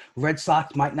agent. Red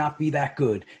Sox might not be that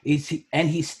good. He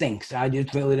stinks. I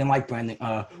just really didn't like Brandon. He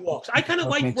walks. I kind of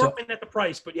like Workman at the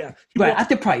price, but yeah, at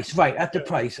the price. But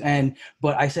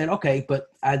I said okay, but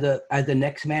as the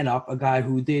next man up, a guy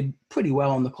who did pretty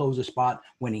well on the closer spot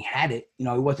when he had it, you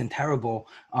know, he wasn't terrible.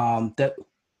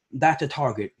 That's a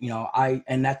target, you know.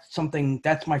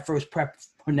 That's my first prep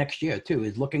for next year too,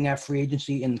 is looking at free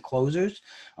agency and closers,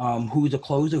 who's a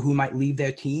closer who might leave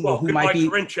their team, or who might be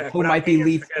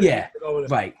leave. Yeah,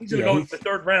 right. He's gonna go in the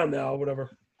 3rd round now, or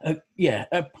whatever. But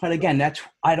again,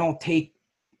 I don't take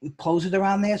closers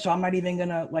around there, so I'm not even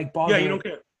gonna bother. Yeah, you don't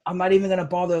care. I'm not even gonna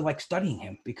bother studying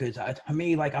him because to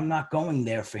me, I'm not going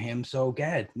there for him. So go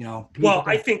ahead, you know. Well,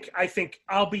 I think I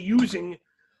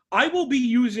will be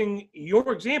using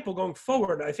your example going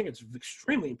forward. I think it's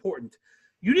extremely important.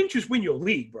 You didn't just win your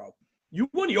league, bro. You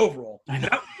won the overall.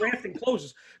 Without drafting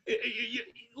closes.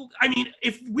 I mean,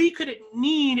 if we could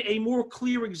need a more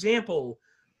clear example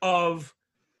of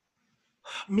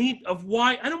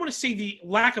why, I don't want to say the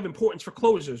lack of importance for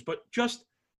closers, but just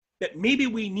that maybe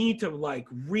we need to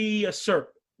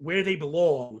reassert where they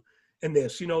belong in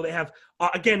this. You know, they have,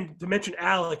 again, to mention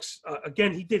Alex,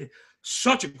 again, he did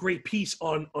such a great piece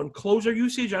on closer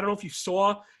usage. I don't know if you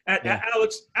saw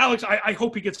Alex. I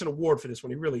hope he gets an award for this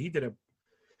one. He did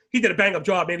a bang up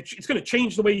job, man. It's going to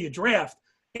change the way you draft.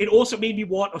 It also made me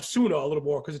want Osuna a little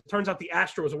more because it turns out the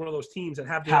Astros are one of those teams that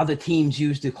have how the teams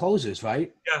use the closers,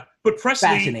 right? Yeah, but Presley,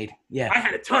 fascinating. Yeah, I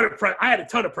had a ton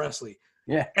of Presley.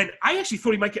 Yeah, and I actually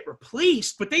thought he might get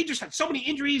replaced, but they just had so many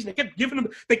injuries and they kept giving him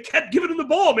the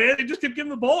ball, man. They just kept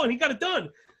giving him the ball and he got it done.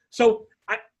 So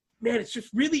man, it's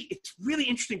really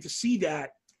interesting to see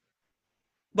that.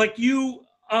 Like you,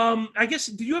 I guess,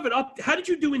 did you have it up? How did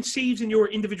you do in saves in your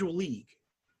individual league?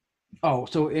 Oh,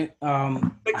 so I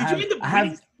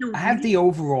have the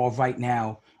overall right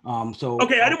now.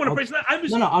 Okay, I didn't want to praise that.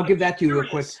 I'll give that to you real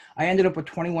quick. I ended up with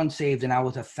 21 saves and I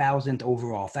was 1,000th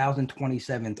overall,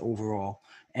 1,027th overall.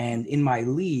 And in my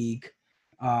league,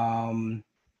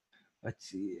 let's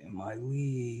see, let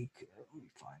me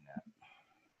find that.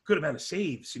 Good amount of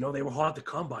saves. You know, they were hard to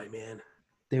come by, man.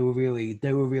 They were really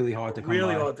hard to come by.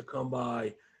 Really hard to come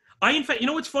by. In fact, you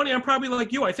know what's funny? I'm probably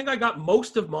like you. I think I got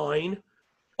most of mine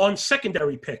on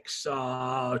secondary picks.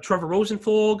 Trevor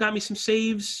Rosenthal got me some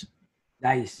saves.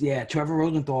 Nice. Yeah, Trevor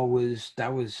Rosenthal was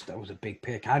a big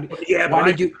pick.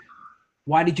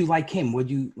 Why did you like him? What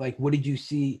did you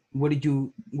see? What did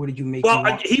you make?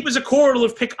 Well, he was a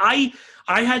correlative pick. I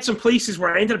had some places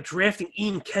where I ended up drafting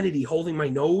Ian Kennedy holding my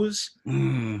nose.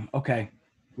 Okay.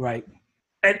 Right.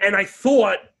 And I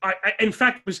thought, in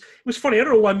fact, it was funny. I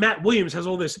don't know why Matt Williams has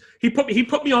all this. He put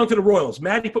me onto the Royals.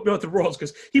 He put me onto the Royals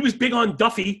because he was big on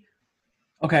Duffy.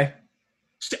 Okay.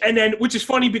 And then, which is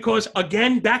funny because,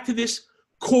 again, back to this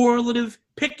correlative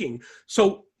picking.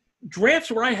 So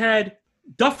drafts where I had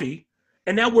Duffy,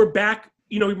 and now we're back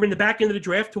we're in the back end of the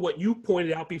draft to what you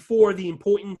pointed out before, the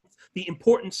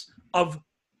importance of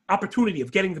opportunity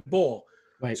of getting the ball.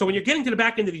 Right. So when you're getting to the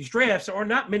back end of these drafts, there are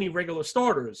not many regular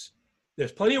starters.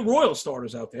 There's plenty of Royal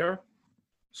starters out there.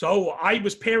 So I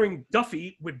was pairing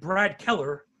Duffy with Brad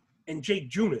Keller and Jake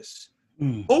Junis,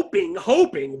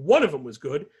 hoping one of them was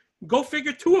good. Go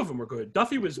figure, two of them were good.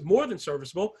 Duffy was more than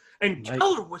serviceable, and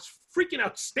Keller was freaking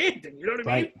outstanding. You know what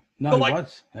I mean? Right. No, so, he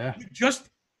was. Yeah.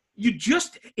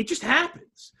 It just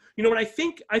happens. And I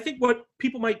think what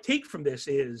people might take from this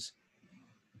is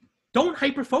don't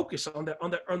hyper focus on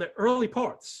the early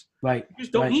parts. Right. You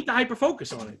just don't need to hyper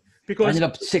focus on it because I ended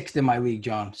up 6th in my league,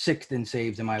 John. 6th in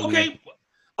saves in my league. Okay.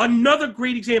 Another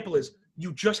great example is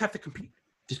you just have to compete.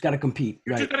 Just got to compete.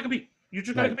 You right. just got to compete. You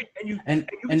just got to compete, and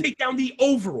you take down the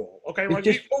overall. Okay,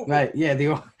 right? Right. Yeah.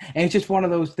 And it's just one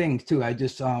of those things too. I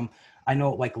just I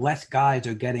know like less guys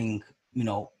are getting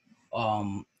more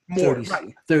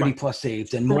 30 plus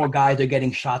saves, and more guys are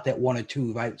getting shot at 1 or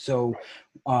 2. Right. So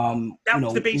that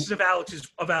was the basis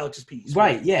of Alex's piece.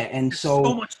 Right. Yeah. And there's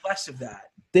so much less of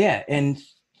that. Yeah. And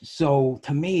so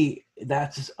to me,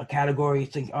 that's a category.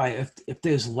 Think, all right, if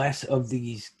there's less of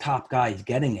these top guys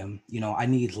getting him, I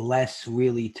need less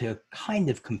really to kind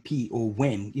of compete or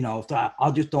win. So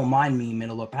I'll just don't mind me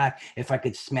middle of the pack if I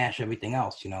could smash everything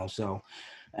else. So.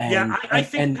 And, I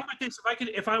think how about this?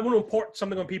 If I want to impart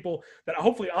something on people that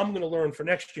hopefully I'm going to learn for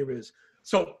next year is,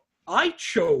 so I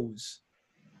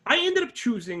ended up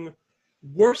choosing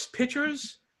worse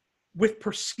pitchers with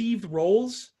perceived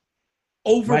roles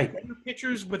over better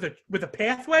pitchers with a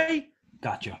pathway.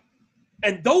 Gotcha.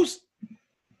 And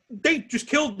they just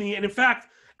killed me. And in fact,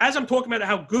 as I'm talking about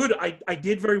how good I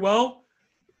did very well,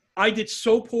 I did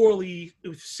so poorly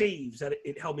with saves that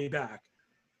it held me back.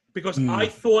 Because I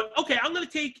thought, okay,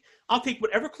 I'll take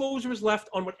whatever closer is left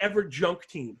on whatever junk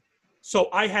team. So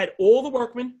I had all the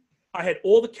Workman, I had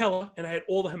all the Keller, and I had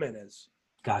all the Jimenez.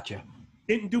 Gotcha.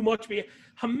 Didn't do much.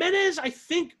 Jimenez, I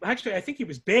think he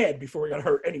was bad before he got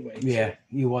hurt anyway. Yeah,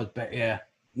 he was bad.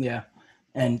 Yeah.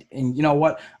 And you know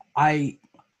what?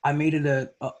 I made it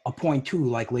a point too,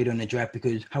 like later in the draft,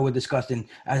 because how we're discussing,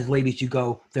 as late as you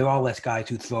go, there are less guys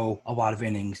who throw a lot of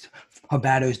innings. For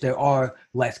batters, there are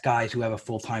less guys who have a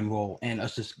full-time role, and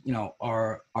us just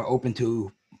are open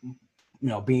to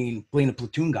being a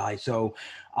platoon guy. So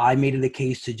I made it a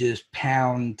case to just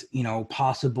pound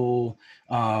possible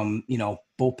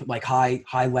both like high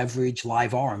leverage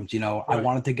live arms. Right. I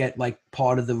wanted to get like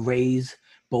part of the Rays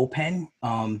bullpen,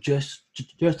 just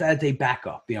as a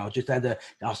backup, just as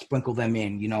I'll sprinkle them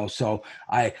in, so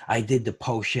I did the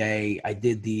Poche, I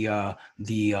did the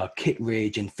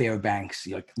Kittredge and Fairbanks,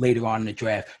 like later on in the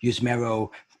draft, Yusmero,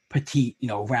 Petit,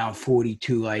 round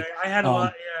 42, like I had a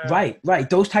lot, yeah. Right.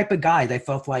 Those type of guys, I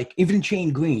felt like, even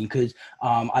Shane Green, because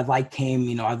I liked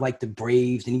him, I liked the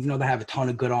Braves, and even though they have a ton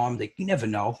of good arms, like you never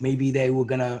know, maybe they were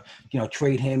gonna,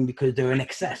 trade him because they're in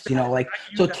excess,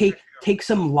 so take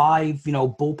some live,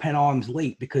 bullpen arms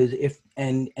late, because if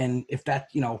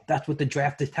that's, that's what the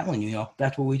draft is telling you,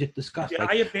 that's what we just discussed. Yeah,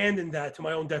 I abandoned that to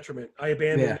my own detriment. I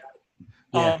abandoned that.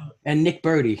 Yeah. And Nick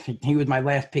Birdie, he was my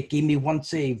last pick. Gave me 1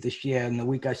 save this year in the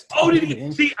week I started. Oh, did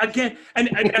he? See, again, and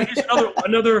here's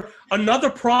another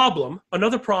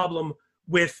problem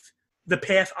with the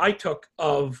path I took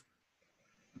of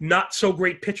not so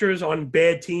great pitchers on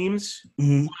bad teams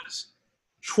was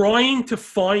trying to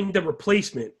find the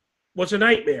replacement was a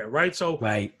nightmare, right? So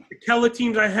the Keller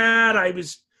teams I had,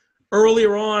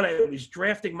 earlier on, I was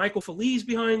drafting Michael Feliz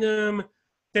behind them.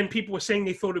 Then people were saying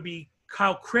they thought it'd be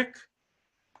Kyle Crick.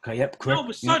 Okay, yep, Crick. All of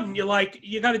a sudden, you're like,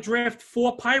 you got to draft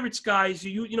 4 Pirates guys.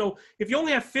 You if you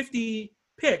only have 50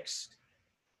 picks,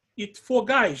 4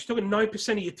 guys, you're talking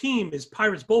 9% of your team is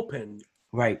Pirates bullpen.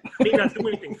 Right. May not do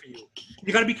anything for you.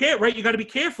 You got to be careful, right? You got to be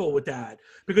careful with that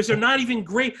because they're not even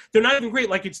great. They're not even great.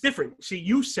 Like, it's different. See,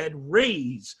 you said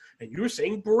Rays and you were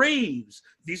saying Braves.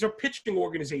 These are pitching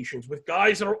organizations with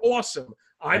guys that are awesome.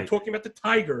 I'm talking about the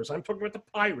Tigers. I'm talking about the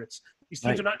Pirates. These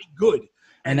teams are not any good.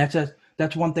 And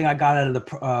that's one thing I got out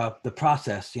of the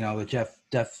process, the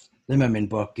Jeff Limmerman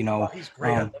book, Oh, he's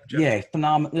great. I love Jeff. Yeah,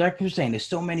 phenomenal. Like you're saying, there's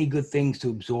so many good things to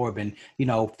absorb, and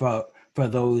for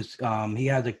those, he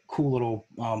has a cool little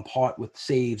part with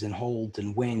saves and holds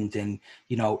and wins, and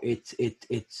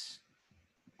it's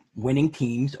winning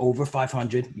teams over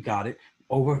 500. You got it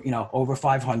over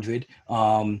 500.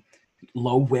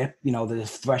 Low whip, the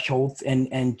thresholds,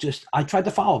 and just I tried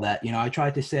to follow that. I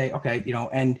tried to say, okay,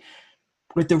 and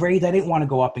with the Rays, I didn't want to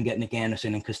go up and get Nick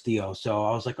Anderson and Castillo, so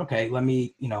I was like, okay, let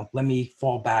me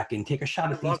fall back and take a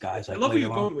shot at these guys. I love where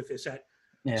you're going with this.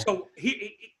 So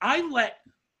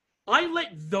I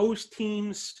let those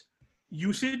teams'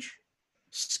 usage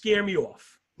scare me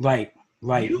off. Right.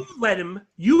 You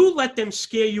let them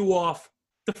scare you off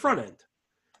the front end.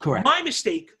 Correct. My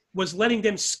mistake was letting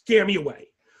them scare me away.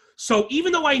 So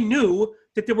even though I knew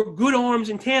that there were good arms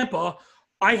in Tampa,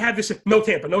 I had this no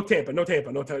Tampa.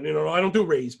 You know, I don't do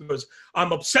Rays because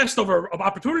I'm obsessed of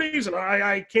opportunities, and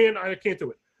I can't do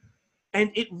it.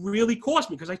 And it really cost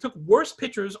me because I took worse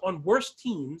pitchers on worse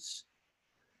teams,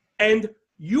 and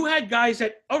you had guys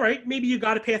that, all right, maybe you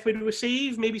got a pathway to a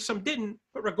save, maybe some didn't,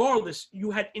 but regardless,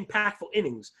 you had impactful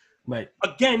innings. Right.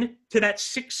 Again, to that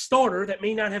sixth starter that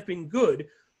may not have been good,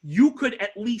 you could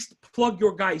at least plug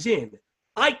your guys in.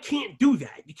 I can't do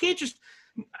that. You can't just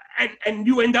and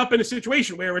you end up in a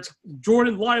situation where it's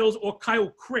Jordan Lyles or Kyle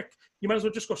Crick. You might as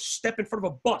well just go step in front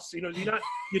of a bus. You know, you're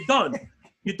done.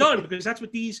 You're done because that's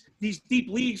what these deep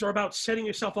leagues are about, setting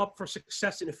yourself up for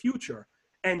success in the future.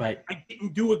 And right. I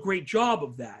didn't do a great job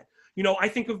of that. You know, I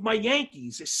think of my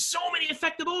Yankees. There's so many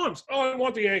effective arms. Oh, I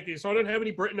want the Yankees. So I didn't have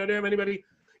any Britton. I didn't have anybody.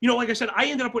 You know, like I said, I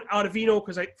ended up with Ottavino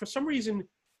because for some reason,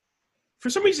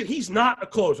 he's not a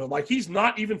closer. Like, he's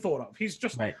not even thought of. He's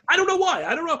just, right. I don't know why.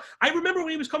 I don't know. I remember when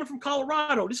he was coming from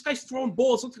Colorado, this guy's throwing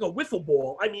balls, looked like a wiffle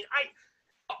ball. I mean,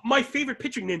 my favorite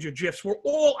pitching ninja GIFs were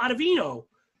all Ottavino.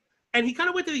 And he kind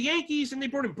of went to the Yankees, and they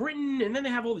brought in Britton, and then they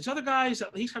have all these other guys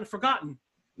that he's kind of forgotten.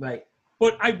 Right.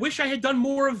 But I wish I had done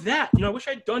more of that. You know, I wish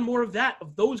I had done more of that,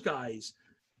 of those guys.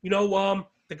 You know,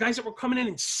 the guys that were coming in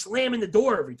and slamming the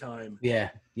door every time. Yeah.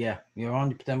 You're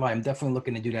 100% right. I'm definitely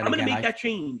looking to do that I'm going to make that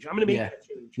change. I'm going to make that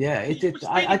change. Yeah,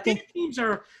 I think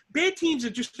bad teams are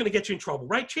just going to get you in trouble,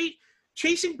 right?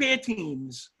 Chasing bad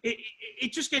teams,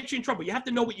 it just gets you in trouble. You have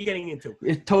to know what you're getting into.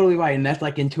 It's totally right, and that's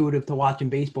like intuitive to watching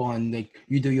baseball. And like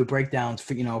you do your breakdowns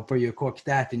for your core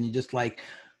stats, and you're just like,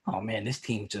 oh man, this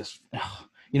team just.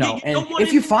 You know, and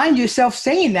if you find yourself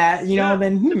saying that,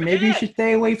 then maybe you should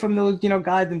stay away from those,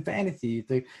 guys in fantasy.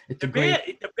 It's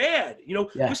bad. You know,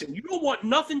 listen, you don't want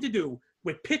nothing to do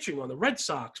with pitching on the Red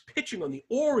Sox, pitching on the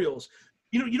Orioles.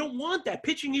 You know, you don't want that.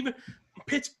 Pitching even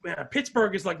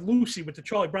Pittsburgh is like Lucy with the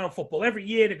Charlie Brown football. Every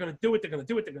year they're going to do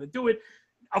it.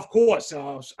 Of course.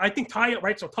 I think Tyon,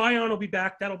 right? So Tyon will be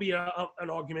back. That'll be an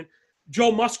argument.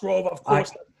 Joe Musgrove, of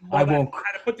course, I won't.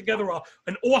 had to put together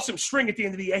an awesome string at the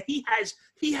end of the year. He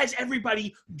has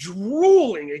everybody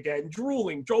drooling again. Joe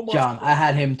Musgrove. John, I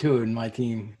had him too in my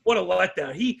team. What a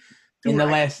letdown! In the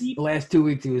last 2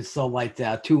 weeks, he was so lights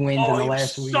out. 2 wins in the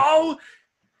last week.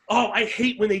 I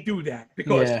hate when they do that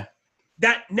because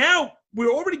that now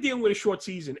we're already dealing with a short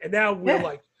season, and now we're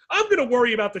like, I'm going to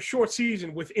worry about the short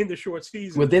season within the short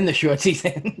season.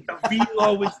 The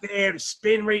velo was there. The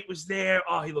spin rate was there.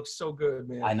 Oh, he looks so good,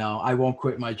 man. I know. I won't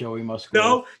quit my Joey Musgrove.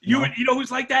 No? You know who's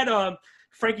like that?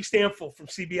 Frankie Stanfield from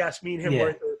CBS. Me and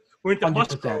him were into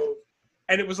Musgrove.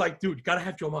 And it was like, dude, got to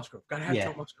have Joe Musgrove. Got to have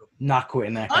Joe Musgrove. Not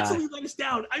quitting that constantly guy. Let us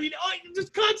down. I mean,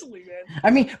 just constantly, man. I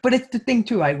mean, but it's the thing,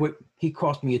 too. He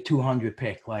cost me a 200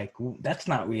 pick. Like, that's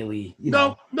not really,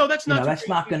 No, that's not. That's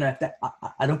not going to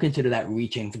 – I don't consider that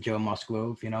reaching for Joe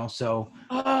Musgrove, so.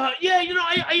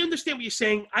 I understand what you're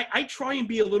saying. I try and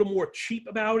be a little more cheap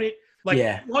about it. Like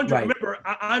 200, right. Remember,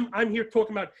 I'm here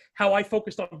talking about how I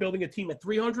focused on building a team at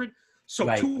 300.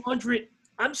 So 200,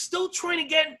 I'm still trying to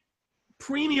get –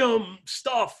 premium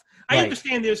stuff. I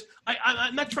understand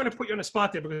I'm not trying to put you on a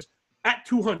spot there because at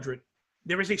 200,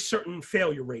 there is a certain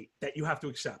failure rate that you have to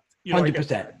accept.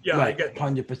 100%. Yeah, I get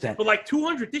 100%. But like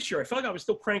 200 this year, I felt like I was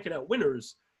still cranking out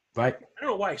winners. Right. I don't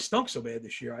know why I stunk so bad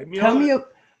this year. I mean,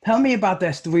 Tell me about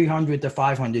this 300 to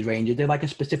 500 range. Is there like a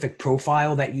specific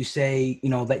profile that you say,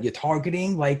 that you're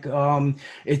targeting? Like,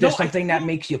 is there something that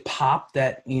makes you pop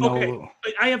that, Okay.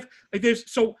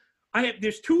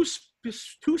 There's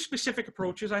two specific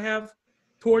approaches I have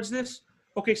towards this.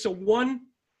 Okay, so one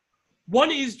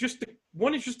is just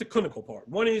the clinical part.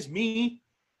 One is me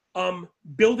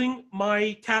building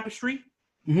my tapestry.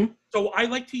 Mm-hmm. So I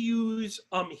like to use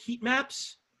heat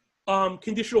maps,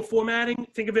 conditional formatting.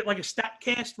 Think of it like a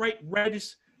StatCast, right? Red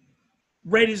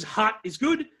is hot is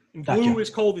good, and blue is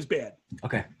cold is bad.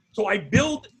 Okay. So I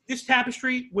build this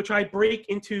tapestry, which I break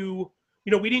into.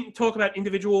 We didn't talk about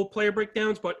individual player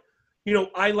breakdowns, but you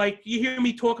hear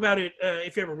me talk about it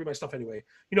if you ever read my stuff anyway.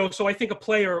 So I think a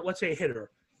player, let's say a hitter,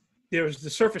 there's the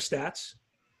surface stats,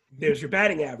 there's your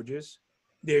batting averages,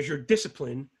 there's your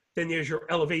discipline, then there's your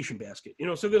elevation basket.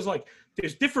 So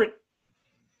there's different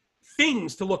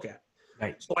things to look at.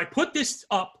 Right. So I put this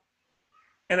up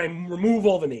and I remove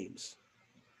all the names.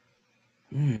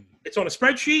 It's on a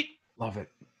spreadsheet. Love it.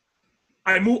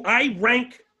 I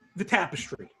rank the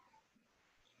tapestry.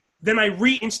 Then I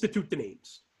reinstitute the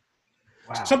names.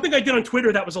 Wow. Something I did on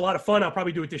Twitter that was a lot of fun, I'll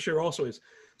probably do it this year also,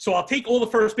 so I'll take all the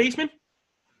first basemen,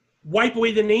 wipe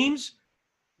away the names,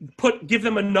 give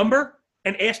them a number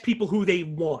and ask people who they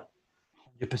want.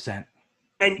 100%.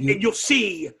 And you'll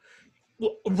see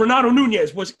Renato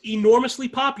Nunez was enormously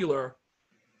popular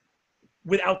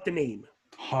without the name.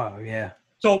 Oh, yeah.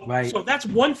 So that's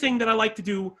one thing that I like to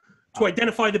do to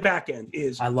identify the back end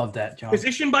is I love that, John.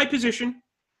 Position by position.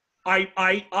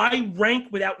 I rank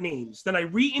without names. Then I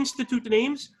reinstitute the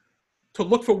names to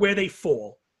look for where they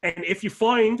fall. And if you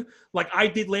find, like I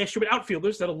did last year with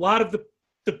outfielders, that a lot of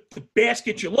the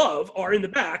baskets you love are in the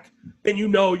back, then you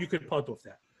know you can punt off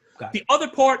that. The other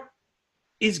part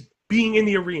is being in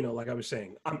the arena, like I was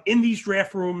saying. I'm in these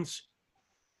draft rooms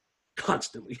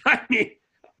constantly. I mean,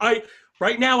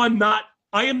 right now I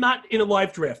am not in a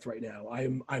live draft right now.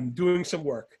 I'm doing some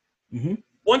work. Mm-hmm.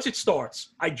 Once it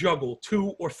starts, I juggle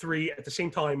 2 or 3 at the same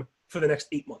time for the next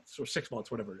 8 months or 6 months,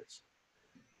 whatever it is.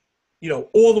 You know,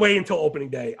 all the way until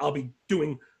opening day, I'll be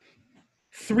doing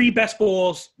 3 best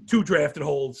balls, 2 drafted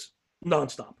holds,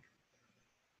 nonstop.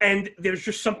 And there's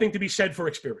just something to be said for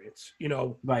experience, you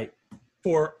know. Right.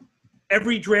 For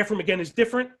every draft room, again, is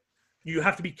different. You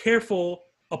have to be careful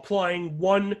applying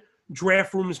one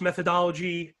draft room's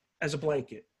methodology as a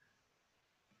blanket.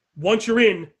 Once you're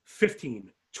in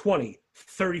 15, 20,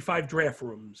 35 draft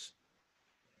rooms,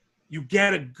 you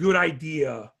get a good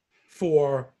idea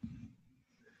for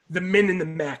the min and the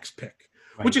max pick,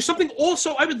 which is something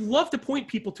also I would love to point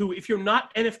people to if you're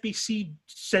not NFBC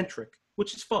centric,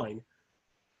 which is fine.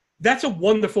 That's a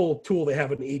wonderful tool they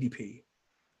have in ADP.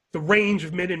 The range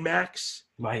of min and max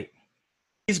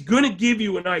is going to give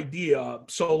you an idea.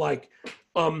 So like,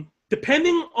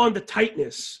 depending on the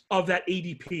tightness of that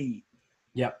ADP,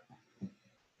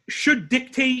 should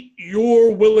dictate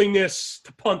your willingness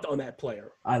to punt on that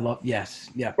player.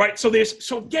 Right. So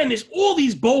there's all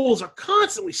these bowls are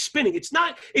constantly spinning. It's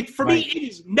not for me.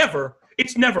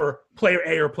 It's never player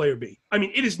A or player B. I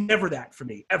mean, it is never that for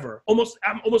me ever. Almost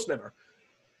never.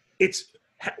 It's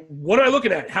what am I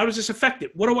looking at? How does this affect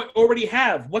it? What do I already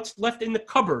have? What's left in the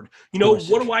cupboard? You know,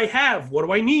 what do I have? What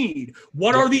do I need?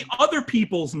 What are the other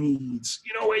people's needs?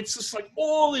 You know, it's just like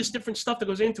all this different stuff that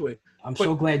goes into it. I'm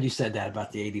so glad you said that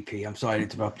about the ADP. I'm sorry to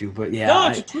interrupt you, but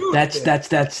yeah,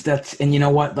 that's, and you know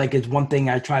what? Like, it's one thing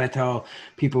I try to tell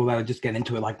people that are just getting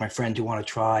into it, like my friends who want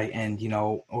to try, and you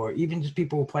know, or even just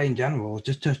people who play in general,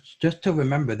 just to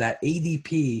remember that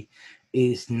ADP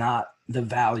is not the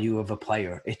value of a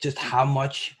player. It's just how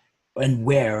much and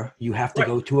where you have to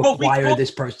go to acquire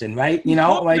this person, right? You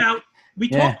know, we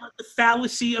talk about the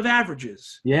fallacy of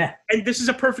averages. Yeah. And this is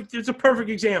a perfect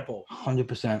example.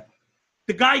 100%.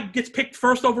 The guy gets picked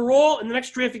first overall, and the next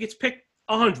draft he gets picked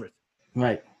 100th.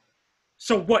 Right.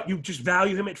 So what? You just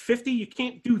value him at 50? You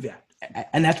can't do that.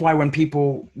 And that's why when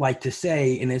people like to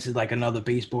say, and this is like another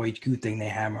baseball HQ thing they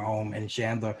hammer home, and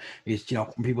Chandler is, you know,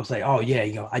 when people say, oh yeah,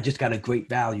 you know, I just got a great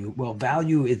value. Well,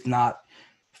 value is not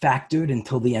factored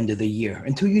until the end of the year.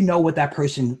 Until you know what that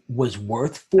person was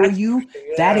worth for you,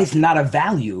 that is not a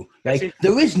value. Like,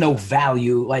 there is no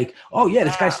value. Like, oh yeah,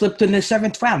 this guy slipped in the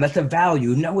 7th round. That's a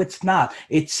value. No, it's not.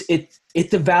 It's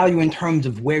a value in terms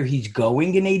of where he's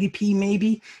going in ADP,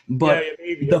 maybe. But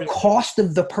the cost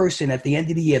of the person at the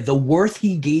end of the year, the worth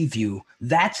he gave you,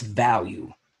 that's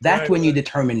value. That's when you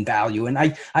determine value. And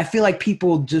I feel like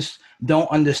people just don't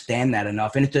understand that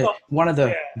enough. And it's one of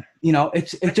the, you know,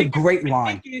 it's a great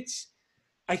line.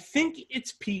 I think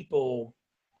it's people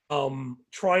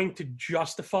trying to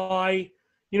justify,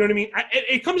 you know what I mean?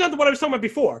 It comes down to what I was talking about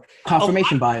before.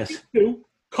 Confirmation bias.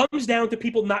 Comes down to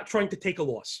people not trying to take a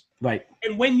loss. Right.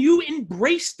 And when you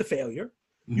embrace the failure,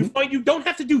 you find you don't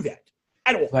have to do that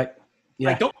at all. Right.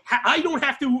 Yeah. I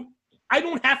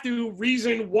don't have to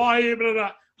reason why. Blah, blah,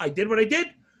 blah. I did what I did.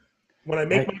 When I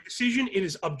make my decision, it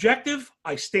is objective.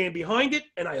 I stand behind it,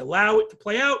 and I allow it to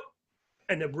play out,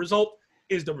 and the result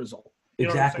is the result. You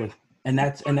know exactly. And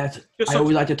that's I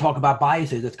always like to talk about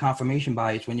biases. It's confirmation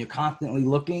bias, when you're constantly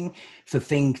looking for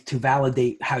things to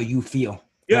validate how you feel.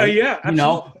 Yeah, right? yeah. Absolutely. You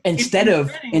know, instead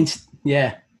of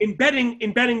in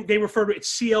betting, they refer to it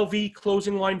CLV,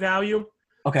 closing line value.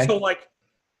 Okay. So like,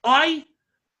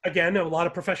 again, a lot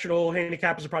of professional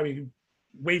handicappers are probably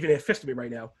waving their fist at me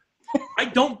right now. I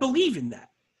don't believe in that.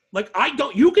 Like,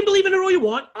 you can believe in it all you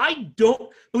want. I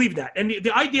don't believe in that. And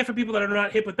the idea for people that are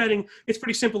not hip with betting, it's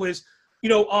pretty simple, is, you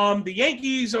know, the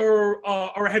Yankees are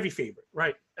a heavy favorite,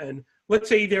 right? And let's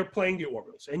say they're playing the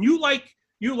Orioles, and you like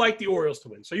the Orioles to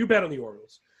win, so you bet on the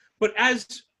Orioles. But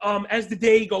as the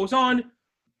day goes on,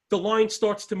 the line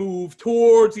starts to move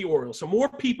towards the Orioles. So more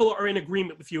people are in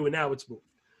agreement with you, and now it's moved.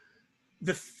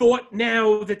 The thought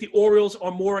now that the Orioles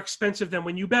are more expensive than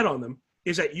when you bet on them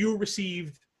is that you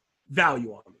received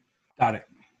value on them. Got it.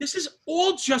 This is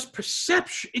all just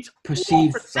perception. It's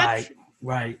perceived perception.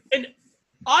 Right. And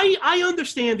I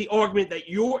understand the argument that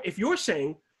if you're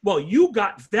saying, well, you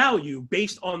got value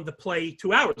based on the play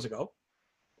 2 hours ago.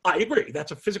 I agree.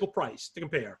 That's a physical price to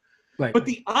compare. Right. But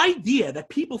the idea that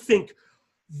people think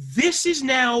this is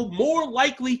now more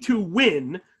likely to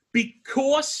win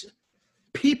because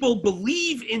people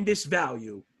believe in this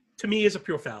value, to me, is a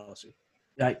pure fallacy.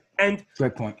 Right. And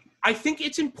great point. I think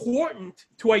it's important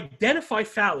to identify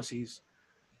fallacies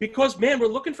because, man, we're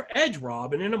looking for edge,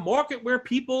 Rob. And in a market where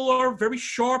people are very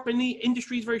sharp and the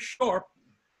industry is very sharp,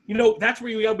 that's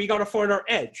where we got to find our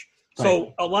edge.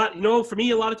 Right. So for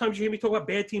me, a lot of times you hear me talk about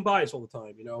bad team bias all the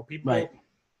time. People. Right.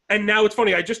 And now it's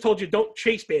funny. I just told you don't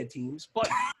chase bad teams, but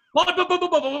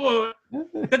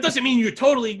that doesn't mean you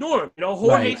totally ignore them.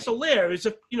 Jorge Soler is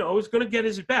is going to get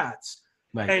his at bats,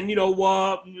 right. and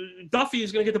Duffy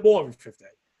is going to get the ball every fifth day.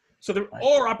 So there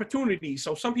are opportunities.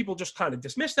 So some people just kind of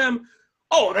dismiss them.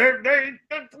 Oh, they're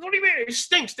what do you mean? It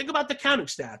stinks. Think about the counting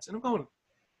stats. And I'm going,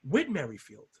 Whit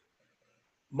Merrifield,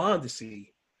 Mondesi,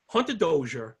 Hunter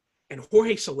Dozier, and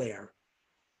Jorge Soler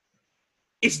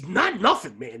is not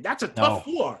nothing, man. That's a tough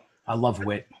four. I love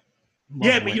Whit.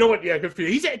 But you know what? Yeah, good for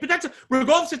you. But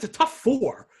regardless, it's a tough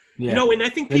four. Yeah. And I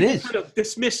think people kind of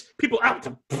dismiss people out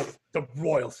to the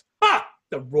Royals.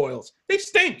 The Royals. They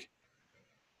stink.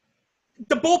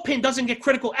 The bullpen doesn't get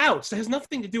critical outs. That has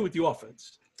nothing to do with the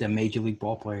offense. They're major league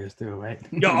ball players too, right?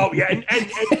 And I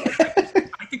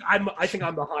think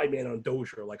I'm the high man on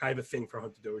Dozier. Like I have a thing for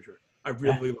Hunter Dozier. I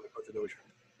really like Hunter Dozier.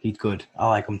 He's good. I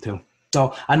like him too.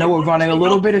 So I know we're running a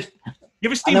little bit of. You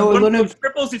ever seen one of those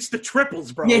triples? It's the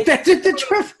triples, bro. Yeah, that's the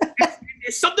triple.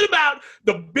 It's something about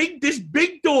this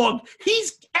big dog.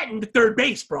 He's getting to third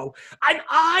base, bro. And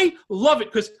I love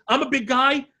it because I'm a big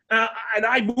guy and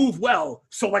I move well.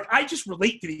 So like I just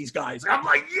relate to these guys. I'm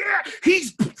like, yeah,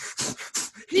 he's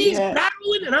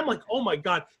battling, and I'm like, oh my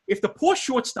god, if the poor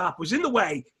shortstop was in the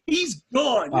way, he's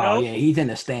gone. Yeah, he's in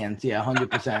the stands. Yeah,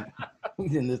 100%.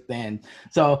 He's in the stands.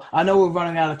 So I know we're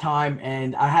running out of time,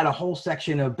 and I had a whole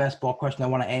section of best ball question I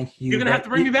want to answer you. You're gonna have to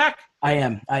bring me back. I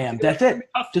am. That's it.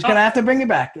 Just gonna have to bring you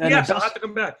back. Yes, I'll have to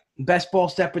come back. Best ball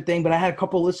separate thing, but I had a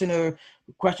couple listener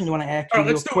questions I want to ask you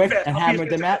real quick and hammer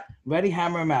them out. Ready?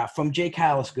 Hammer them out. From Jake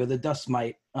Hallisker, the Dust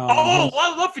Mite. I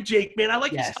love for Jake, man. I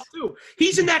like his stuff too.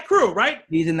 He's in that crew, right?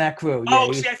 He's in that crew. Yeah,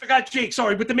 I forgot Jake.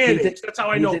 Sorry, with the mayonnaise. That's how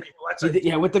I know people. That's it.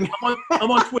 Yeah, with the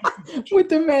I'm on Twitter. with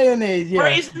the mayonnaise. Yeah.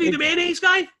 Right, isn't he the mayonnaise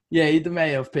guy? Yeah, he's the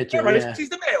Mayo pitcher. Yeah, right. He's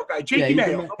the Mayo guy. Jakey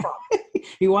Mayo. No problem.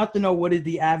 He wants to know what is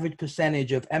the average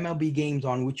percentage of MLB games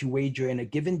on which you wager in a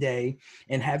given day,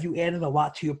 and have you added a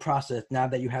lot to your process now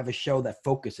that you have a show that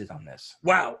focuses on this?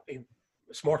 Wow.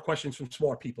 Smart questions from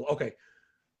smart people. Okay.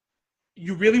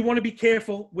 You really want to be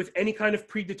careful with any kind of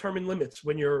predetermined limits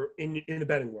when you're in the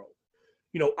betting world.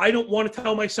 I don't want to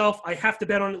tell myself I have to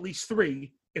bet on at least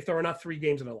 3 if there are not 3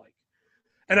 games that I like.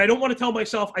 And I don't want to tell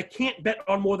myself I can't bet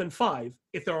on more than 5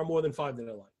 if there are more than 5 that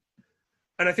I like.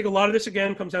 And I think a lot of this,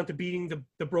 again, comes down to beating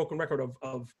the broken record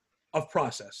of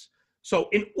process. So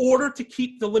in order to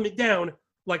keep the limit down,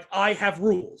 like I have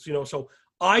rules, so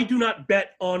I do not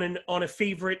bet on a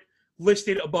favorite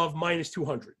listed above minus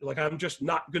 200. Like I'm just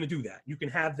not going to do that. You can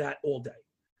have that all day.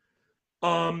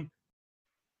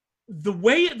 The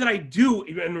way that I do,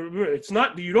 and remember, it's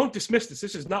not, you don't dismiss this.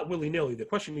 This is not willy-nilly. The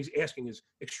question he's asking is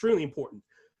extremely important.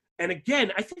 And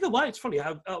again, I think it's funny.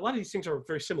 A lot of these things are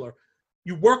very similar.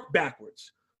 You work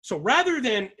backwards. So rather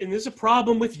than, and there's a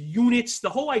problem with units, the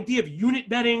whole idea of unit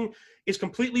betting is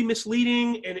completely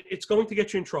misleading and it's going to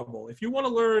get you in trouble. If you want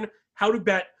to learn how to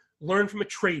bet, learn from a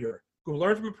trader. Go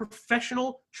learn from a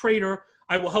professional trader.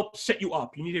 I will help set you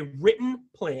up. You need a written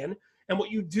plan. And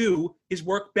what you do is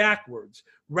work backwards.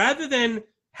 Rather than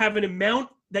have an amount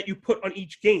that you put on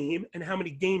each game and how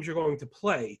many games you're going to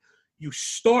play, you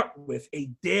start with a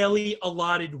daily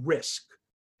allotted risk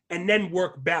and then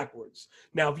work backwards.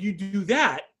 Now, if you do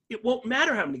that, it won't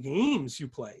matter how many games you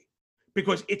play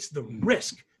because it's the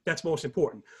risk that's most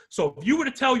important. So if you were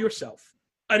to tell yourself,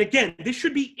 and again, this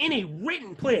should be in a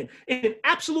written plan, and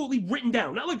absolutely written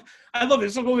down. Not like, I love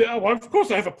this. Of course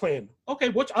I have a plan.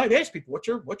 Okay, I've asked people, what's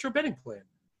your betting plan?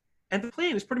 And the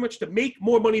plan is pretty much to make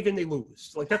more money than they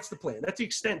lose. Like that's the plan. That's the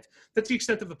extent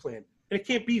of the plan. And it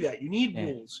can't be that. You need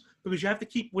rules because you have to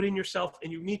keep within yourself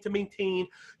and you need to maintain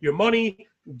your money.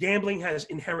 Gambling has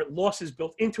inherent losses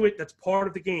built into it. That's part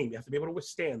of the game. You have to be able to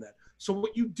withstand that. So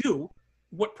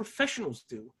what professionals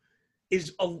do,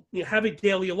 is you have a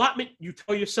daily allotment. You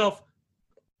tell yourself,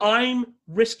 I'm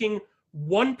risking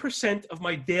 1% of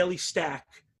my daily stack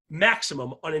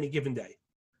maximum on any given day.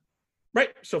 Right?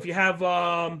 So if you have,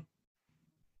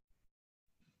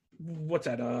 what's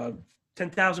that?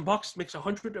 $10,000 makes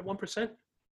 100 at 1%.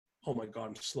 Oh my God,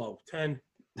 I'm slow. 10%.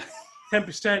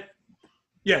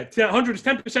 Yeah, 100 is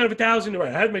 10% of 1,000. Right.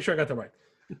 I had to make sure I got that right.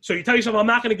 So you tell yourself, I'm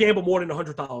not going to gamble more than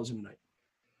 $100 in a night.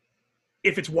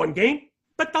 If it's one game,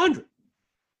 bet the 100.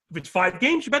 If it's 5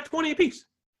 games, you bet 20 apiece.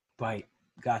 Right.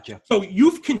 Gotcha. So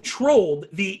you've controlled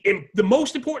the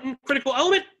most important critical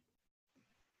element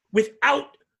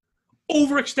without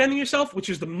overextending yourself, which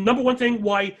is the number one thing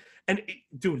why. And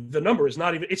dude, the number is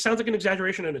not even. It sounds like an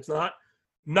exaggeration, and it's not.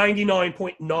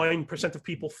 99.9% of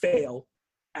people fail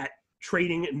at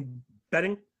trading and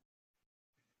betting,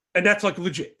 and that's like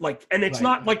legit. Like, and it's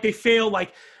not like they fail.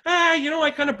 Like,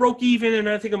 I kind of broke even, and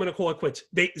I think I'm going to call it quits.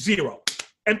 They zero,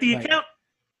 empty account.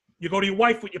 You go to your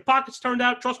wife with your pockets turned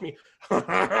out. Trust me,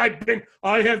 I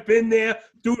have been there,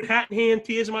 dude. Hat in hand,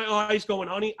 tears in my eyes, going,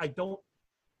 honey, I don't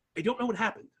know what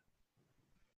happened.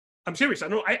 I'm serious. I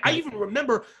don't. I even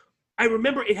remember. I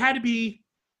remember it had to be.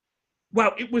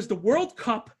 Wow, it was the World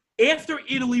Cup after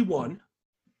Italy won.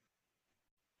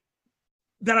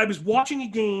 That I was watching a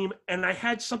game and I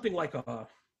had something like a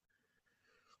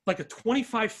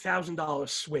 $25,000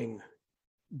 swing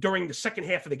during the second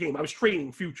half of the game. I was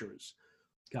trading futures.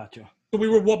 Gotcha. So we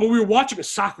were watching a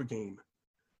soccer game,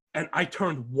 and I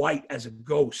turned white as a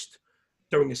ghost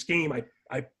during this game.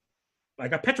 I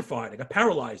got petrified. I got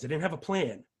paralyzed. I didn't have a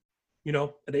plan, and I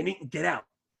didn't get out.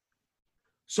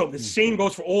 So the same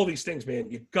goes for all these things, man.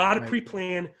 You got to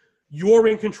pre-plan. You're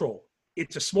in control.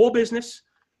 It's a small business.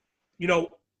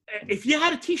 If you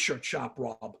had a T-shirt shop,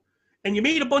 Rob, and you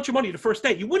made a bunch of money the first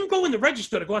day, you wouldn't go in the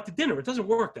register to go out to dinner. It doesn't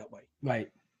work that way. Right.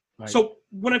 So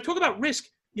when I talk about risk,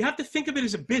 you have to think of it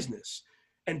as a business.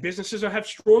 And businesses have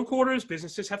strong quarters.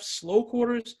 Businesses have slow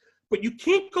quarters. But you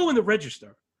can't go in the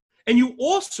register. And you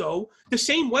also, the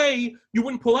same way you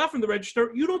wouldn't pull out from the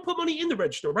register, you don't put money in the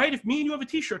register, right? If me and you have a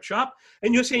T-shirt shop,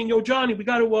 and you're saying, yo, Johnny, we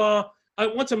got to, I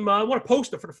want a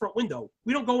poster for the front window.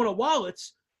 We don't go in our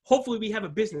wallets. Hopefully we have a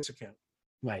business account.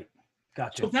 Right.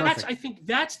 Gotcha. So I think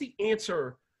that's the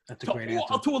answer. That's a great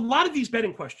answer. To a lot of these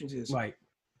betting questions is right.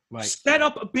 Set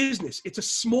up a business. It's a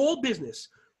small business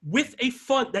with a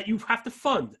fund that you have to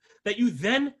fund that you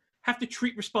then have to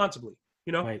treat responsibly,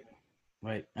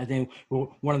 Right. I think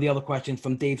one of the other questions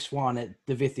from Dave Swan at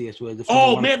Davithius was...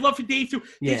 man, love for Dave too.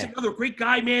 Yeah. Dave's another great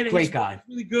guy, man. Great guy.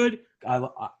 Really good.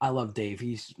 I love Dave.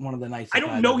 He's one of the nicest guys. I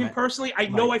don't know him met. Personally. I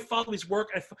know I follow his work.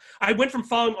 I went from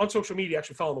following on social media,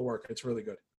 actually following the work. It's really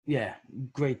good. Yeah,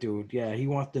 great dude. Yeah, he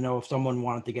wants to know if someone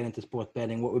wanted to get into sports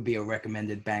betting, what would be a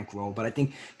recommended bankroll. But I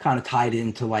think kind of tied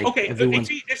into like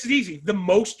this is easy. The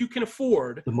most you can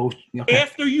afford. The most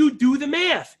after you do the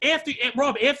math. After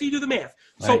you do the math.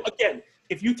 So again,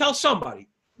 if you tell somebody,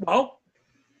 well,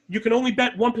 you can only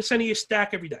bet 1% of your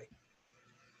stack every day.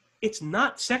 It's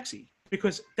not sexy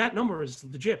because that number is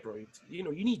legit, bro. You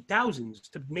need thousands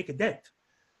to make a dent.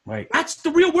 Right. That's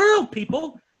the real world,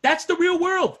 people. That's the real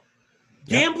world.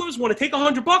 Gamblers want to take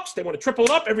 $100. They want to triple it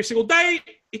up every single day.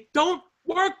 It don't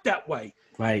work that way.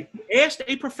 Right. Ask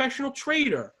a professional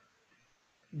trader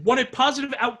what a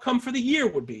positive outcome for the year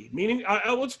would be. Meaning,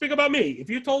 let's speak about me. If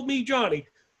you told me, Johnny,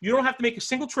 you don't have to make a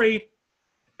single trade,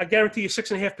 I guarantee you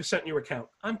 6.5% in your account.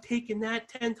 I'm taking that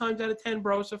 10 times out of 10,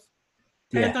 bro. So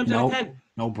 10 times out of 10.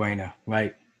 No brainer.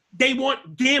 Right.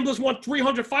 Gamblers want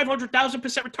 300,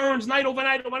 500,000% returns night over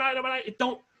night. It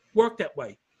don't work that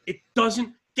way. It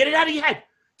doesn't. Get it out of your head.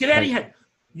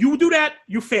 You do that,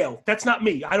 you fail. That's not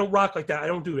me. I don't rock like that. I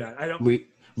don't do that. I don't.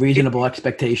 Reasonable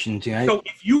expectations, right? So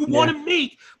if you want to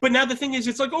make, but now the thing is,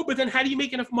 it's like, but then how do you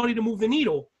make enough money to move the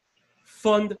needle?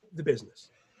 Fund the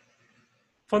business.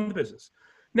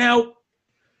 Now,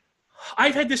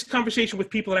 I've had this conversation with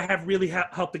people that I have really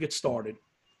helped to get started.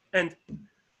 And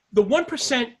the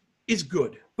 1% is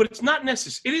good, but it's not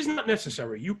necessary. It is not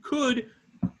necessary. You could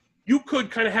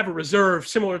kind of have a reserve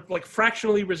similar, like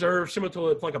fractionally reserve, similar to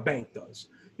like a bank does.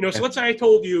 So let's say I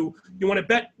told you want to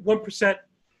bet 1%,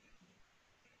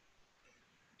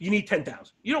 you need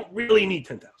 10,000. You don't really need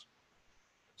 10,000.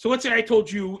 So let's say I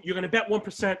told you you're going to bet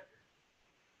 1%,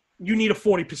 you need a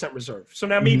 40% reserve. So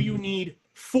now maybe you need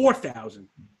 4,000,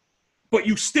 but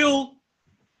you still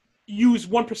use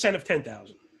 1% of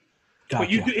 10,000.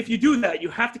 Gotcha. But if you do that, you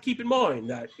have to keep in mind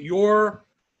that you're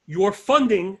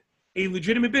funding a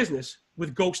legitimate business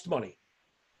with ghost money.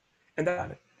 And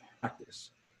that's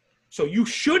practice. So you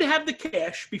should have the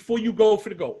cash before you go for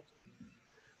the gold.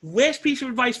 Last piece of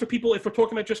advice for people if we're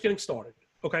talking about just getting started.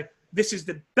 Okay? This is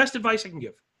the best advice I can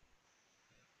give.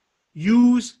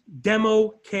 Use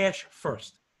demo cash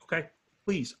first. Okay?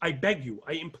 Please, I beg you,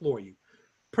 I implore you.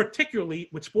 Particularly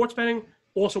with sports betting,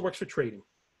 also works for trading.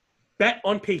 Bet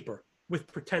on paper with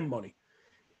pretend money.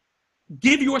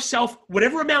 Give yourself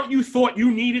whatever amount you thought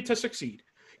you needed to succeed.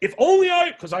 If only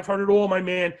because I've heard it all, my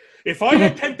man. If I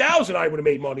had 10,000, I would have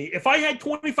made money. If I had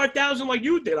 25,000 like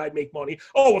you did, I'd make money.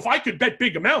 Oh, if I could bet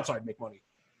big amounts, I'd make money.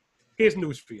 Here's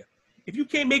news for you. If you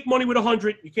can't make money with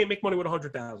 100, you can't make money with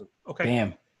 100,000. Okay.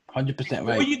 Bam. 100% Before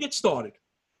right. you get started,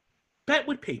 bet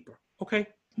with paper. Okay.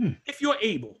 If you're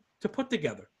able to put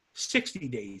together 60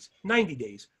 days, 90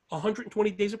 days,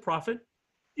 120 days of profit,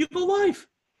 you go live.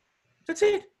 That's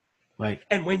it. Right.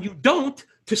 And when you don't,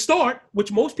 to start,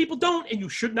 which most people don't, and you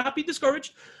should not be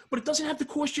discouraged, but it doesn't have to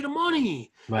cost you the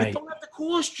money. Right. It don't have to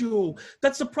cost you.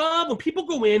 That's the problem. People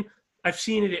go in. I've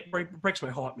seen it. It breaks my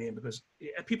heart, man, because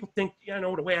people think,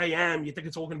 the way I am, you think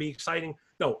it's all going to be exciting.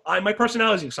 No, my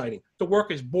personality is exciting. The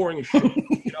work is boring as shit.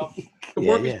 The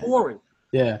work is boring.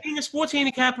 Yeah. Being a sports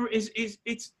handicapper it's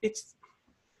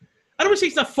I don't want to say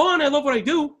it's not fun. I love what I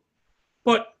do,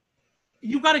 but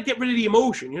you got to get rid of the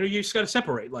emotion. You just got to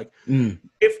separate. Like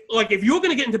if you're going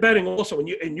to get into betting also, and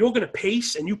you're going to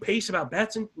pace about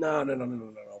bets, and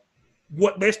no.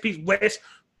 Last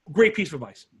great piece of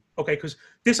advice. Okay, because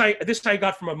this I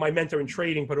got from my mentor in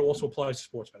trading, but it also applies to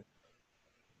sports betting.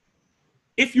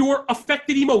 If you're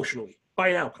affected emotionally by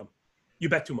an outcome, you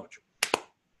bet too much.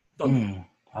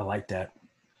 I like that.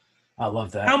 I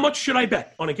love that. How much should I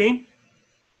bet on a game?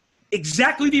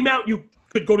 Exactly the amount you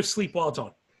could go to sleep while it's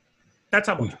on. That's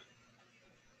how much.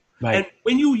 Right. And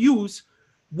when you use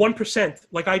 1%,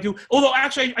 like I do, although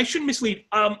actually I shouldn't mislead.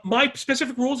 My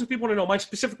specific rules, if people want to know my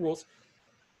specific rules,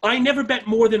 I never bet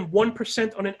more than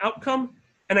 1% on an outcome,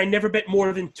 and I never bet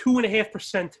more than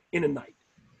 2.5% in a night.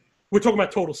 We're talking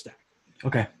about total stack.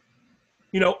 Okay.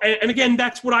 And again,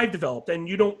 that's what I've developed. And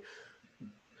you don't.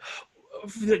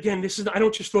 Again, I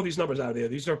don't just throw these numbers out there.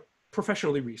 These are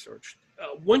professionally researched.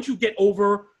 Once you get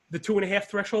over the 2.5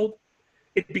 threshold,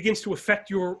 it begins to affect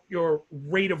your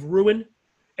rate of ruin,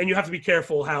 and you have to be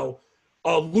careful how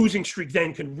a losing streak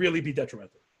then can really be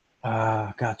detrimental.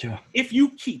 Gotcha. If you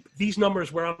keep these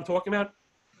numbers where I'm talking about,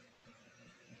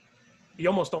 you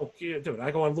almost don't care. Dude,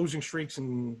 I go on losing streaks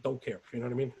and don't care. You know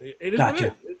what I mean? It is Gotcha.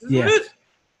 what it is. Yeah. It is.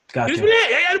 Gotcha. It is what it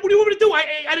is. What do you want me to do?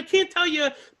 I can't tell you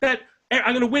that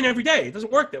I'm going to win every day. It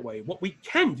doesn't work that way. What we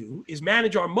can do is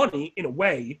manage our money in a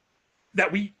way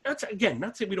that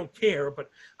not saying we don't care, but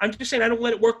I'm just saying I don't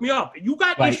let it work me up. You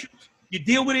got issues. You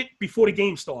deal with it before the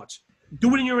game starts.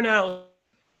 Do it in your analysis.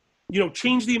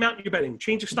 Change the amount you're betting.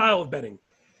 Change the style of betting.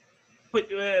 But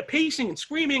pacing and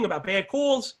screaming about bad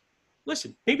calls,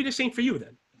 listen, maybe this ain't for you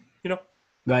then.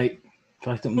 Right.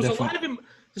 Try something different.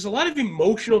 There's a lot of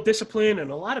emotional discipline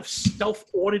and a lot of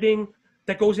self-auditing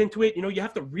that goes into it. You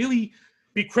have to really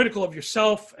be critical of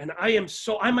yourself. And I'm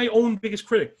my own biggest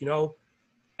critic,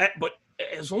 But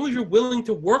as long as you're willing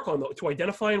to to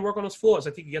identify and work on those flaws,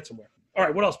 I think you get somewhere. All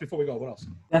right, what else before we go? What else?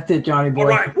 That's it, Johnny boy. All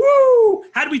right, woo!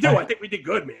 How did we do? I think we did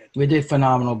good, man. We did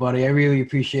phenomenal, buddy. I really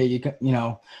appreciate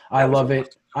you. I love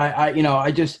it.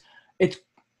 I just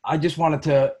wanted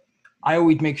to. I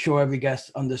always make sure every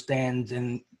guest understands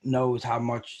and knows how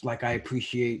much I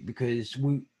appreciate, because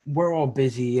we're all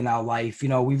busy in our life.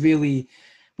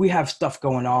 We have stuff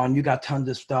going on. You got tons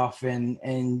of stuff.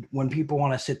 And when people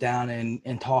want to sit down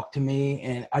and talk to me,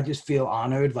 and I just feel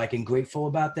honored, and grateful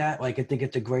about that. I think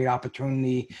it's a great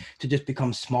opportunity to just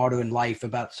become smarter in life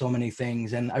about so many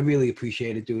things. And I really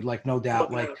appreciate it, dude. No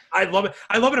doubt. I love it.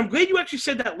 I'm glad you actually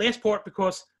said that last part,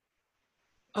 because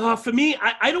for me,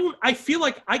 I feel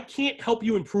like I can't help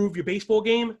you improve your baseball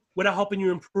game without helping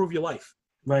you improve your life.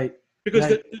 Right.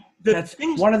 Because that's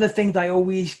one of the things I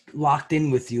always locked in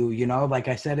with you,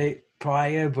 I said it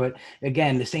prior, but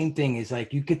again, the same thing is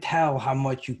you could tell how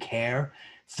much you care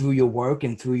through your work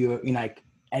and through your,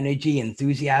 energy,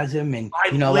 enthusiasm. And,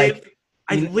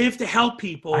 I live to help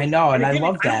people. I know. And I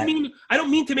love that. I don't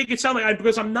mean to make it sound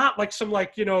because I'm not some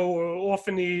off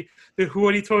in the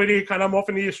hoity-toity kind of, I'm off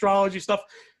in the astrology stuff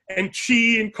and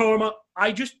chi and karma.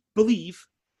 I just believe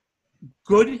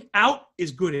good out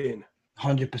is good in.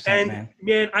 100%,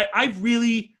 man.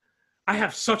 I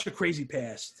have such a crazy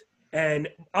past, and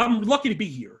I'm lucky to be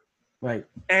here. Right.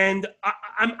 And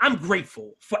I'm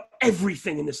grateful for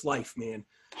everything in this life, man.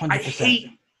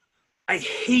 100%. I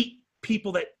hate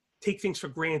people that take things for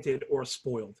granted or are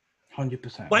spoiled.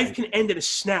 100%. Life can end in a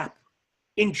snap.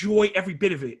 Enjoy every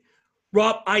bit of it.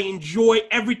 Rob, I enjoy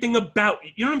everything about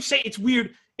it. You know what I'm saying? It's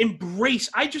weird.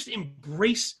 I just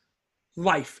embrace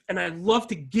life, and I love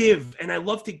to give, and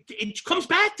it comes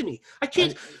back to me. I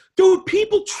can't, dude,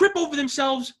 people trip over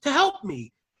themselves to help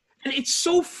me, and it's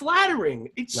so flattering.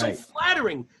 It's so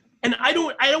flattering, and I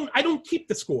don't keep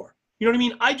the score. You know what I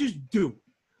mean? I just do.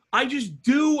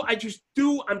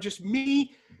 I'm just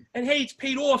me, and hey, it's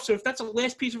paid off. So if that's the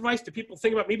last piece of advice to people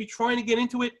thinking about maybe trying to get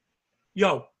into it,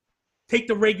 take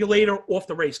the regulator off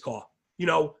the race car. You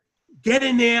know, get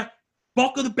in there,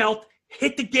 buckle the belt,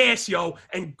 hit the gas, yo,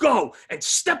 and go. And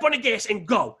step on the gas and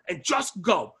go. And just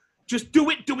go. Just do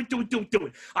it, do it, do it, do it, do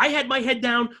it. I had my head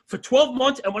down for 12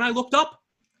 months, and when I looked up,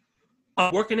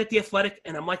 I'm working at The Athletic,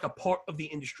 and I'm like a part of the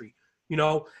industry. You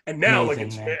know, and now,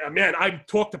 Amazing, like, man, I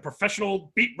talk to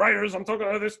professional beat writers. I'm talking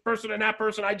to this person and that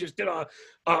person. I just did a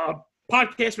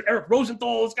podcast with Eric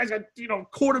Rosenthal. This guy's got,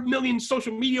 250,000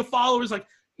 social media followers. Like,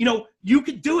 you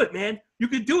could do it, man. You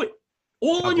could do it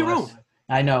all on your own.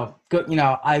 I know. Good.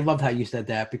 I loved how you said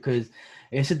that because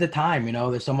it's at the time,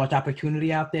 there's so much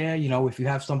opportunity out there. If you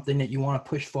have something that you want to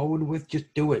push forward with,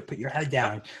 just do it. Put your head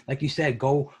down. Like you said,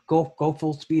 go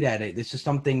full speed at it. This is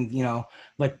something,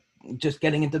 like, just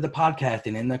getting into the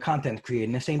podcasting and the content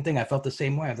creating, the same thing. I felt the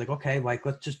same way. I was like, okay, like,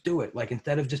 let's just do it. Like,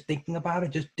 instead of just thinking about it,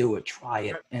 just do it, try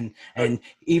it. And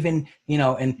even,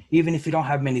 and even if you don't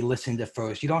have many listens at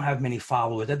first, you don't have many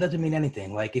followers, that doesn't mean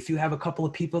anything. Like, if you have a couple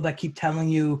of people that keep telling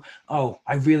you, oh,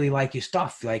 I really like your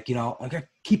stuff, like, like,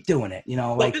 keep doing it,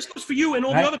 Well, like, this goes for you and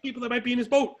all the other people that might be in this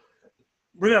boat.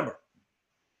 Remember,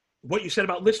 what you said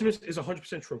about listeners is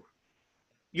 100% true.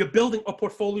 You're building a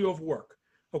portfolio of work,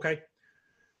 okay?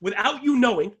 Without you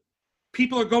knowing,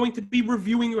 people are going to be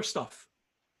reviewing your stuff.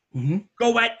 Mm-hmm.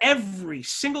 Go at every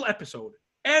single episode,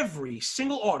 every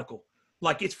single article,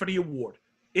 like it's for the award.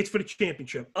 It's for the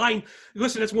championship.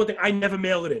 Listen, that's one thing. I never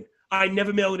mail it in.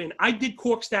 I did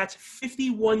Cork Stats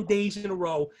 51 days in a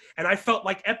row, and I felt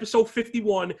like episode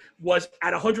 51 was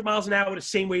at 100 miles an hour the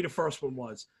same way the first one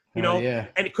was. Yeah.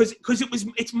 And because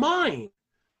it's mine.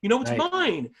 It's Right.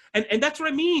 mine. And that's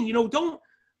what I mean.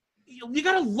 You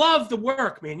got to love the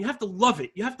work, man. You have to love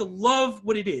it. You have to love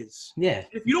what it is. Yeah.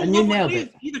 If you don't And you love what nailed it is,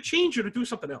 it. either change it or do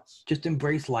something else. Just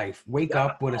embrace life. Wake Yeah.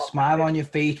 up with a Oh, smile man. on your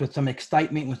face, with some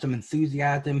excitement, with some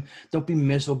enthusiasm. Don't be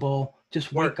miserable.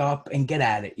 Just wake up and get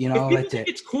at it. If people That's think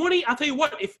it. it's corny, I'll tell you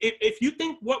what. If you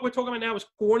think what we're talking about now is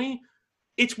corny,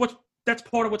 that's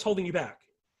part of what's holding you back.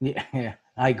 Yeah,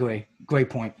 I agree. Great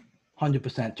point.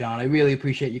 100%, John. I really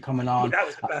appreciate you coming on. That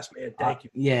was the best, man. Thank you.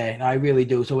 Yeah, I really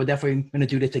do. So we're definitely going to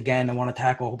do this again. I want to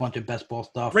tackle a whole bunch of best ball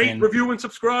stuff. Rate, and review, and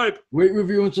subscribe. rate,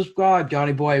 review, and subscribe,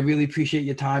 Johnny boy. I really appreciate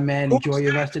your time, man. Enjoy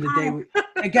your rest of the day.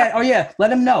 Again,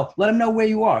 let him know. Let him know where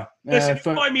you are. Listen, you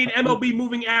can find me in MLB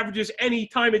Moving Averages any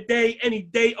time of day, any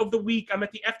day of the week. I'm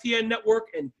at the FTN Network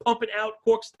and pumping out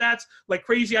Cork Stats like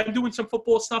crazy. I'm doing some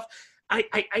football stuff. I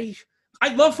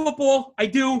love football. I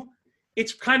do.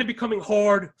 It's kind of becoming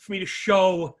hard for me to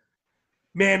show.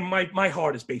 Man, my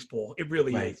heart is baseball. It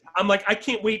really Right. is. I'm like, I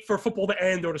can't wait for football to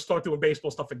end or to start doing baseball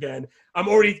stuff again. I'm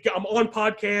on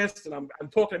podcasts and I'm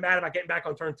talking to Matt about getting back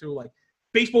on turn 2. Like,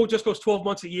 baseball just goes 12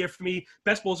 months a year for me.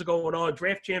 Best balls are going on.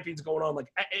 Draft champions are going on.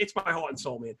 Like, it's my heart and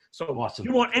soul, man. So Awesome. if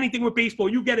you want anything with baseball,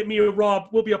 you get it, me or Rob.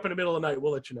 We'll be up in the middle of the night.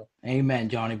 We'll let you know. Amen,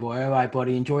 Johnny boy. All right,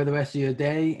 buddy. Enjoy the rest of your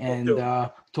day and do.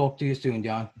 talk to you soon,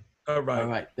 John. All right. All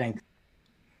right. Thanks.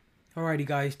 Alrighty,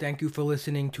 guys. Thank you for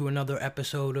listening to another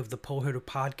episode of the Pole Hitter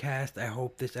Podcast. I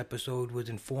hope this episode was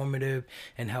informative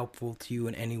and helpful to you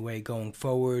in any way going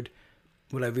forward.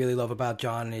 What I really love about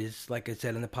John is, like I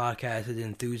said in the podcast, his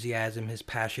enthusiasm, his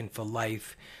passion for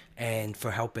life, and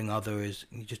for helping others.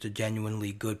 He's just a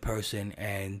genuinely good person,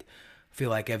 and I feel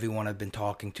like everyone I've been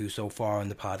talking to so far on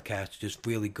the podcast is just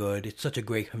really good. It's such a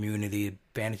great community,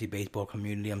 fantasy baseball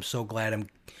community. I'm so glad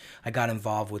I got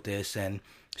involved with this, and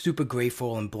super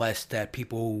grateful and blessed that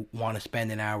people want to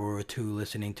spend an hour or two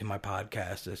listening to my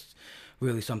podcast. It's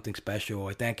really something special.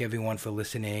 I thank everyone for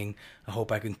listening. I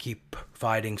hope I can keep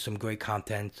providing some great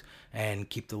content and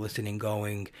keep the listening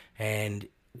going. And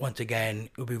once again,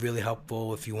 it would be really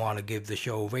helpful if you want to give the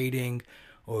show a rating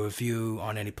or review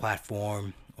on any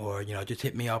platform, or just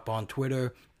hit me up on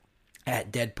Twitter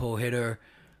at DeadpoolHitter,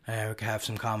 and we can have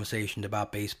some conversations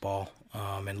about baseball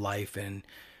and life and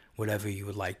whatever you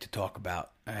would like to talk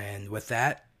about. And with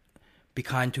that, be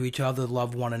kind to each other,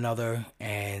 love one another,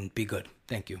 and be good.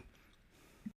 Thank you.